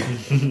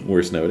saying.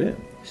 We're snowed in.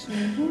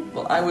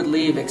 Well, I would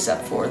leave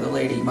except for the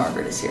lady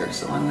Margaret is here,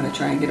 so I'm going to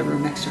try and get a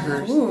room next to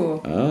hers.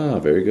 Ooh. Ah,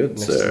 very good,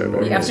 Next sir. to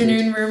Very The good.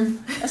 afternoon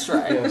room. That's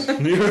right. Yes.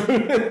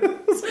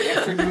 The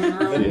afternoon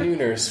The room.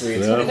 nooner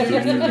suite. The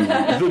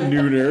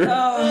nooner.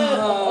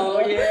 Oh,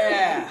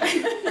 yeah.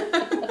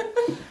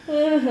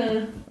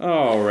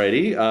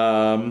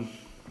 Alrighty.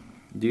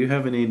 Do you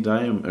have any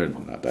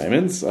not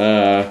diamonds?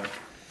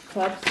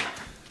 Claps.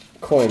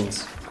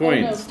 Coins.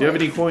 Coins. no, Do you have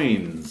any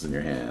coins in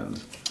your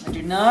hand? I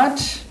do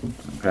not.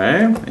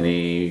 Okay.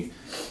 Any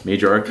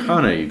major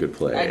arcana you could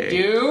play? I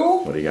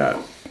do. What do you got?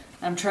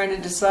 I'm trying to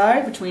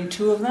decide between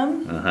two of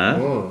them. Uh-huh.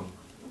 Mm.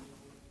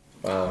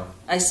 Wow.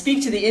 I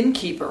speak to the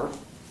innkeeper.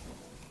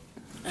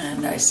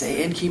 And I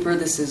say, innkeeper,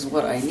 this is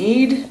what I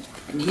need.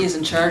 And he is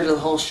in charge of the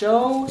whole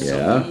show, so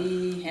Yeah.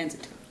 he hands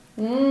it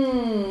to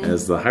me.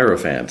 As the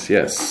Hierophant,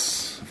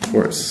 yes, of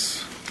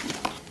course.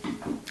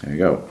 There you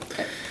go.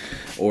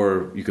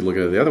 Or you could look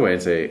at it the other way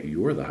and say,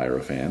 you're the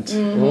Hierophant,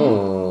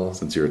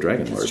 since you're a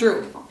Dragon Lord. It's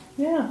true.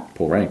 Yeah.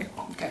 Full rank.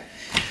 Okay.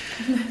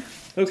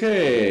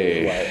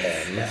 Okay.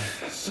 YM.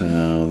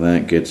 So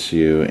that gets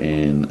you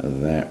in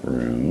that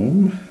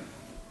room.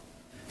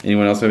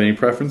 Anyone else have any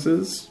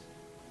preferences?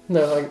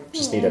 No, I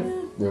just need a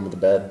room with a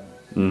bed.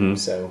 Mm-hmm.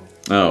 So,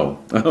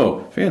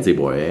 Oh, fancy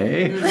boy,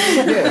 eh?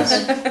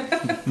 yes.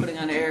 Putting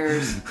on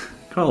airs.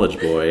 College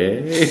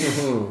boy, eh?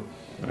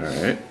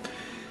 Alright.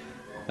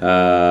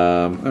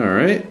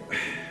 Alright.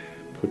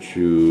 Put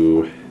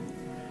you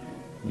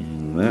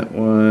in that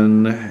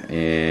one.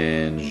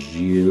 And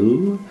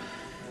Gilles.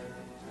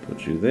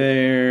 Put you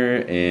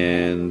there.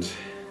 And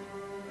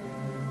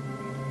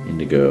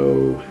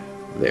Indigo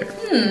there.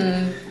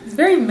 It's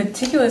very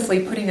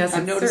meticulously putting us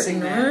I'm in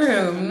noticing certain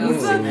that. I'm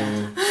rooms. noticing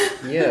that.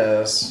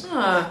 Yes.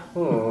 Huh.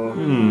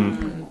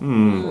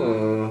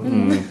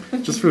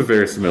 Just for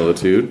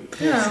verisimilitude.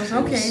 Yeah,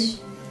 okay.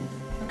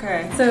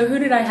 Okay. So who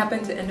did I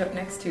happen to end up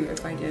next to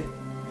if I did?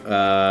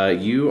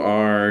 You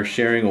are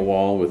sharing a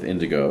wall with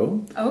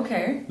Indigo.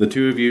 Okay. The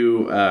two of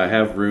you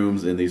have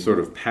rooms in the sort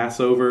of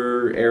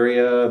Passover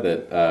area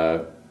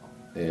that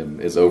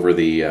is over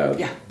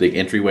the big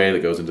entryway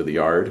that goes into the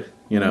yard.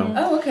 You know.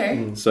 Oh,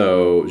 okay.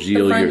 So The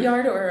Gilles, front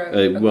yard or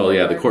a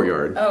the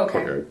courtyard. Oh, okay.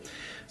 Courtyard.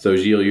 So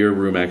Gilles, your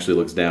room actually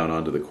looks down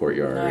onto the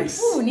courtyard. Nice.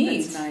 Oh,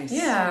 neat. That's nice.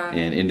 Yeah.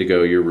 And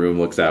Indigo, your room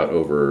looks out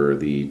over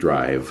the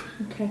drive.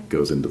 Okay.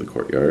 Goes into the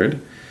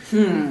courtyard.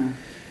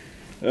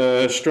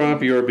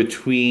 Stromp, you're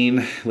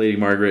between Lady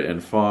Margaret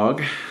and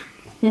Fog.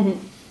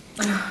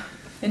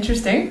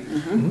 Interesting.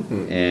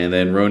 And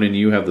then Ronan,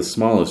 you have the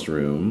smallest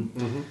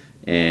room.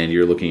 And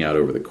you're looking out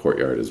over the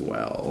courtyard as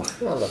well.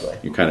 Oh, lovely.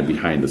 You're kind of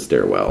behind the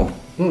stairwell.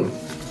 There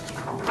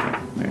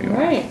you All are.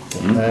 right.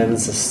 And the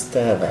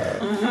stairwell.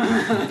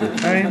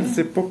 Behind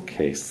the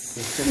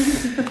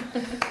bookcase.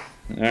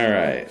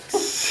 Alright.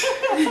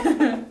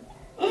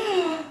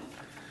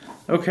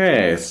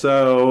 Okay,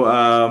 so,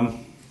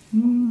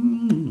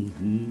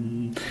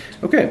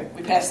 okay.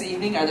 We pass the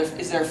evening.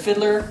 Is there a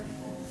fiddler,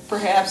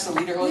 perhaps? A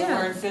leader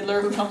wearing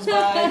fiddler who comes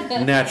by?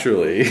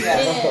 Naturally.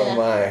 Oh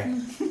my.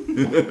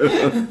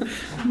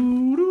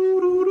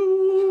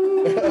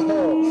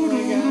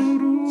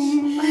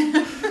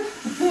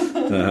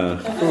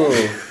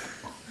 Ooh.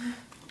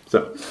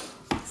 So,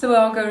 So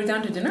I'll go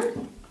down to dinner,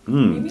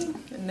 maybe,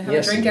 and have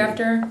Yes, a drink indeed.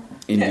 after.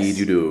 indeed Yes.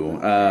 you do.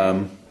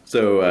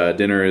 So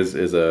dinner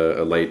is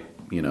a light,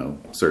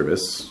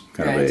 service,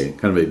 kind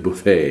of a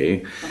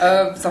buffet.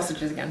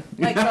 Sausage again.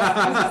 Like,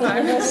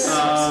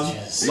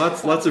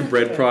 Lots of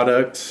bread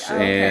product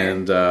Okay.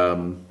 and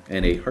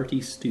a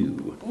hearty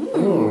stew.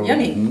 Ooh,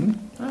 yummy.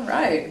 All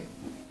right.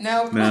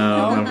 No.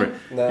 No, No.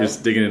 you're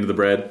just digging into the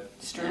bread.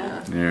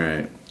 strudel. All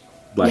right,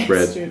 black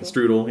bread, Strudel.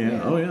 strudel.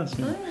 Yeah. Oh yes.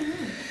 Yeah.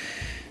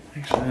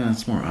 Actually,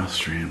 that's more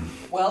Austrian.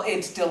 Well,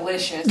 it's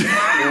delicious.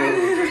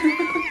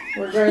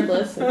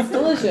 Regardless, it's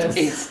delicious.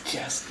 It's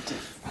just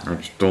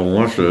It's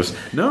delicious.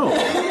 No,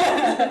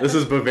 this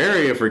is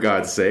Bavaria for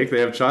God's sake. They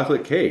have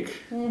chocolate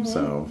cake.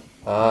 So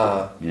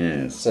Ah.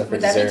 yes. So for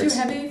Would that be too desserts.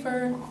 heavy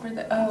for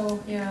the?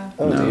 Oh, yeah.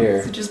 Oh No.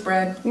 dear. So just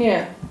bread.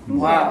 Yeah.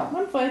 Wow.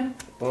 I'm fine.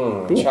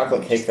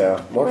 Chocolate cake though.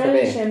 More for Bread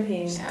and me.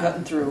 champagne.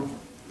 cutting through.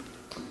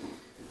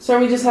 So are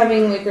we just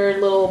having like our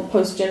little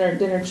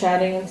dinner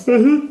chatting and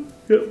stuff?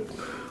 Yep.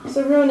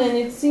 So Ronan,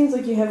 it seems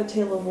like you have a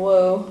tale of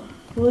woe.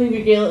 Will you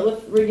regale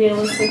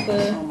us with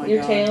Oh my your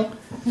God. tale?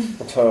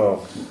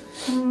 Oh.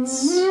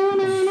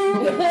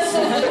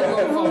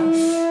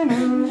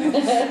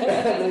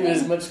 It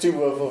is much too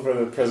woeful for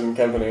the present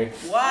company.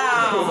 So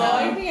Wow.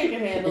 I think I can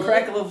handle it.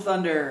 Crackle of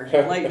thunder,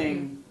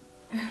 lightning.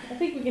 I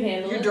think we can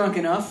handle You're it. drunk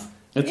enough.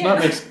 It's Yeah. not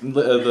mixed.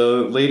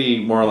 The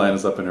lady Moraline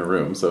is up in her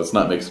room, so it's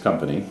not mixed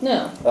company.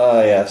 No.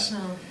 Ah, yes.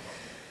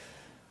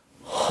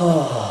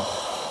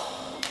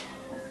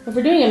 If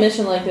we're doing a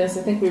mission like this,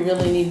 I think we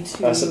really need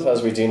to. I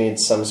suppose we do need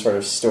some sort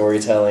of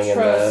storytelling and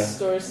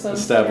trust or some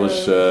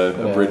Establish sort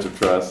of, a bridge of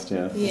trust,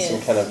 yeah. yes. some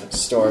kind of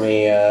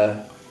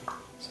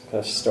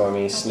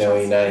stormy,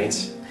 snowy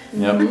night.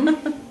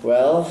 Yep.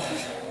 Well,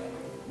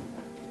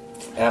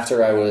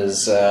 after I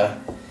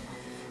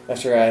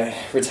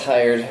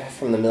retired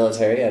from the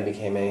military, I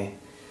became a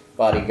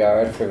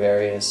bodyguard for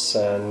various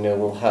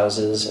noble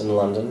houses in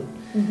London,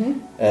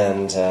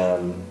 and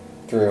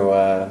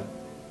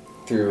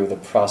through the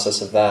process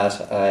of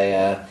that,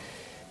 I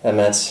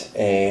met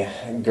a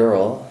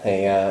girl,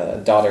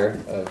 a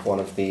daughter of one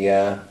of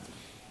the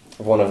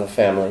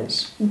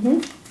families.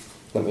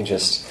 Let me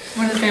just.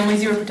 One of the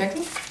families you were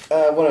protecting?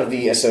 One of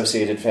the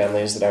associated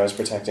families that I was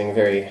protecting,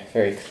 very,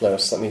 very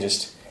close. Let me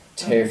just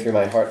tear through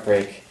my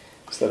heartbreak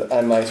so that I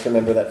might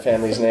remember that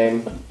family's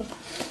name.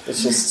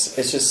 It's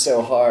just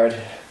so hard.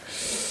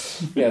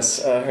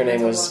 Yes, her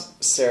name was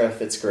Sarah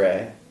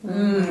Fitzgrey,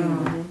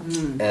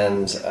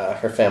 and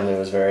her family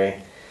was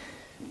very,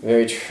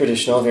 very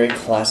traditional, very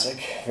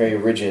classic, very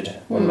rigid,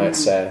 one might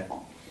say.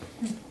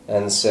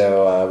 And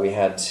so we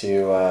had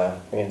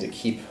to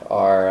keep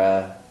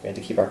our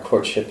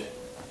courtship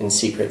in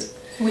secret.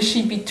 Was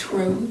she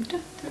betrothed?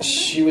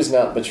 She was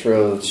not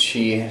betrothed.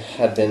 She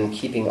had been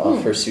keeping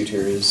off her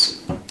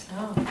suitors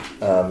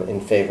in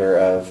favor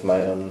of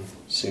my own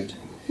suit.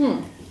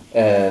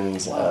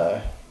 And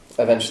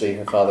eventually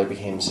her father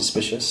became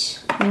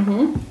suspicious.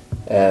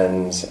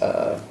 And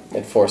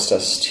it forced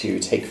us to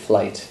take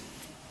flight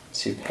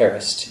to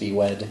Paris to be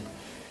wed.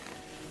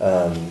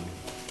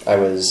 I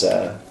was,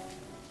 at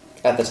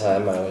the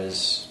time, I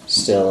was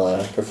still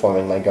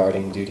performing my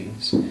guarding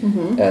duties.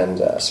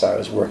 And so I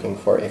was working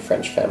for a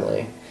French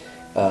family.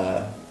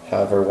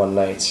 However, one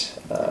night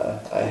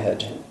I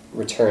had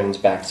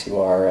returned back to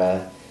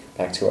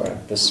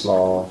the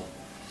small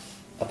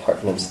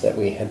apartment that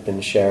we had been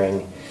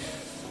sharing,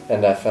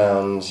 and I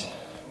found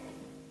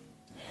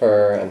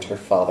her and her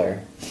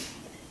father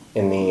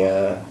in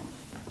the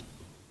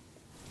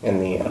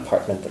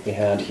apartment that we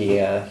had. He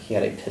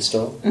had a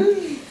pistol.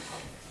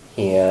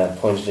 He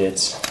pointed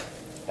it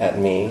at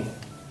me.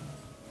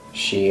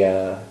 She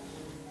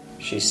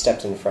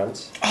stepped in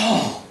front.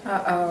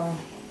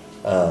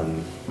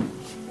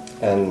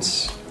 And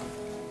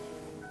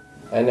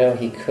I know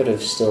he could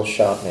have still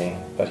shot me,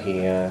 but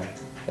he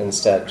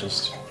instead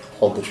just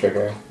pulled the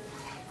trigger.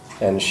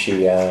 And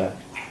she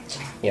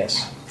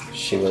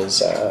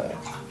was,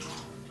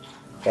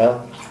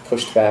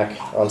 pushed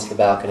back onto the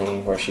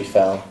balcony where she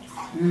fell.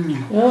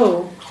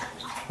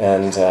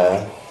 And,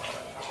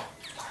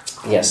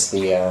 yes,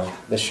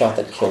 the shot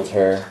that killed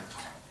her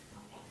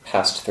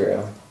passed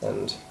through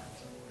and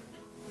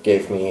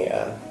gave me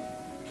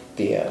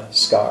the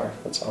scar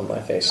that's on my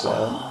face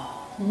now.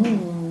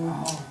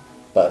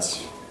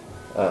 But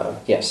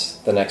yes,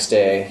 the next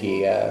day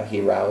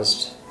he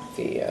roused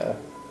the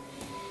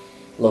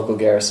local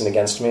garrison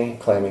against me,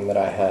 claiming that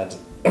I had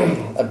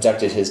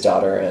abducted his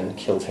daughter and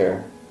killed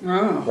her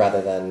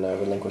rather than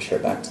relinquish her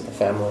back to the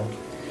family.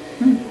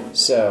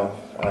 So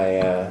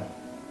I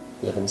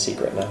live in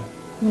secret now.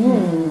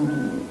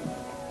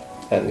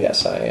 And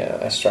yes,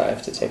 I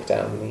strive to take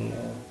down the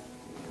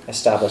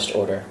established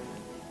order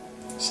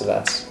so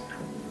that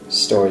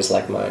stories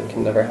like mine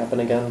can never happen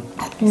again.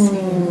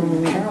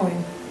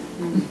 Harrowing.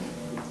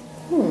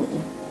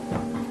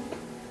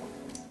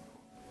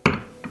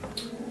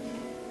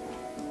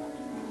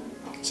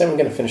 So I'm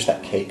going to finish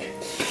that cake.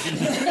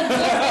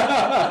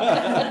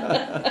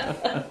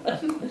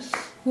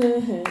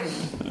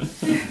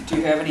 Do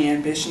you have any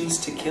ambitions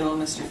to kill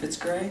Mr.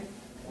 Fitzgrey?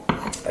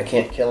 I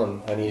can't kill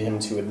him. I need him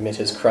to admit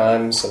his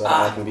crime so that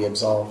I can be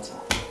absolved.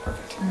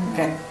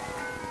 Okay.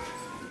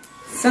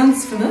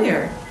 Sounds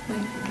familiar.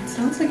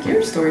 Sounds like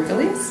your story,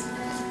 Phileas.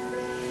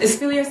 Is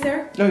Phileas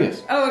there? Oh,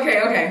 yes. Oh,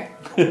 okay.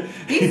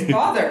 These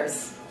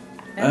fathers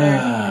and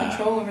their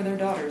control over their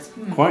daughters.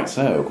 Quite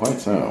so.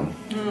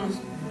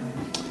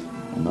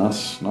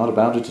 Not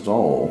about it at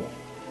all.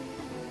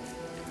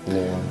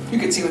 No. You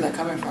can see where that's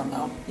coming from,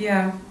 though.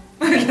 Yeah.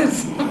 I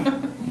guess.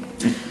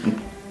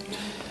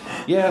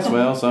 Yes,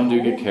 well, some do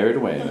get carried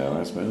away, though,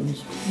 I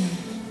suppose.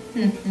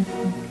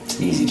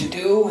 Easy to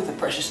do with a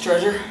precious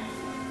treasure.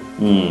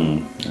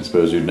 I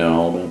suppose you'd know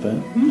all about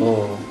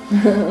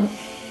that.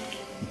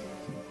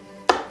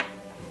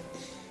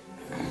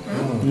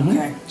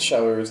 Okay.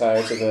 Shall we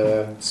retire to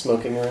the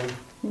smoking room?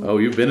 Oh,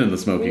 you've been in the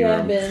smoking We have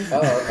room. been.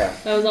 Oh, okay.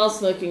 That was all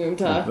smoking room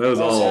talk. That was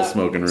all Yeah.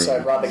 smoking room. So I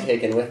brought the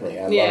cake in with me.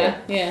 I love Yeah.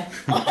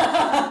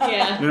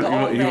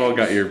 it. You all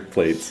got your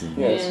plates. And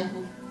Yes.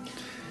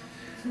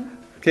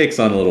 cake's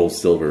on a little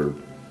silver,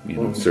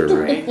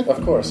 server.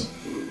 Of course.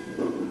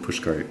 Push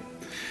cart.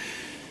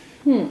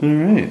 All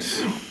right.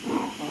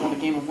 We'll have a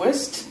game of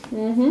whist.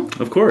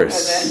 Of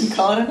course. And then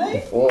call it a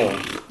night. Whoa.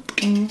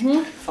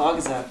 Fog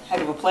is a heck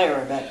of a player,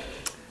 I bet.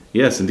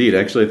 Yes, indeed.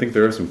 Actually, I think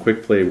there are some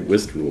quick play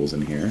whist rules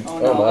in here. Oh,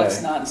 no, Oh, my.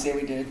 let's not say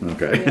we did.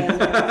 Okay. Do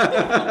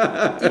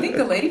you think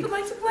the lady would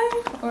like to play?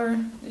 Or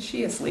is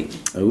she asleep?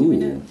 Do we Ooh.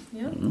 know?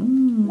 Yeah.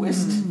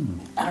 Whist?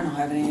 I don't know, I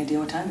have any idea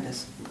what time it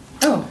is.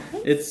 Oh.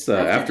 It's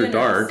after dinner,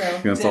 dark. so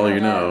That's all you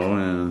dinner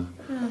know.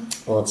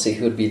 Well, let's see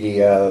who would be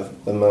the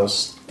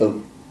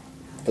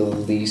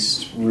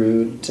least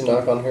rude to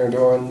knock on her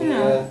door in the.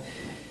 Yeah.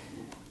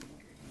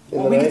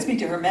 Well, we can speak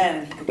to her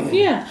man and he could be.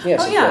 Yeah.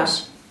 Yes, Oh, of yeah.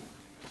 course.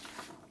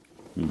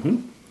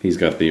 He's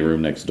got the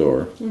room next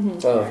door.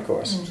 Oh, of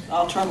course.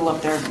 I'll trundle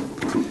up there.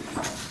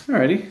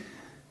 Alrighty.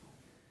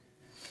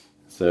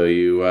 So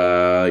you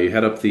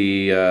head up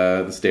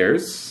the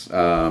stairs.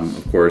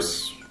 Of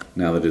course,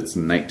 now that it's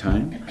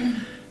nighttime,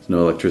 there's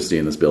no electricity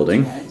in this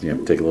building. So you have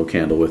to take a little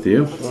candle with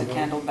you. Puts the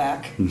candle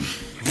back.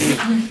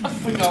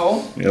 Up we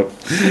go. Yep.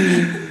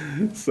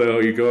 So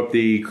you go up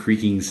the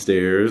creaking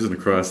stairs and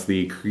across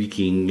the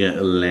creaking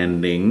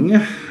landing.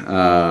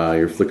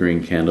 Your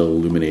flickering candle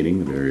illuminating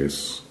the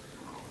various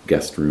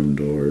guest room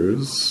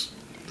doors.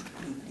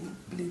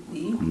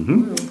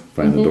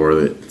 Find the door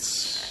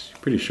that's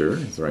pretty sure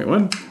is the right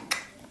one.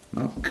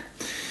 Knock.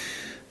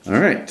 All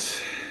right.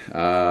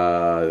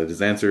 It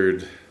is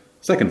answered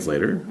seconds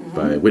later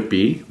by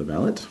Whitby, the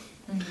valet.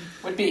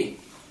 Would be.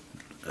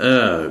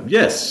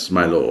 Yes,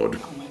 my lord.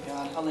 Oh my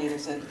god, how late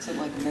is it? Is it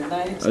like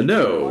midnight?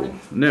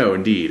 No,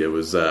 indeed. It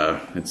was,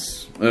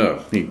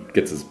 he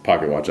gets his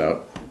pocket watch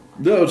out.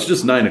 No, it's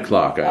just 9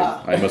 o'clock.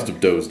 I must have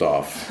dozed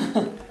off.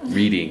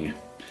 Reading.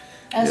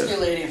 Ask Yes. your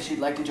lady if she'd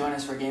like to join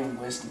us for a game of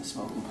whist in the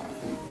smoking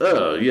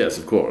parlour. Yes,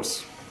 of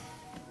course.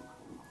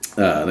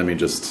 Let me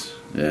just,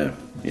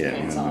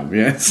 Pants on.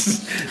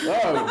 Yes.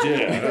 Oh,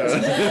 dear.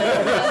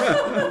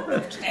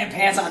 Damn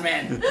pants on,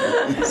 man.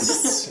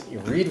 You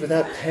read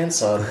without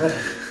pants on. What?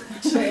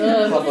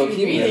 What are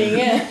you reading?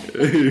 Yeah.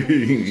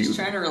 She's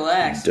trying to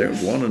relax.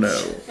 Don't want to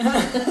know.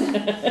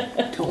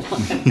 Don't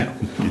want to know.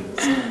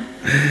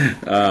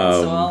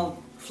 So I'll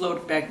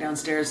float back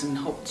downstairs and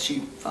hope she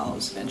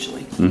follows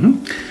eventually.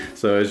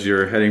 So as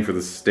you're heading for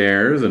the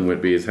stairs and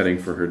Whitby is heading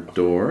for her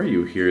door,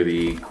 you hear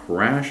the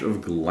crash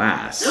of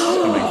glass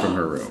coming from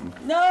her room.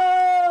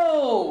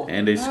 No!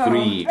 And a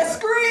scream. A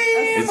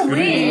scream! A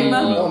scream.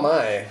 Oh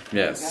my.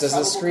 Yes. Does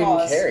the scream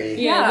Probable cause. carry?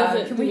 Yeah,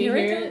 does can do we hear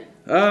it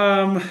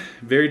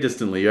Very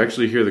distantly. You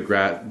actually hear the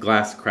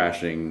glass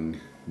crashing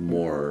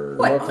more.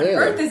 What More on clearly.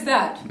 earth is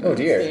that? Oh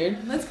dear.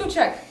 Weird. Let's go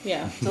check.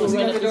 Yeah. So is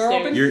We'll run the up door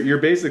stairs. open? You're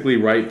basically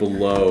right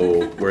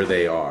below where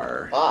they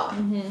are. Ah.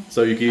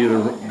 So you can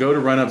either go to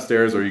run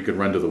upstairs or you could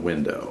run to the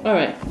window. All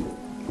right.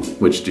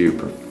 Which do you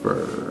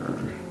prefer?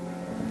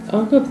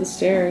 I'll go up the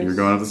stairs. You're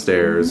going up the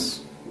stairs.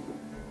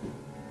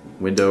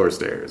 Window or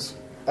stairs?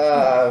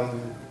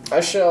 I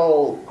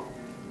shall.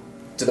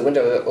 Did the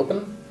window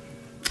open?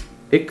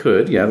 It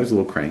could, yeah, there's a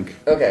little crank.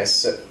 Okay,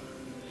 so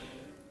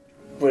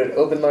would it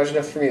open large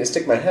enough for me to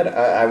stick my head?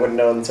 I wouldn't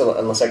know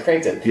unless I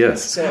cranked it.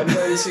 Yes. So I'm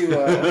going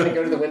to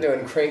go to the window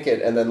and crank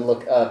it, and then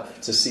look up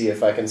to see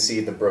if I can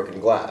see the broken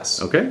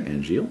glass. Okay,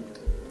 and Gilles?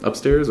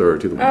 Upstairs or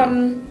to the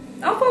window?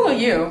 I'll follow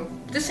you,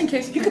 just in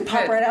case You could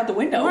pop right out the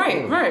window.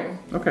 Right.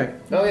 Okay.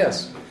 Oh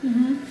yes,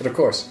 but of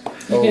course,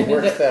 I'll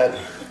work that.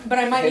 But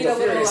I might need a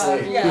little.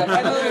 Yeah,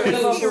 I know.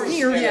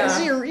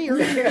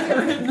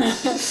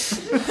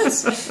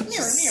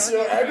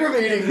 So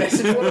aggravating. Makes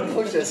it want to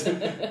push it.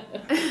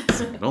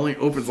 It only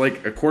opens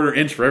like a quarter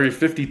inch for every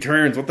 50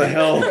 turns. What the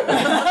hell? What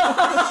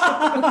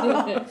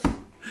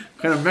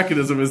kind of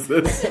mechanism is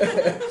this?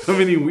 How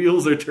many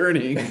wheels are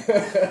turning?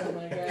 Oh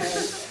my god.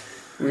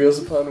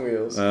 Wheels upon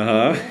wheels.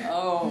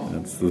 Oh,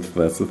 That's the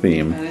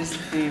theme. that is the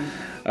theme.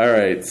 All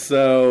right,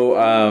 so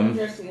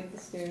Dressing up the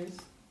stairs.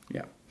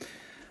 yeah.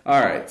 All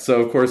right,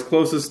 so of course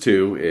closest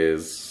to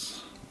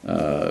is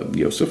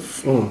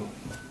Yosef.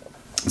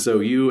 So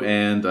you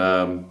and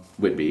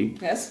Whitby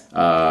Yes?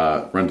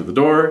 run to the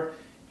door.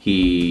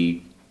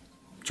 He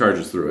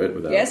charges through it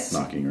without Yes.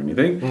 knocking or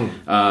anything.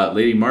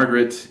 Lady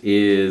Margaret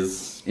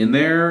is in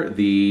there.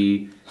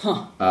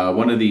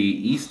 One of the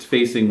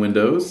east-facing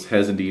windows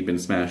has indeed been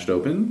smashed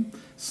open.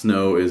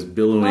 Snow is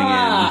billowing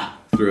in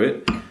through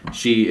it.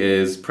 She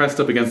is pressed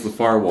up against the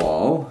far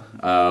wall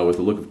with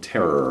a look of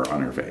terror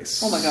on her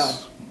face. Oh my god.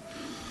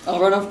 I'll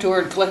run up to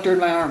her and collect her in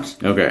my arms.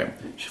 Okay.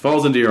 She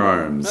falls into your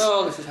arms.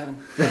 Oh, this is heaven.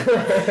 Oh,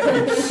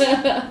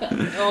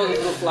 those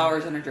little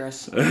flowers in her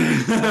dress.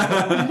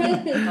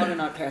 How to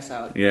not pass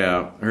out.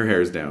 Yeah, her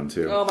hair's down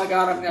too. Oh my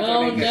god, I'm not Oh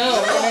gonna make no.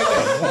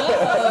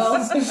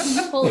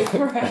 Uh-oh. Holy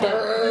crap.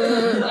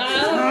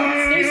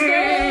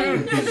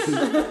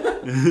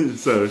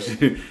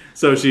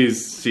 So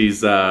she's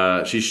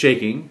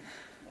shaking,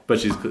 but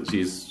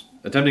she's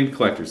attempting to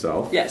collect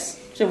herself. Yes.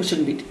 So it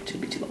shouldn't be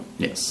too long.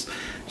 Yes.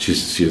 She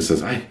just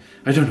says, I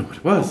don't know what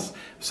it was.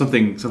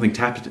 Something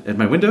tapped at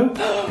my window,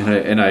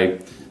 and I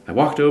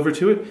walked over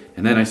to it,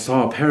 and then I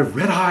saw a pair of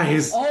red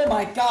eyes. Oh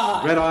my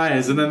god. Red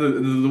eyes, and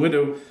then the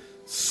window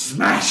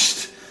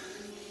smashed,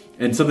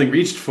 and something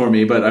reached for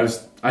me, but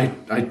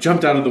I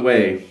jumped out of the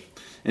way,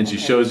 and she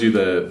shows you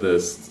the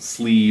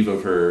sleeve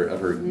of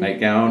her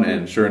nightgown,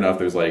 and sure enough,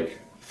 there's like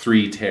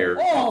 3 tears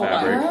in Oh the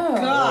fabric. my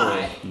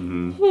god.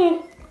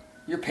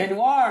 You're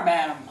peignoir,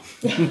 madam.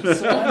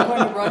 So I'm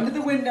going to run to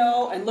the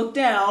window and look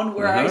down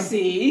where I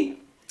see...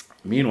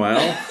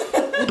 Meanwhile,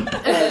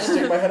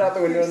 Stick my head out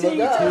the window and look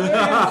up.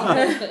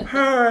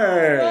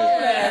 Hey!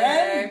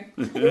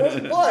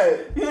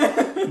 What?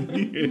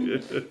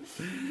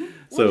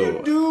 So,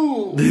 What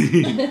do you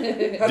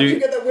do? How did you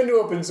get that window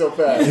open so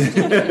fast?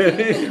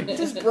 It's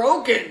just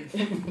broken.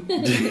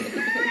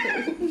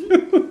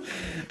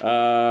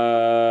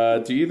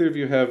 do either of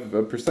you have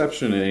a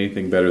perception in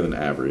anything better than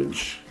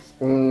average?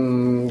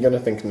 Gonna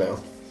think no.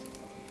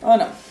 Oh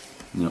no.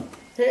 No.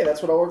 Hey,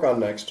 that's what I'll work on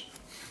next.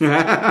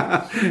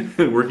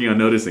 Working on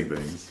noticing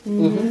things.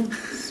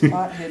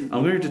 Spot hidden.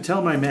 I'm going to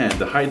tell my man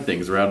to hide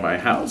things around my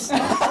house.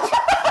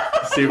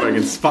 See if I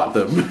can spot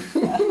them.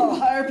 I'll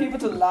hire people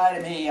to lie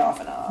to me off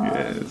and on.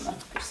 Yes.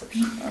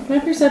 My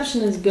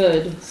perception is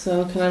good,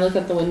 so can I look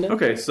out the window?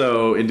 Okay,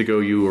 so Indigo,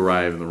 you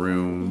arrive in the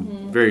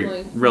room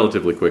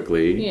relatively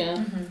quickly.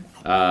 Yeah.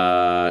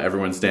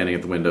 Everyone's standing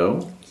at the window.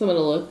 So I'm gonna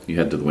look. You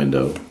head to the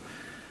window.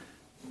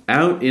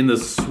 Out in the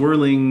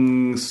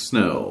swirling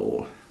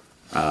snow,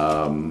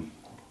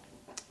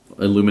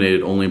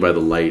 illuminated only by the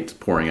light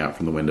pouring out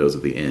from the windows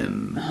of the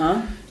inn,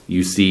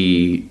 you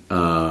see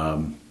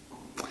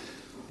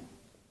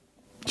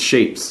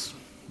shapes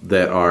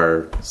that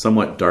are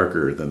somewhat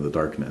darker than the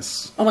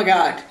darkness. Oh my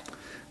god.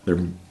 They're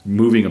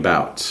moving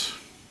about,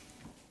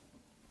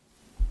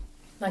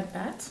 Like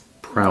bats?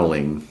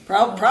 prowling,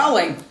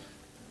 Prowling.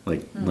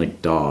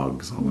 like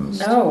dogs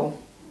almost. No.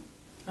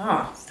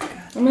 Ah.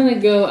 I'm gonna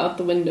go out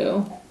the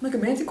window. Like a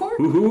manticore?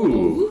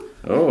 Woohoo!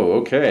 Oh,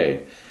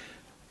 okay.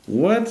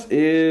 What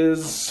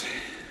is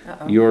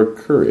Uh-oh. your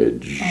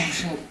courage? Oh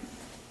shit.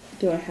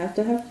 Do I have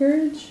to have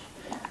courage?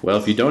 Well,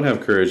 if you don't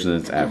have courage, then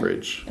it's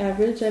average.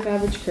 Average. I have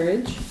average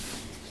courage.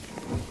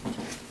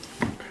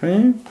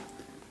 Okay.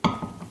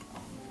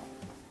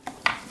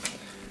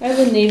 I have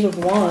a Knave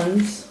of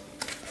Wands,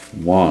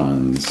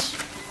 Wands.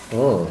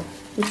 Oh.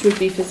 which would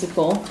be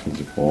physical.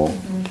 Physical.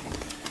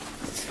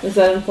 Is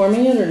that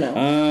informing it or no?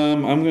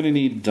 I'm gonna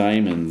need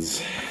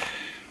diamonds.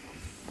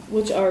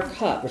 Which are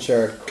cups. Which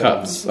are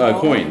Cups.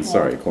 Coins.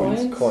 Sorry,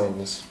 coins.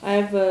 Coins. I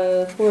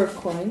have 4 of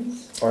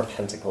coins. Or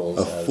pentacles.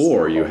 A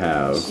 4 you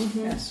have.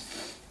 Yes.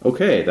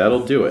 Okay,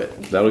 that'll do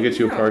it. That'll get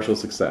you a partial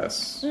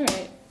success.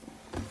 Alright,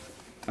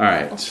 All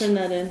right. I'll turn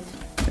that in.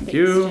 Thank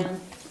you.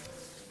 Jan.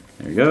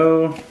 There you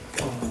go.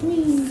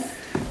 Whee.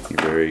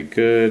 You're very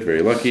good,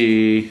 very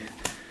lucky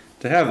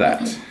to have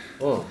that.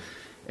 Oh.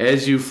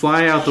 As you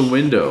fly out the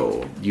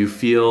window, you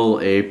feel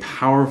a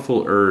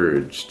powerful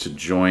urge to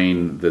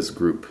join this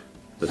group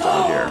that's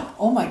out here.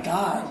 Oh my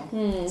god.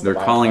 They're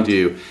calling to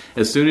you.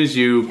 As soon as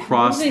you What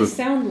cross do they the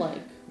sound like?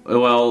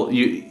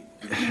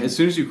 as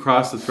soon as you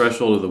cross the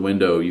threshold of the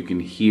window, you can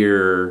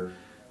hear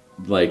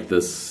like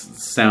this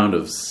sound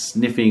of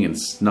sniffing and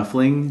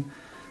snuffling,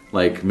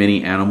 like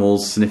many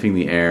animals sniffing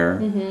the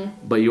air.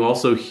 But you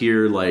also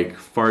hear like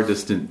far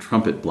distant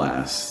trumpet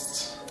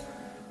blasts,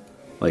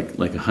 like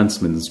a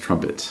huntsman's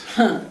trumpet.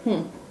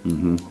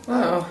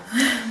 Oh.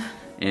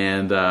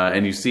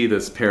 And you see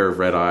this pair of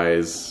red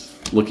eyes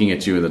looking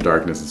at you in the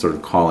darkness and sort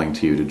of calling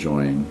to you to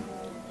join.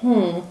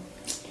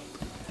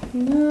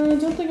 No, I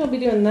don't think I'll be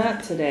doing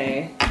that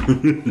today.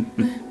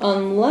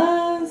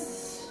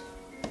 Unless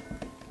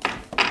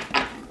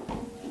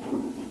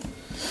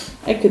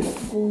I could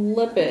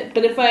flip it.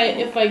 But if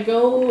I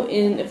go,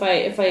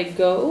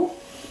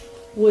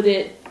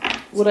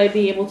 would I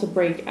be able to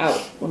break out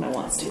when I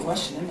want That's to? the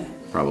question, isn't it?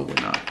 Probably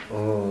not.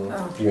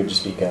 You would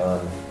just be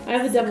gone. I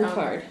have a double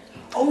card.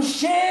 Oh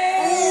shit!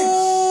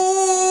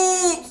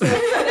 So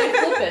could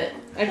I flip it?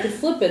 I could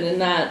flip it in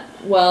that,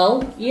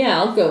 well, yeah,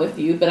 I'll go with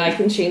you, but I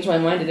can change my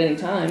mind at any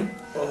time.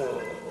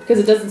 Because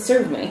it doesn't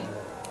serve me.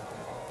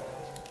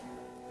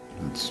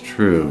 That's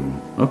true.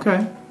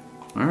 Okay.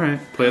 All right.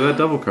 Play that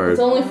double card.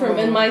 It's only from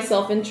in my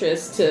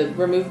self-interest to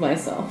remove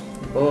myself.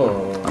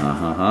 Oh.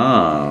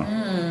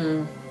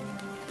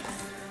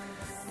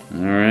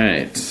 All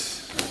right.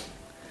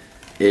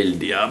 El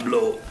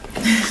Diablo.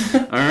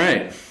 All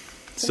right.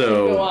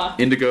 So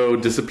Indigo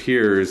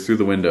disappears through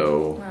the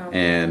window,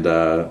 and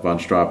Von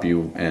Straub,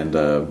 you and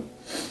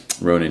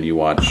Ronan, you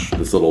watch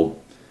this little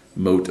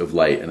mote of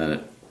light, and then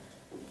it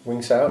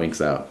Winks out.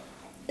 winks out.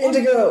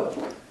 Indigo!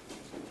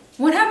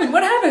 What happened?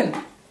 What happened?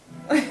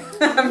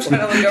 I'm trying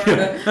to look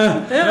over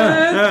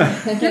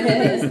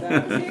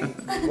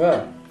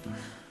Well,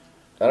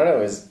 I don't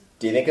know.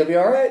 Do you think he'll be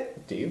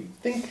alright? Do you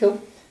think he'll...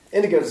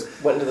 Indigo's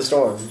went into the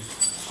storm.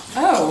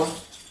 Oh.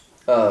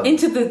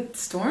 Into the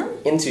storm?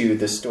 Into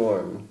the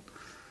storm.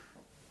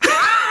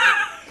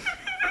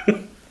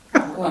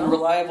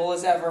 Unreliable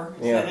as ever.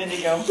 Yeah. That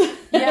Indigo.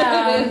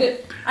 Yeah.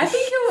 I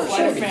think he'll...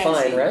 Should be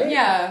fine, right?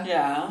 Yeah.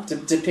 Yeah.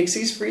 Did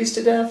pixies freeze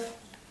to death?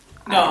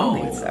 No. I don't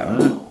think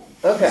so.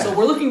 Okay. So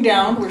we're looking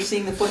down. We're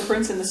seeing the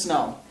footprints in the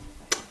snow.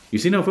 You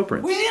see no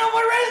footprints. We see no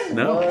footprints.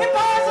 No.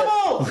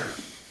 Impossible.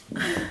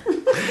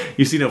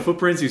 You see no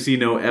footprints. You see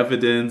no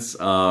evidence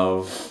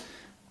of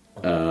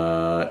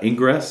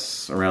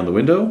ingress around the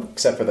window.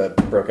 Except for the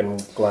broken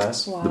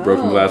glass. Wow. The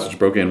broken glass, which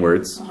broke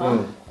inwards.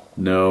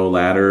 No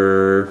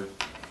ladder,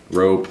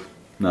 rope,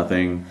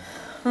 nothing.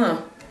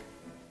 Huh.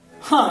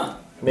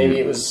 Maybe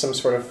it was some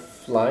sort of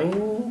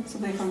flying?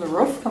 Something from the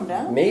roof come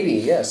down? Maybe,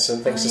 yes.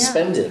 Something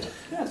suspended.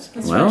 Yes.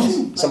 Well,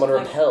 Someone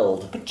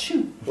repelled.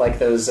 Pachoo. Like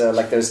those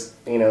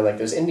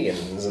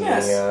Indians. In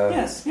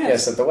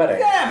yes, at the wedding.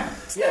 Them!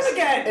 It's them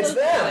again! It's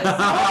them!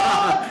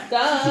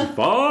 Duh.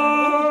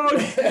 Fog!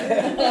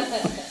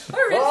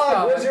 Where is Fog,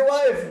 Fog? where's your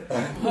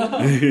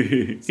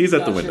wife? He's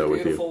at the Not window your with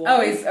you. beautiful Oh,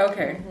 wife. he's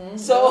okay.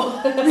 So,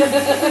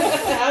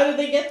 How did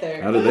they get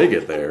there? How did they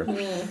get there?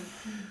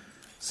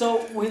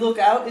 so we look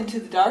out into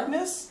the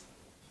darkness.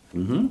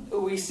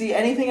 Mm-hmm. We see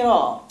anything at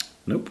all.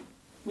 Nope.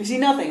 We see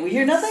nothing. We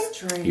hear nothing.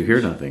 Strange. You hear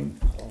nothing.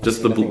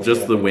 Just nothing,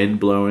 the wind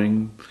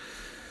blowing.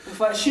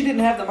 If she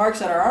didn't have the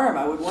marks on her arm,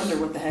 I would wonder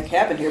what the heck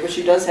happened here. But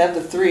she does have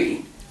the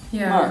 3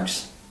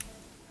 marks.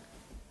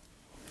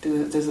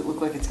 Does it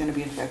look like it's going to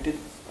be infected?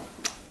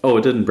 Oh,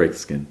 it didn't break the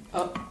skin.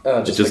 Oh,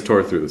 It just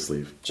tore through the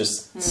sleeve.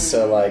 Just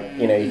so, like,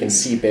 you can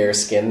see bare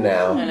skin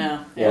now. I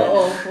know. Yeah.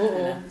 Uh-oh. I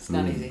know. It's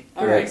not easy.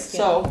 All Right. right.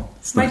 So,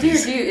 My dear,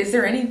 is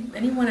there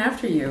anyone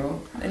after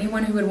you?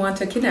 Anyone who would want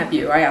to kidnap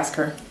you? I ask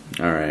her.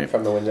 All right.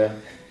 From the window.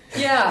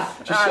 Yeah.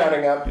 Just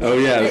shouting up. Oh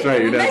yeah, that's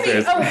right. You're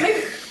downstairs.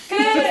 Maybe.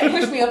 Can you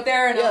push me up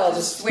there and Yeah, I'll I'll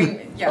just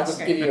swing? Yeah, I'll just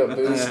okay. give you a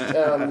boost.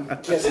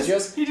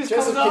 Yes, He just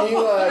Joseph, comes can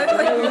you grab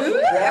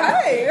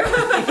Hi.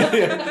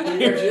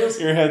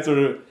 Your head sort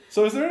of.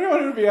 So is there anyone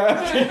who'd be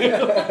after you?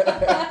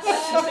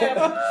 just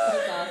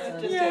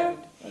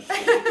happened.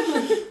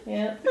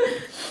 Yeah.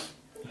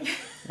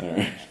 All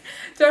right.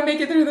 Do I make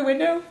it through the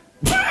window?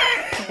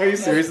 Are you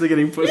seriously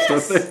getting pushed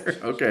up there?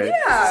 Okay.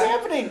 What's Yeah.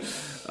 happening?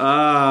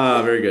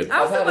 Ah, very good. I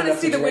also had want to enough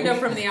see to the window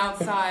drink. from the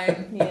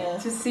outside Yeah.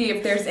 to see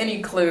if there's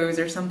any clues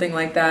or something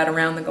like that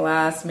around the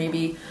glass.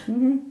 Maybe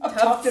A tuft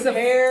tufts of of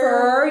hair.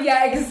 fur.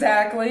 Yeah,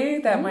 exactly.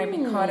 That might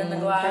be caught in the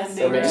glass.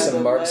 Or maybe some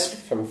Yeah. marks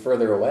from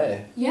further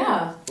away.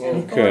 Yeah.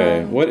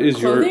 Okay. What is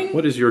Clothing?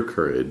 your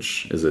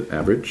courage? Is it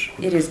average?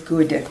 It is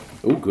good.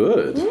 Oh,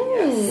 good.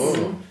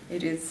 Oh.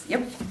 It is.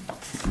 Yep.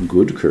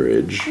 Good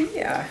courage.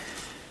 Yeah.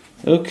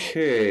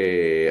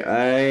 Okay,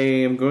 I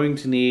am going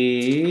to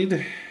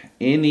need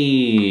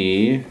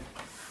any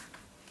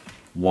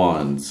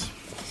wands.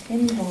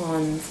 Any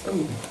wands?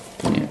 Oh.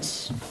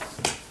 Yes.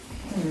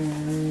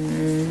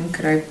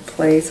 Could I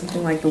play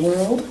something like the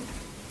world?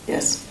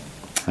 Yes.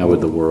 How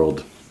would the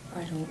world?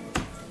 I don't.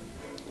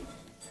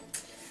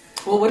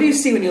 Well, what do you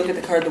see when you look at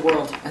the card, the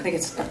world? I think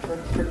it's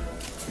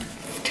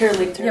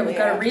terribly. Yeah, we've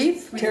got a apt.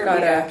 wreath. We've Terribly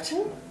got a. apt.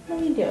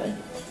 What are you doing?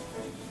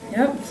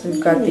 Yep. So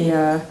we've got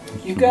the.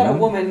 You've got a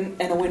woman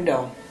and a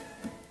window.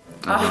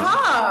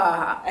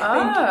 Aha!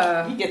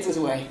 I think he gets his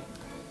way.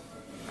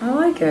 I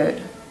like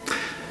it.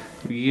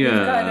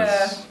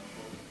 Yes.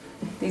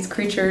 These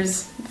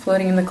creatures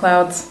floating in the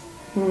clouds.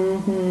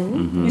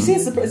 You see,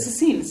 it's a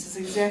scene. It's the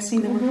exact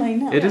scene that we're playing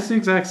now. It is the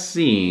exact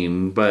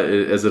scene, but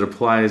as it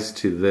applies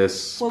to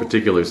this Well-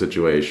 particular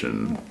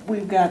situation.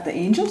 We've got the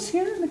angels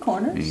here in the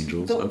corners.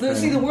 Angels, See,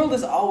 okay. the world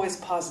is always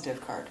positive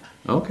card.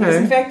 It's in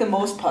Okay. fact the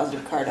most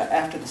positive card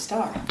after the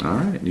star. All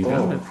right, you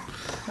got it.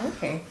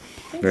 Okay.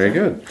 Very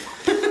good.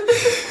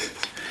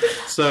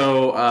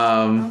 So,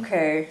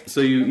 Okay.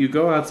 so you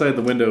go outside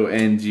the window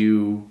and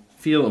you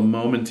feel a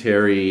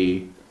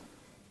momentary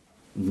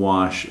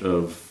wash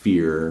of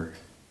fear,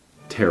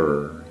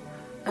 terror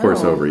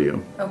course over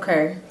you.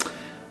 Okay.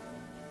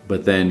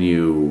 But then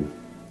you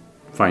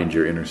find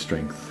your inner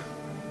strength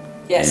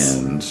Yes.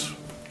 and,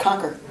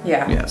 Conquer.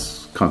 Yeah.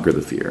 yes, conquer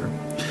the fear.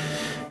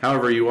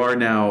 However, you are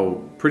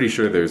now pretty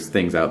sure there's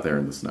things out there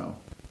in the snow.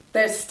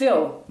 There's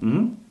still.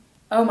 Mm-hmm.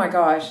 Oh my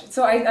gosh.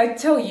 So I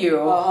tell you,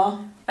 Uh-huh.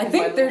 I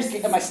think there's.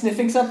 Am I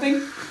sniffing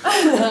something?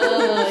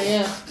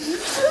 Yeah.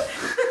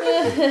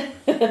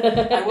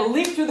 I will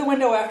leap through the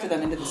window after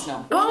them into the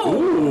snow. Oh!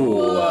 Ooh.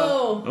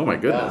 Whoa. Oh my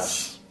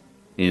goodness.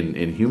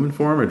 In human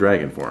form or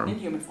dragon In form?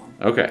 human form.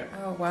 Okay.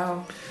 Oh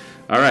wow.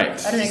 All right.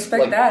 I didn't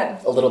expect Like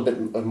that. a little bit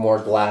of more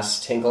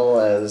glass tinkle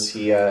as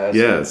he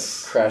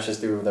Yes. crashes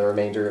through the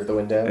remainder of the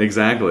window.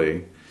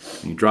 Exactly.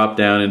 You drop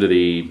down into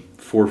the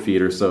 4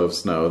 feet or so of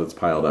snow that's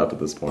piled up at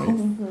this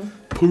point.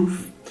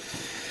 Poof.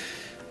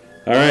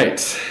 All right.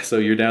 So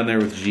you're down there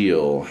with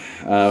Gilles.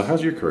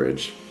 How's your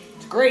courage?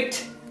 It's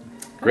great.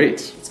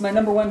 Great. It's my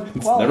number one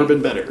It's quality. never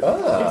been better.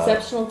 Ah,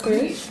 Exceptional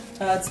courage.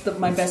 It's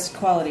my best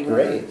quality.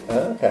 great.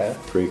 Okay.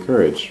 Great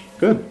courage.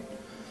 Good.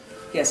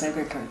 Yes, I have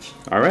great courage.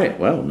 All right.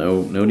 Well,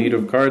 no need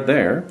of card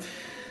there.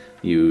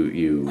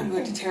 You. I'm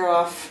going to tear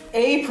off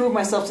A, prove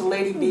myself to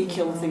Lady B,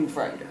 kill the thing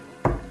before I do.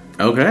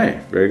 Okay.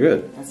 Very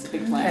good. That's the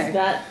big plan.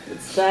 Okay.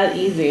 It's that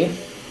easy.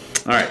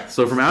 All right.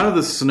 So from out of the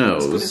As good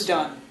as snows.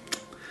 done.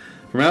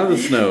 From out of the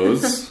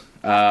snows,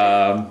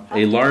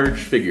 a large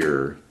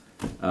figure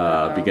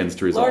begins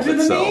to resolve Larger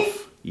than itself. me?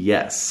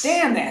 Yes.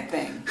 Damn that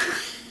thing.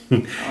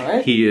 All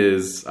right. He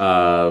is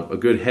a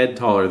good head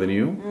taller than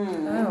you,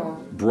 Oh.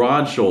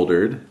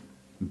 broad-shouldered,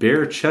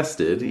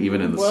 bare-chested,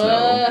 even in the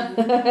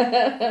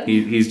snow.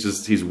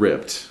 He's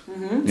ripped.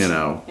 You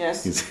know.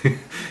 Yes.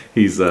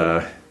 He's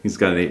got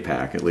an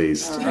 8-pack at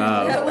least.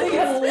 At least.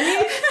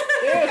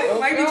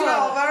 Might be 12.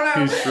 I don't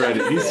know. He's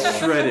shredded. He's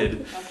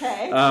shredded.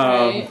 Okay.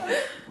 Right.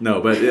 No,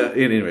 but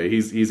anyway,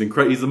 he's he's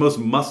the most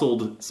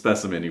muscled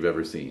specimen you've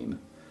ever seen,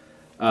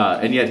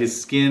 and yet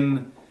his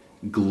skin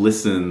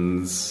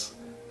glistens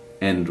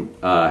and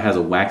has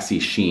a waxy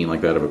sheen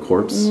like that of a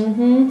corpse.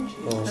 Mm-hmm.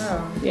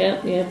 Oh.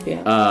 Yeah.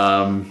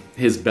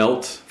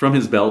 From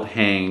his belt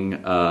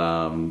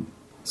hang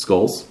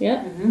skulls.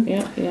 Yeah.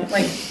 Yeah.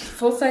 Like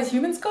full-size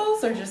human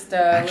skulls, or just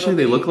Actually,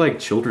 they look like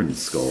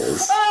children's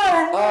skulls.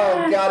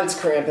 Oh God, it's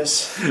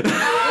Krampus.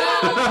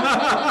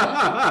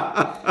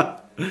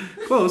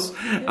 Close.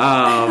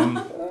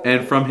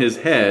 And from his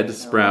head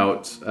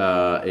sprout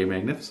a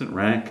magnificent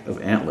rack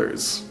of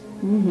antlers.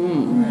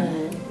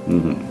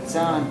 It's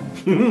on.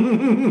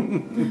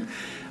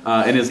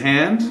 In his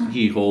hand,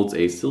 he holds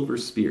a silver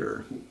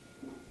spear.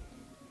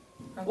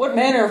 What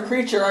manner of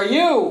creature are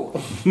you?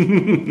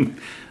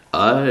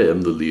 I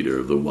am the leader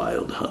of the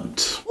wild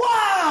hunt.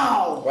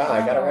 Wow! Wow, I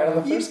got it right on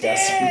the first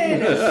guess.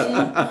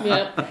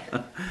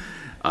 Yep.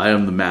 I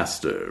am the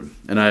master,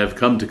 and I have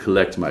come to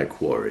collect my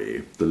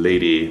quarry, the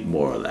Lady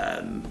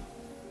Morlan.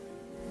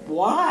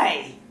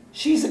 Why?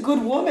 She's a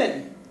good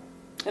woman.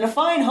 And a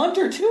fine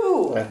hunter,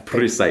 too.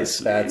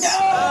 Precisely. That's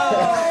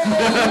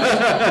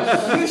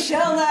You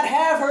shall not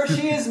have her.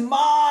 She is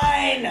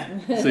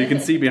mine. So you can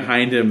see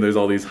behind him, there's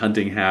all these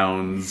hunting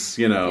hounds,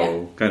 kind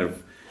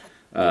of...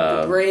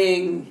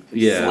 Braying,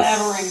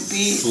 slavering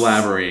beasts.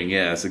 Slavering,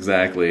 yes,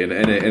 exactly. And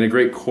a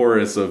great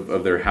chorus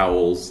of their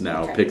howls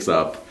now picks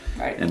up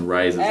Right. and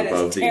rises That is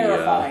above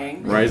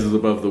terrifying. rises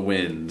above the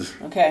wind.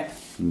 Okay.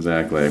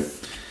 Exactly.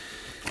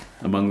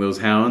 Among those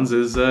hounds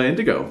is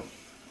Indigo.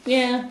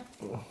 Yeah.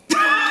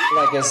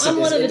 like is I'm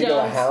one of the Indigo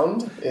a dogs.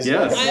 hound? Is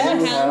Yes.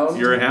 I'm a hound.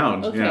 You're a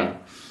hound, Okay. yeah.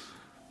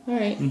 All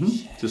right.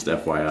 Just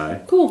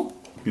FYI. Cool.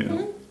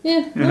 Yeah.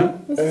 Yeah.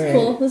 No, this is Alright.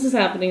 cool. This is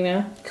happening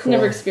now. Cool.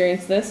 Never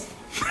experienced this.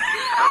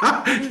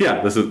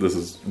 Yeah, this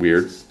is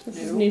weird. This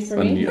is new for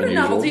me. What a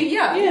novelty,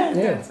 yeah. Yeah.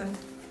 That's a-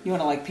 You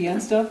want to like pee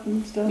on stuff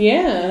and stuff?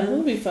 Yeah,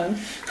 it'll be fun.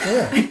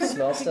 Yeah.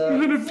 Smell stuff.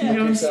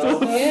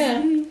 Yourself.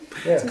 Yeah.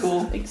 Yeah.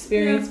 Cool.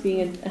 Experience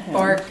being a hound.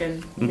 bark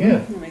and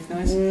Yeah. Make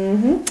noise.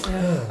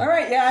 All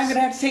right, yeah, I'm gonna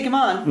have to take him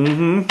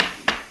on.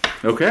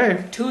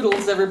 Okay.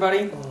 Toodles,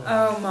 everybody.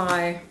 oh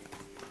my.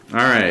 All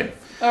right.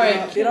 All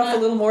right. Bit off a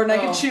little more than I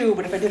Oh. could chew,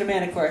 but if I did a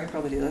manicure, I could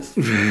probably do this.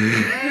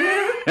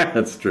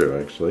 That's true,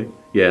 actually.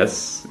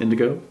 Yes,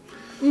 Indigo.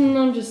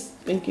 I'm just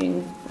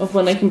thinking of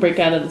when I can break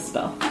out of the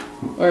spell.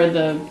 Or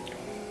the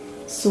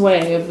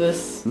sway of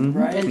this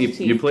Right?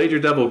 entity. You played your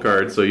devil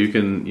card, so you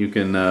can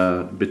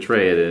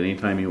betray it at any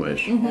time you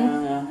wish.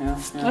 Yeah.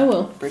 I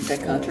will. Break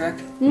that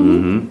contract.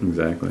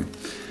 Exactly.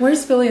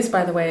 Where's Phileas,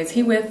 by the way? Is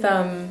he with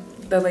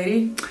the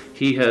lady?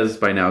 He has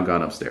by now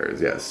gone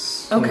upstairs.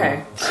 Yes.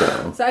 Okay.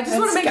 So So I just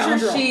want to make sure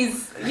scoundrel.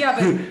 she's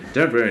but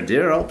don't worry,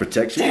 dear. I'll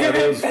protect you. While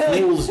those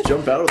fools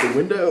jump out of the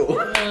window.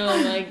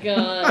 Oh my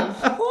god.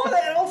 Oh,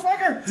 that old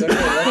fucker! It's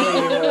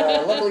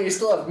okay. Luckily, you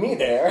still have me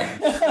there.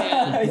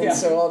 And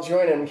so I'll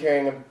join him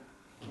carrying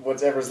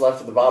whatever's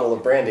left of the bottle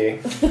of brandy.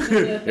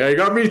 Yeah, you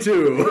got me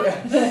too.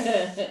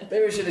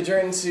 Maybe we should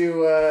adjourn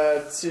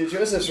to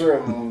Joseph's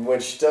room,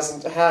 which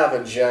doesn't have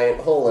a giant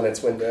hole in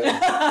its window.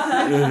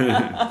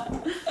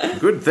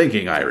 Good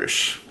thinking,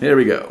 Irish. Here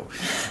we go.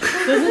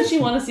 Doesn't she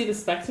want to see the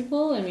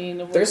spectacle? I mean,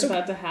 of what's There's a-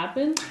 about to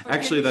happen?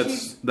 Actually,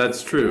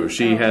 that's true.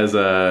 She has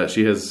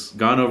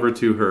gone over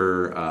to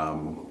her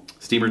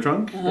steamer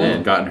trunk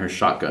and gotten her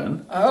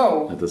shotgun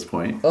at this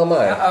point. Oh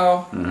my.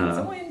 It's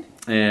a wind.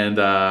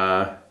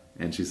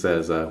 And she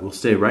says, "We'll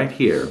stay right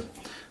here.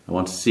 I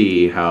want to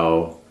see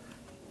how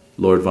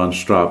Lord von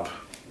Straub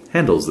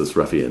handles this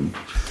ruffian.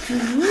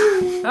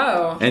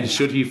 Oh. And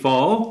should he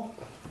fall,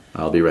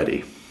 I'll be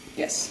ready."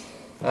 Yes.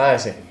 I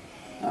see.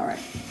 All right.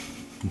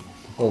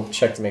 We'll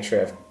check to make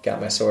sure I've got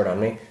my sword on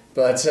me.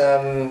 But,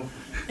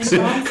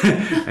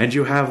 And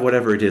you have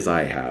whatever it is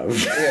I have.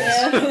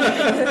 yes.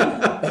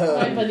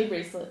 My buddy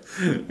bracelet.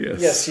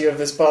 Yes, you have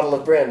this bottle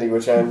of brandy,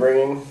 which I'm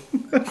bringing.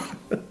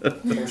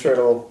 I'm sure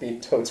it'll be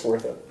totes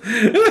worth it.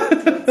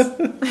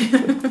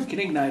 You can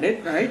ignite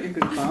it, right? You're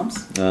good at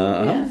bombs.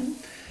 Yeah.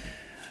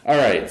 All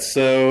right.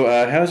 So,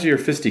 how's your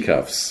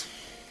fisticuffs?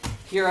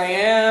 Here I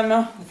am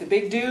with the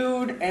big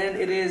dude, and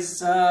it is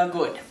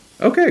good.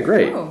 Okay,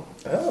 great. Oh.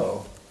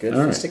 Oh, good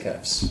All right.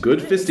 fisticuffs.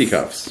 Good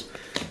fisticuffs.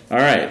 All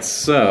right.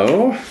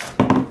 So,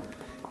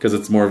 because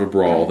it's more of a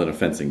brawl than a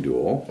fencing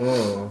duel.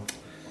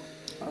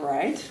 All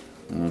right.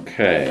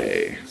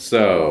 Okay,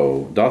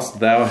 so, dost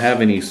thou have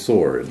any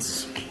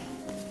swords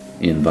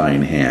in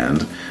thine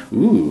hand?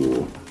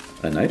 Ooh,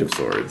 a knight of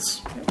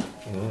swords.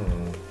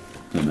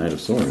 A knight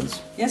of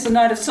swords. Yes, a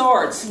knight of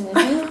swords.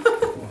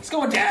 It's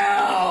going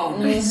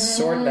down.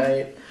 Sword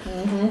knight.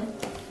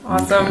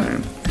 Awesome.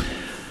 Okay.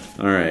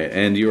 All right,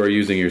 and you are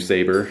using your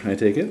saber, I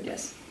take it?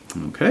 Yes.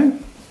 Okay.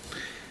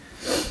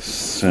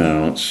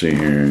 So, let's see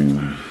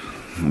here.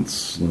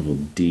 That's level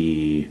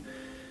D.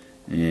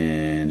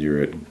 And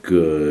you're at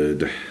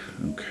good.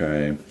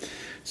 Okay.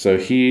 So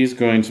he's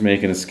going to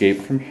make an escape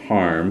from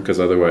harm, because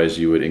otherwise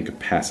you would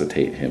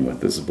incapacitate him with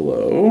this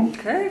blow.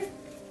 Okay.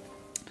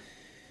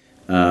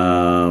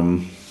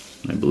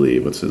 I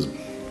believe. What's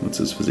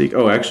his physique?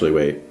 Oh, actually,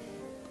 wait.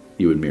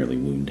 You would merely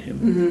wound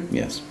him.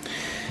 Yes.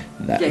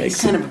 That Yeah, he's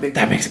kind of a big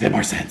That one. makes a bit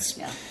more sense.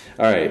 Yeah.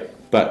 All right,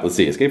 but let's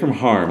see. Escape from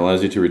harm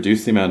allows you to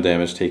reduce the amount of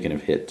damage taken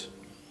if hit.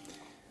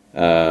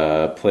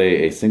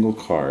 Play a single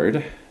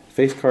card,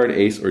 face card,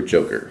 ace, or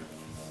joker,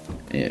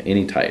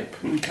 any type.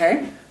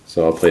 Okay.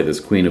 So I'll play this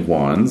Queen of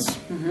Wands.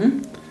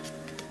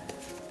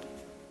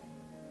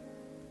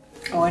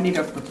 Oh, I need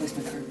to replace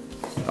my card.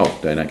 Oh,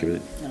 did I not give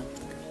it? No.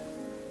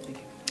 Thank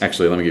you.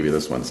 Actually, let me give you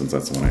this one since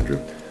that's the one I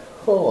drew.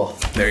 Oh.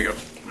 There you go.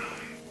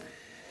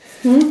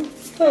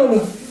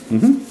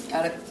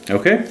 Got it.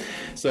 Okay,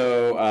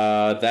 so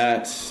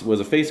that was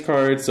a face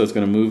card, so it's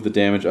going to move the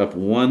damage up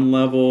 1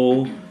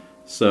 level.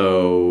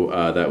 So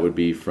that would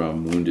be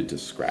from wounded to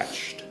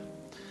scratched.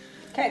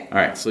 Okay. All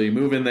right, so you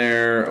move in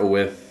there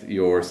with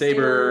your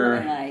saber.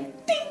 And I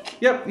dink.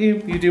 Yep,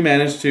 you do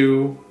manage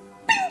to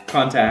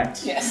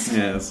contact. Yes.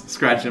 Yes,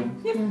 scratch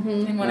him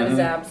In one of his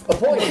abs. A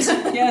point!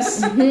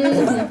 Yes.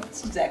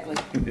 That's exactly.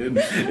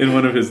 in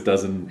one of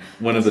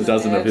the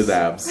dozen of his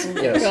abs.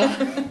 Yes.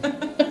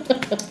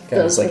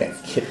 God, it's like a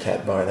Kit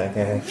Kat bar, that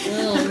guy.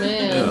 Oh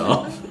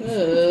man.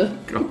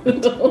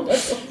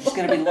 It's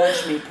going to be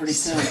lunch meat pretty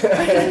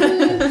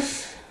soon.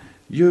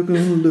 You're gonna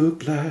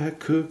look like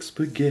cooked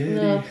spaghetti.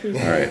 No,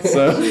 All right,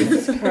 so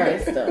Jesus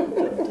Christ,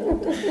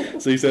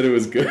 don't. so you said it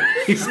was good.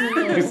 You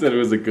said it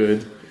was a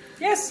good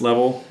Yes.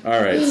 level.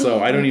 All right,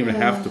 so I don't even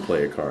have to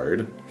play a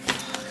card.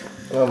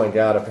 Oh my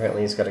god,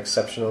 apparently he's got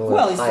exceptional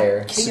Well, he's the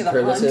higher king of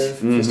the superlative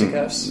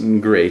fisticuffs.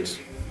 Great.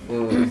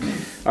 All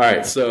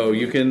right, so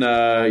you can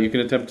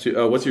attempt to.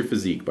 Oh, what's your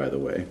physique, by the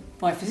way?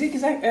 My physique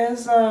is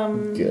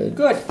Good.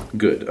 good.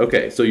 Good.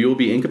 Okay, so you will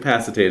be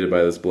incapacitated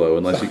by this blow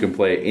unless you can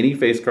play any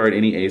face card,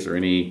 any ace, or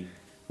any.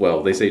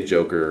 Well, they say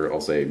Joker.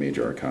 I'll say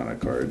Major Arcana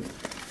card.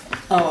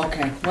 Oh,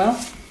 okay. Well,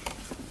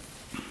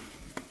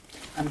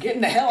 I'm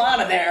getting the hell out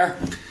of there.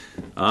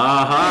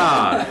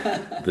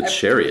 Aha! The I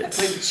Chariot.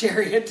 played the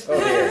chariot. Oh,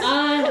 dear.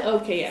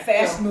 Okay, yeah.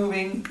 Fast go.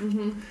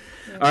 moving.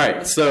 All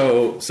right,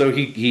 so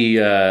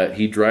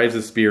he drives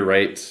a spear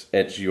right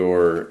at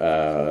your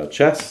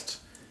chest,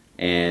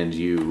 and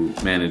you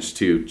manage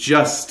to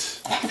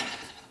just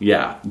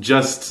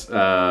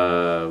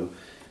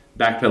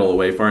backpedal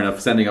away far enough,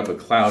 sending up a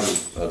cloud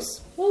of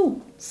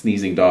Ooh.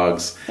 sneezing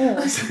dogs,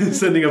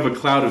 sending up a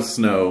cloud of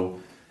snow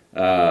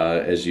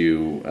as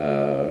you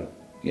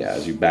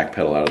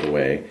backpedal out of the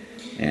way,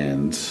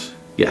 and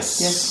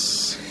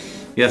yes,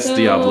 So,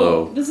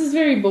 Diablo. This is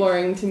very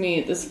boring to me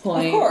at this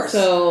point. Of course.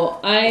 So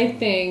I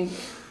think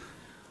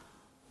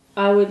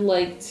I would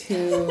like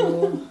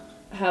to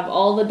have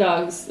all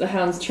the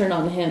hounds turn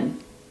on him.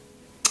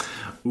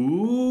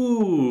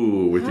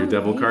 Ooh, with your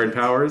devil card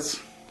powers.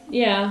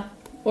 Yeah.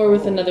 Or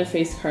with another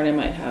face card I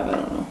might have. I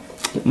don't know.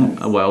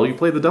 Depends. Well, you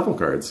played the devil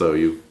card, so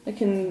I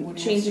can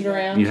change it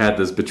around. you had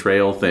this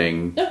betrayal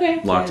thing Okay.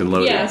 locked and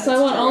loaded. Yeah, so I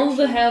want all of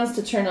the hounds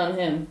to turn on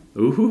him.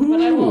 Ooh. But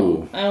I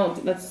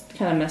won't. That's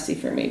kind of messy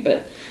for me.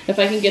 But if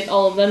I can get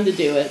all of them to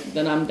do it,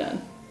 then I'm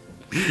done.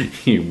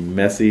 You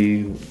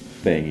messy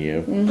thing,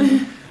 you.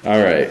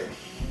 All right.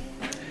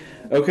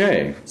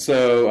 Okay,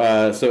 so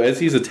as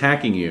he's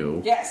attacking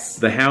you, Yes.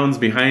 the hounds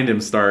behind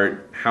him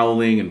start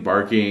howling and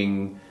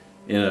barking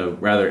in a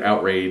rather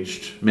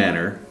outraged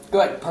manner.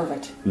 Good.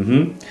 Perfect.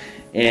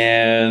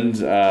 And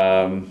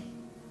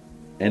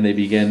they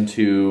begin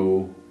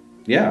to,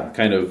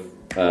 kind of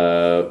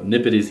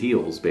nip at his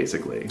heels,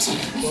 basically.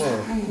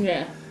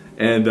 Yeah.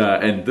 And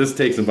this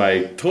takes him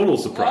by total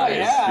surprise. Oh,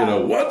 yeah. You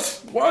know,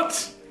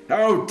 what?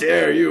 How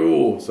dare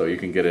you? So you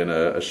can get in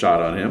a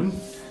shot on him.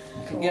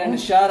 Getting a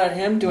shot at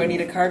him. Do I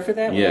need a card for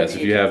that? What Yes, do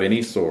I if need? you have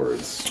any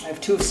swords. I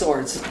have 2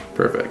 swords.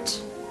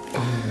 Perfect.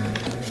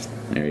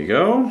 There you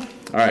go.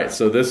 All right,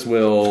 so this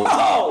will...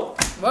 Oh!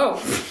 Whoa.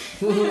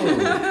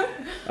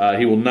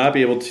 he will not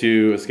be able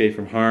to escape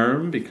from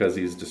harm because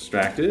he's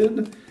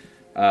distracted.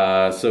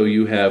 So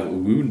you have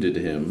wounded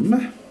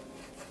him.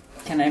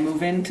 Can I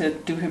move in to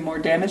do him more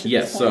damage? At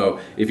Yes, this point? so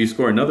if you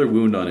score another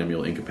wound on him,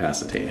 you'll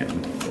incapacitate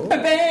him.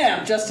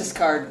 Bam! Justice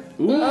card.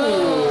 Ooh.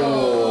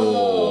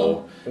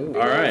 Ooh.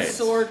 All right.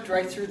 Sword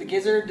right through the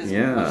gizzard as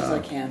Yeah. much as I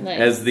can. Nice.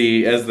 As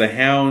the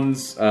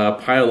hounds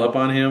pile up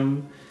on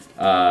him,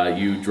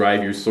 you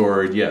drive your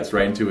sword,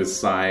 right into his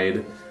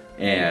side,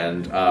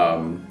 and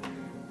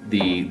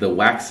the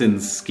waxen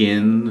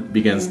skin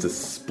begins to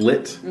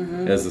split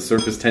as the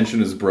surface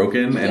tension is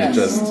broken, and Yes. it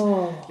just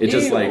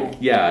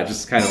Ew.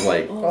 just kind of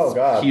like Oh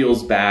god.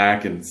 peels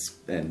back and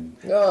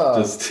No.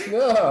 just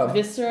No.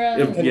 Viscera.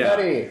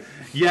 Confetti.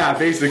 yeah,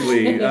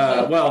 basically.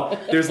 Well,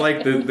 there's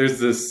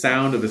this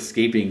sound of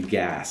escaping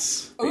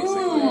gas, basically.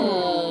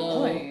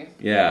 Boy.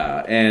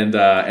 Yeah, and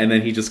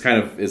then he just kind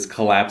of is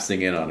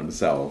collapsing in on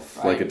himself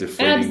like a Abs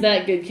deflating,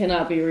 that good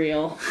cannot be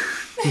real.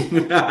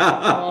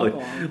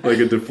 like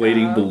a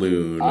deflating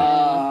balloon,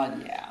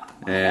 Yeah.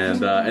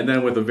 and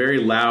then with a very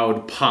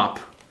loud pop,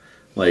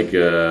 like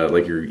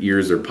your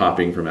ears are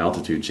popping from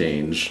altitude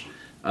change.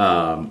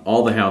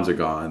 All the hounds are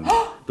gone.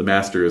 The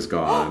master is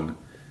gone,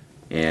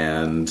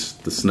 and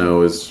the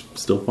snow is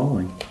still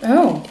falling.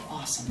 Oh.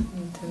 Awesome.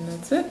 And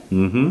that's it.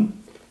 Mm-hmm.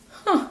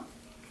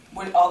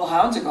 When all the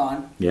hounds are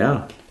gone.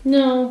 Yeah.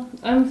 No,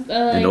 I'm.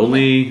 And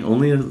only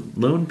a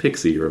lone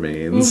pixie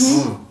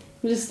remains. I'm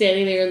just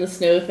standing there in the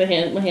snow with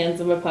my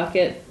hands in my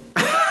pocket.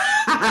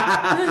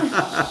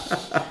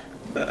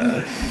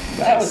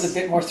 That was a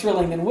bit more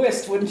thrilling than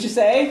whist, wouldn't you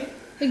say?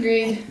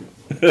 Agreed.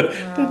 So I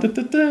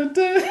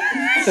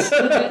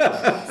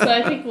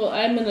think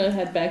I'm gonna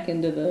head back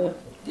into the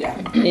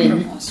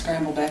inn. I'll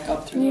scramble back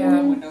up through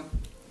the window.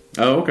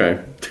 Oh,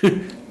 okay.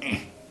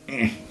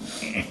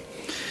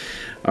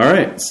 All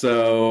right.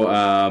 So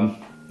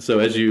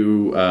as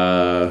you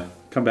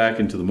come back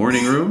into the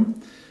morning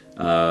room,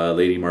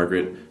 Lady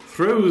Margaret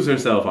throws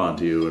herself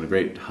onto you in a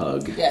great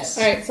hug. Yes.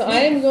 All right. So I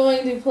am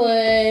going to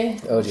play.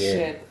 Oh dear.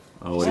 Shit.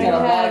 Oh, what She's do you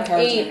got a got? lot of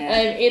cards in I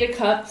hand. have 8 of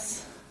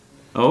cups.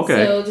 Oh,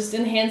 okay. So just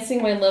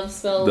enhancing my love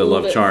spell. The a little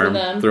love bit charm, For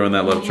them. throwing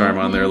that love charm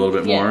on there a little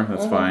bit more. Yeah,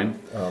 That's fine.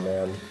 Oh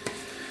man.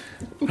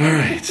 All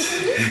right.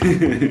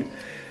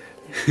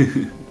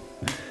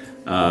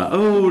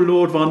 Oh,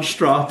 Lord von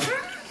Straub.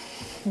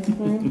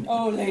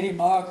 Oh, Lady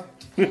Margaret.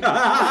 We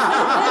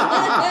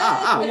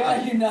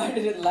are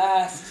united at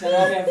last, and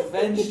I have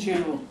avenged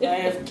you. I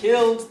have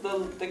killed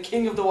the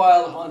king of the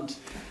wild hunt.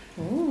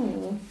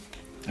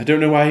 I don't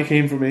know why he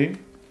came for me,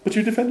 but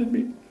you defended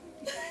me.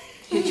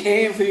 He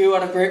came for you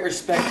out of great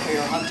respect for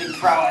your hunting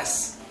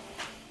prowess.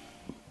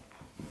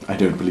 I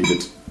don't believe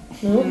it.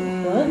 Nope.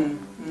 What?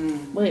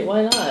 Wait,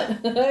 why not?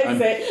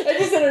 I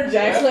just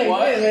interject like, What?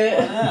 wait a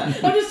minute.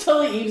 I'm just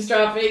totally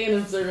eavesdropping and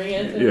observing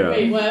it. Yeah.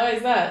 Wait, why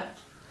is that?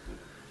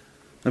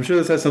 I'm sure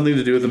this has something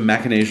to do with the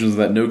machinations of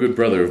that no good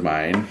brother of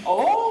mine,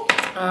 Oh?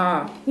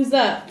 Who's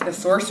that? The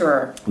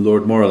sorcerer.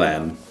 Lord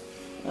Morland,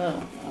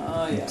 Oh.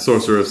 Oh, yes.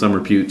 sorcerer of some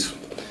repute.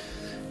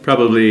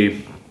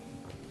 Probably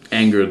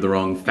angered the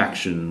wrong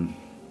faction.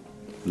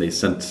 They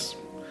sent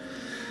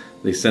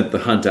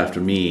the hunt after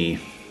me.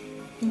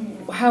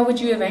 How would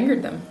you have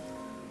angered them?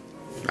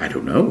 I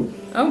don't know.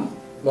 Oh.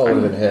 Well, it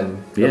would have been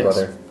him, your Yes,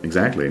 brother.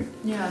 exactly.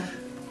 Yeah.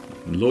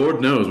 Lord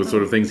knows what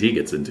sort of things he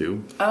gets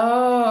into,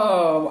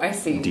 Oh, I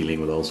see.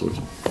 dealing with all sorts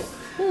of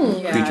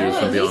Yeah, creatures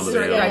from beyond the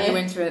sort of veil. got you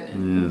into it.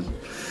 Yes.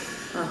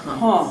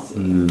 Huh.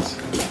 Yes.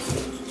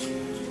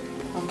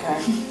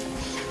 Okay.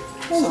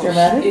 That's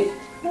dramatic. It,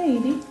 Hi,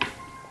 Edie.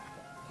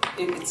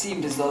 it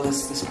seemed as though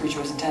this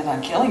creature was intent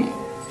on killing you.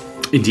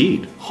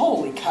 Indeed.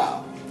 Holy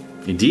cow.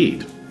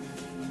 Indeed.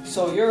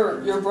 So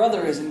your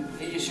brother is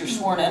your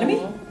sworn enemy?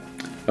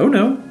 Oh,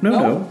 no.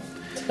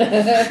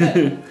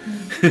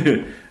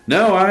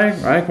 No,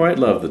 I quite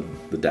love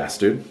the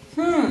dastard.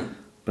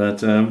 But,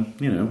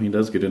 he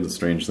does get into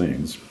strange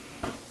things.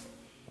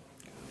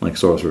 Like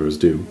sorcerers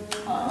do.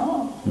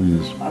 Oh.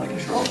 Out of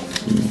control.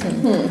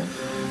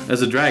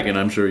 As a dragon,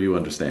 I'm sure you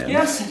understand.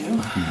 Yes, I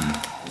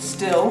do.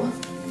 Still,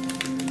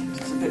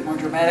 it's a bit more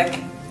dramatic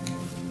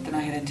than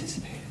I had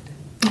anticipated.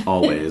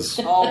 Always.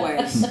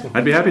 Always.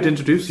 I'd be happy to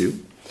introduce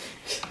you.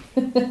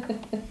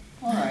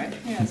 All right.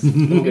 Yes.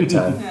 Good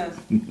time. Yes.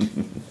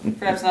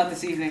 Perhaps not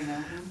this evening,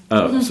 though.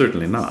 Oh,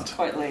 certainly not. It's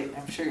quite late.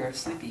 I'm sure you're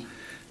sleepy.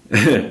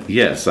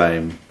 Yes,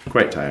 I'm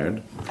quite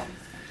tired.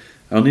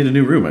 I'll need a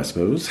new room, I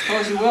suppose.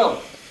 Suppose you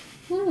will.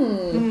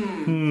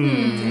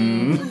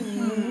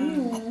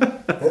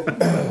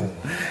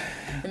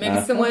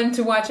 Maybe someone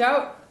to watch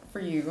out for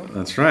you.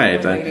 That's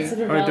right. I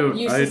Consider don't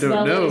useless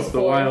know knowledge if the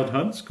for- wild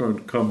hunt's going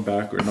to come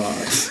back or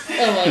not.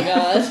 Oh my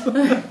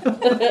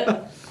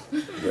god.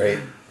 Great.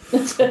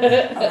 Oh,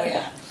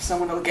 yeah.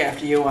 Someone to look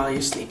after you while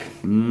you sleep.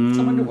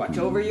 Someone to watch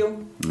over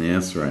you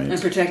Yes, and right.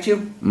 protect you.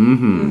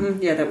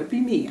 Mm-hmm. Yeah, that would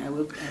be me. I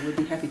would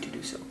be happy to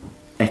do so.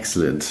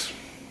 Excellent.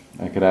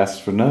 I could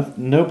ask for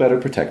no better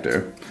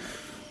protector.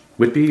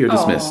 Whitby, you're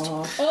dismissed.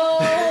 Aw.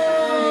 Oh.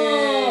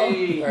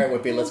 All right,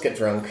 Whippy, let's get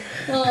drunk.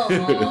 Oh.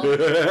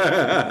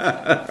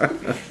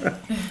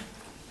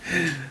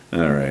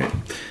 All right.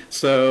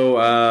 So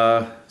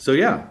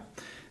yeah.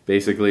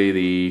 Basically,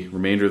 the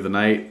remainder of the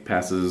night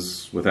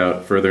passes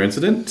without further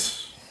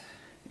incident.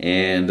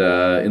 And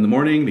in the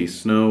morning, the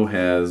snow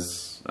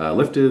has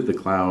lifted, the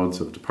clouds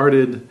have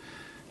departed,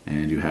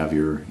 and you have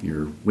your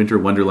winter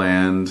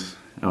wonderland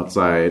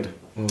outside.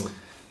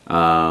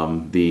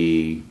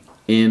 The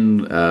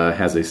inn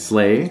has a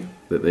sleigh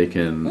that they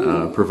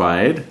can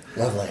provide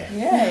Lovely.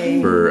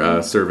 Yay.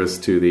 for service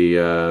to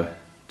the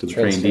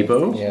train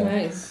depot. Yeah.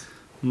 Nice.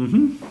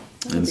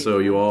 And so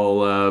you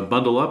all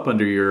bundle up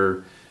under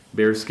your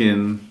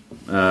bearskin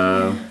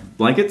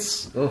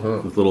blankets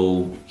with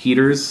little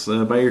heaters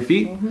by your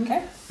feet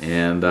Okay.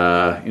 and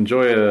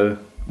enjoy a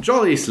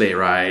jolly sleigh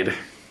ride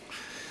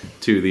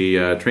to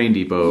the train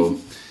depot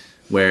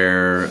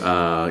where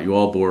you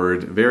all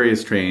board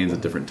various trains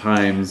at different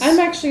times. I'm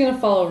actually gonna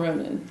follow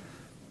Ronan.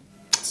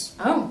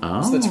 Oh.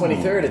 It's the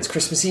 23rd. It's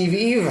Christmas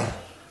Eve.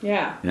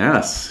 Yeah.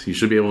 Yes, you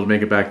should be able to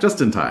make it back just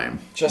in time.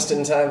 Just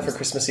in time for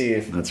Christmas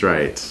Eve. That's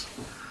right.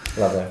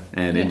 Lovely.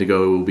 And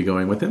Indigo will be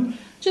going with him.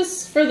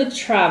 Just for the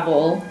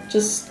travel,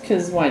 just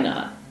because why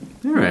not?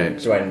 All right.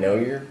 Do I know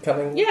you're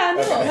coming? Yeah,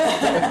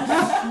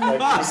 no.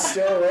 Like, he's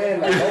still in.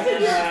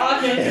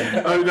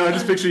 Talking. Oh, no, I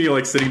just picture you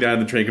like sitting down in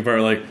the train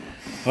compartment, like,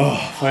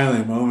 oh,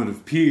 finally a moment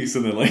of peace,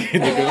 and then like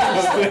Maybe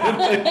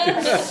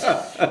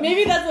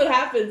that's what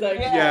happens,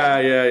 actually.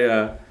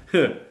 yeah.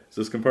 Is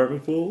this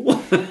compartment full?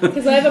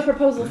 Because I have a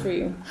proposal for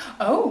you.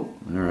 Oh.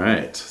 All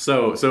right.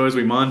 So as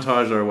we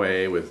montage our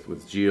way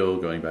with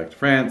Gilles going back to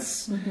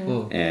France,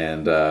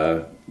 and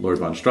Lord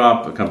von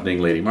Straub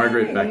accompanying Lady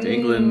Margaret back to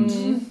England,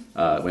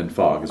 when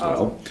fog as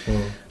well,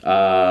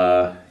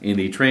 in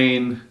the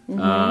train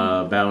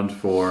bound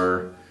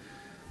for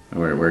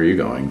where are you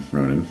going,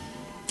 Ronan?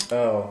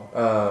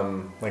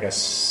 Like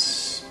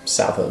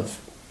south of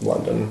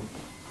London,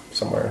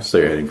 somewhere. So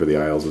you're heading for the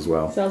Isles as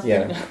well. Sounds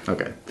Yeah. good.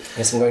 Okay.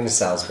 Yes, I'm going to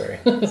Salisbury.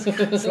 I'm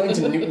going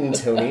to Newton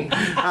Tony.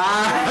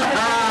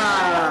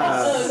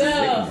 Oh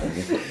no!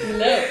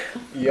 No.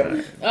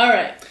 Yep. All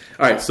right.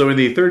 All right. So in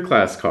the third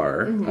class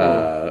car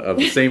of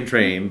the same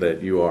train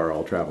that you are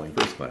all traveling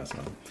first class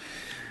on.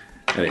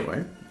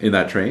 Anyway, in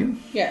that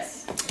train.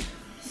 Yes.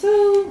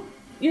 So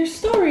your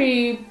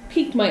story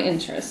piqued my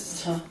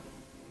interest.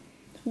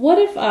 What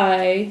if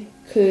I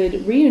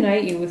could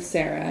reunite you with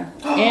Sarah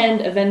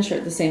and avenge her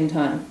at the same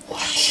time?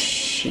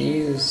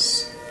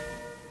 She's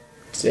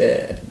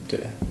dead.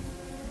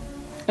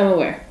 I'm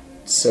aware.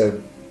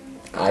 So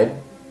I'd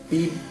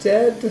be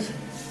dead?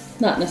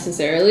 Not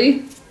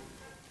necessarily.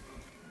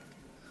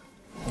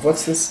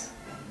 What's this?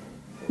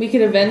 We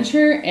could avenge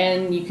her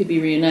and you could be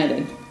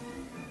reunited.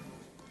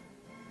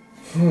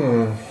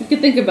 You could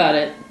think about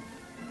it.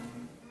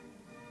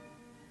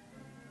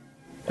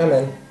 I'm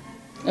in.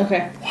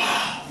 Okay.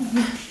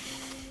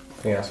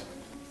 Yes.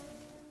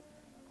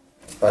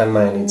 I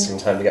might need some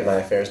time to get my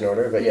affairs in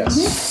order, but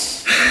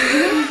yes.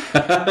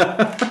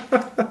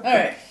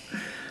 Alright.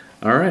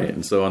 All right.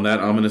 And so on that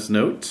ominous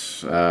note,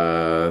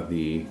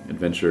 the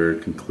adventure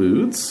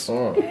concludes.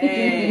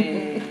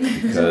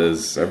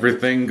 Because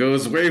everything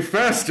goes way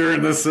faster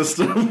in this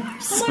system. Oh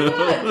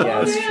my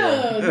god! Yeah,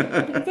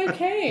 it's It's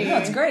okay.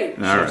 That's great.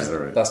 All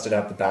right. Busted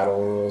out the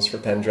battle rules for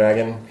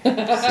Pendragon.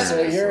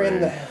 So you're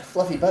in the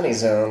fluffy bunny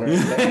zone.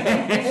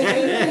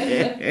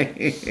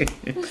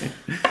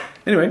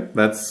 Anyway,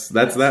 that's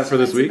that for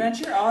this week.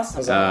 Adventure,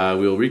 awesome.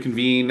 We'll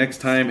reconvene next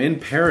time in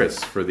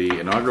Paris for the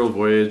inaugural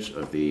voyage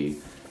of the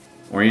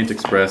Orient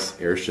Express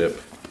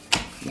airship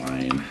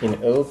line.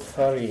 In Eau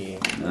Paris.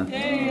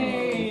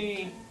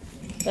 Yay!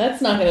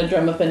 That's not going to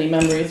drum up any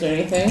memories or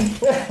anything.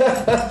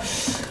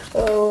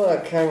 Oh,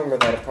 look, I remember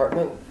that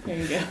apartment. There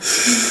you go.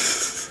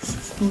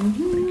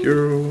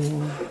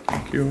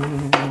 Thank you.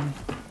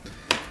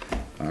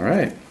 All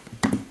right.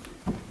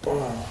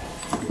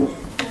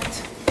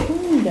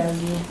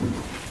 Doggy.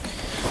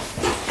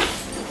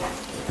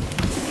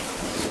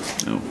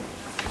 Oh.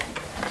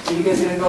 Are you guys gonna go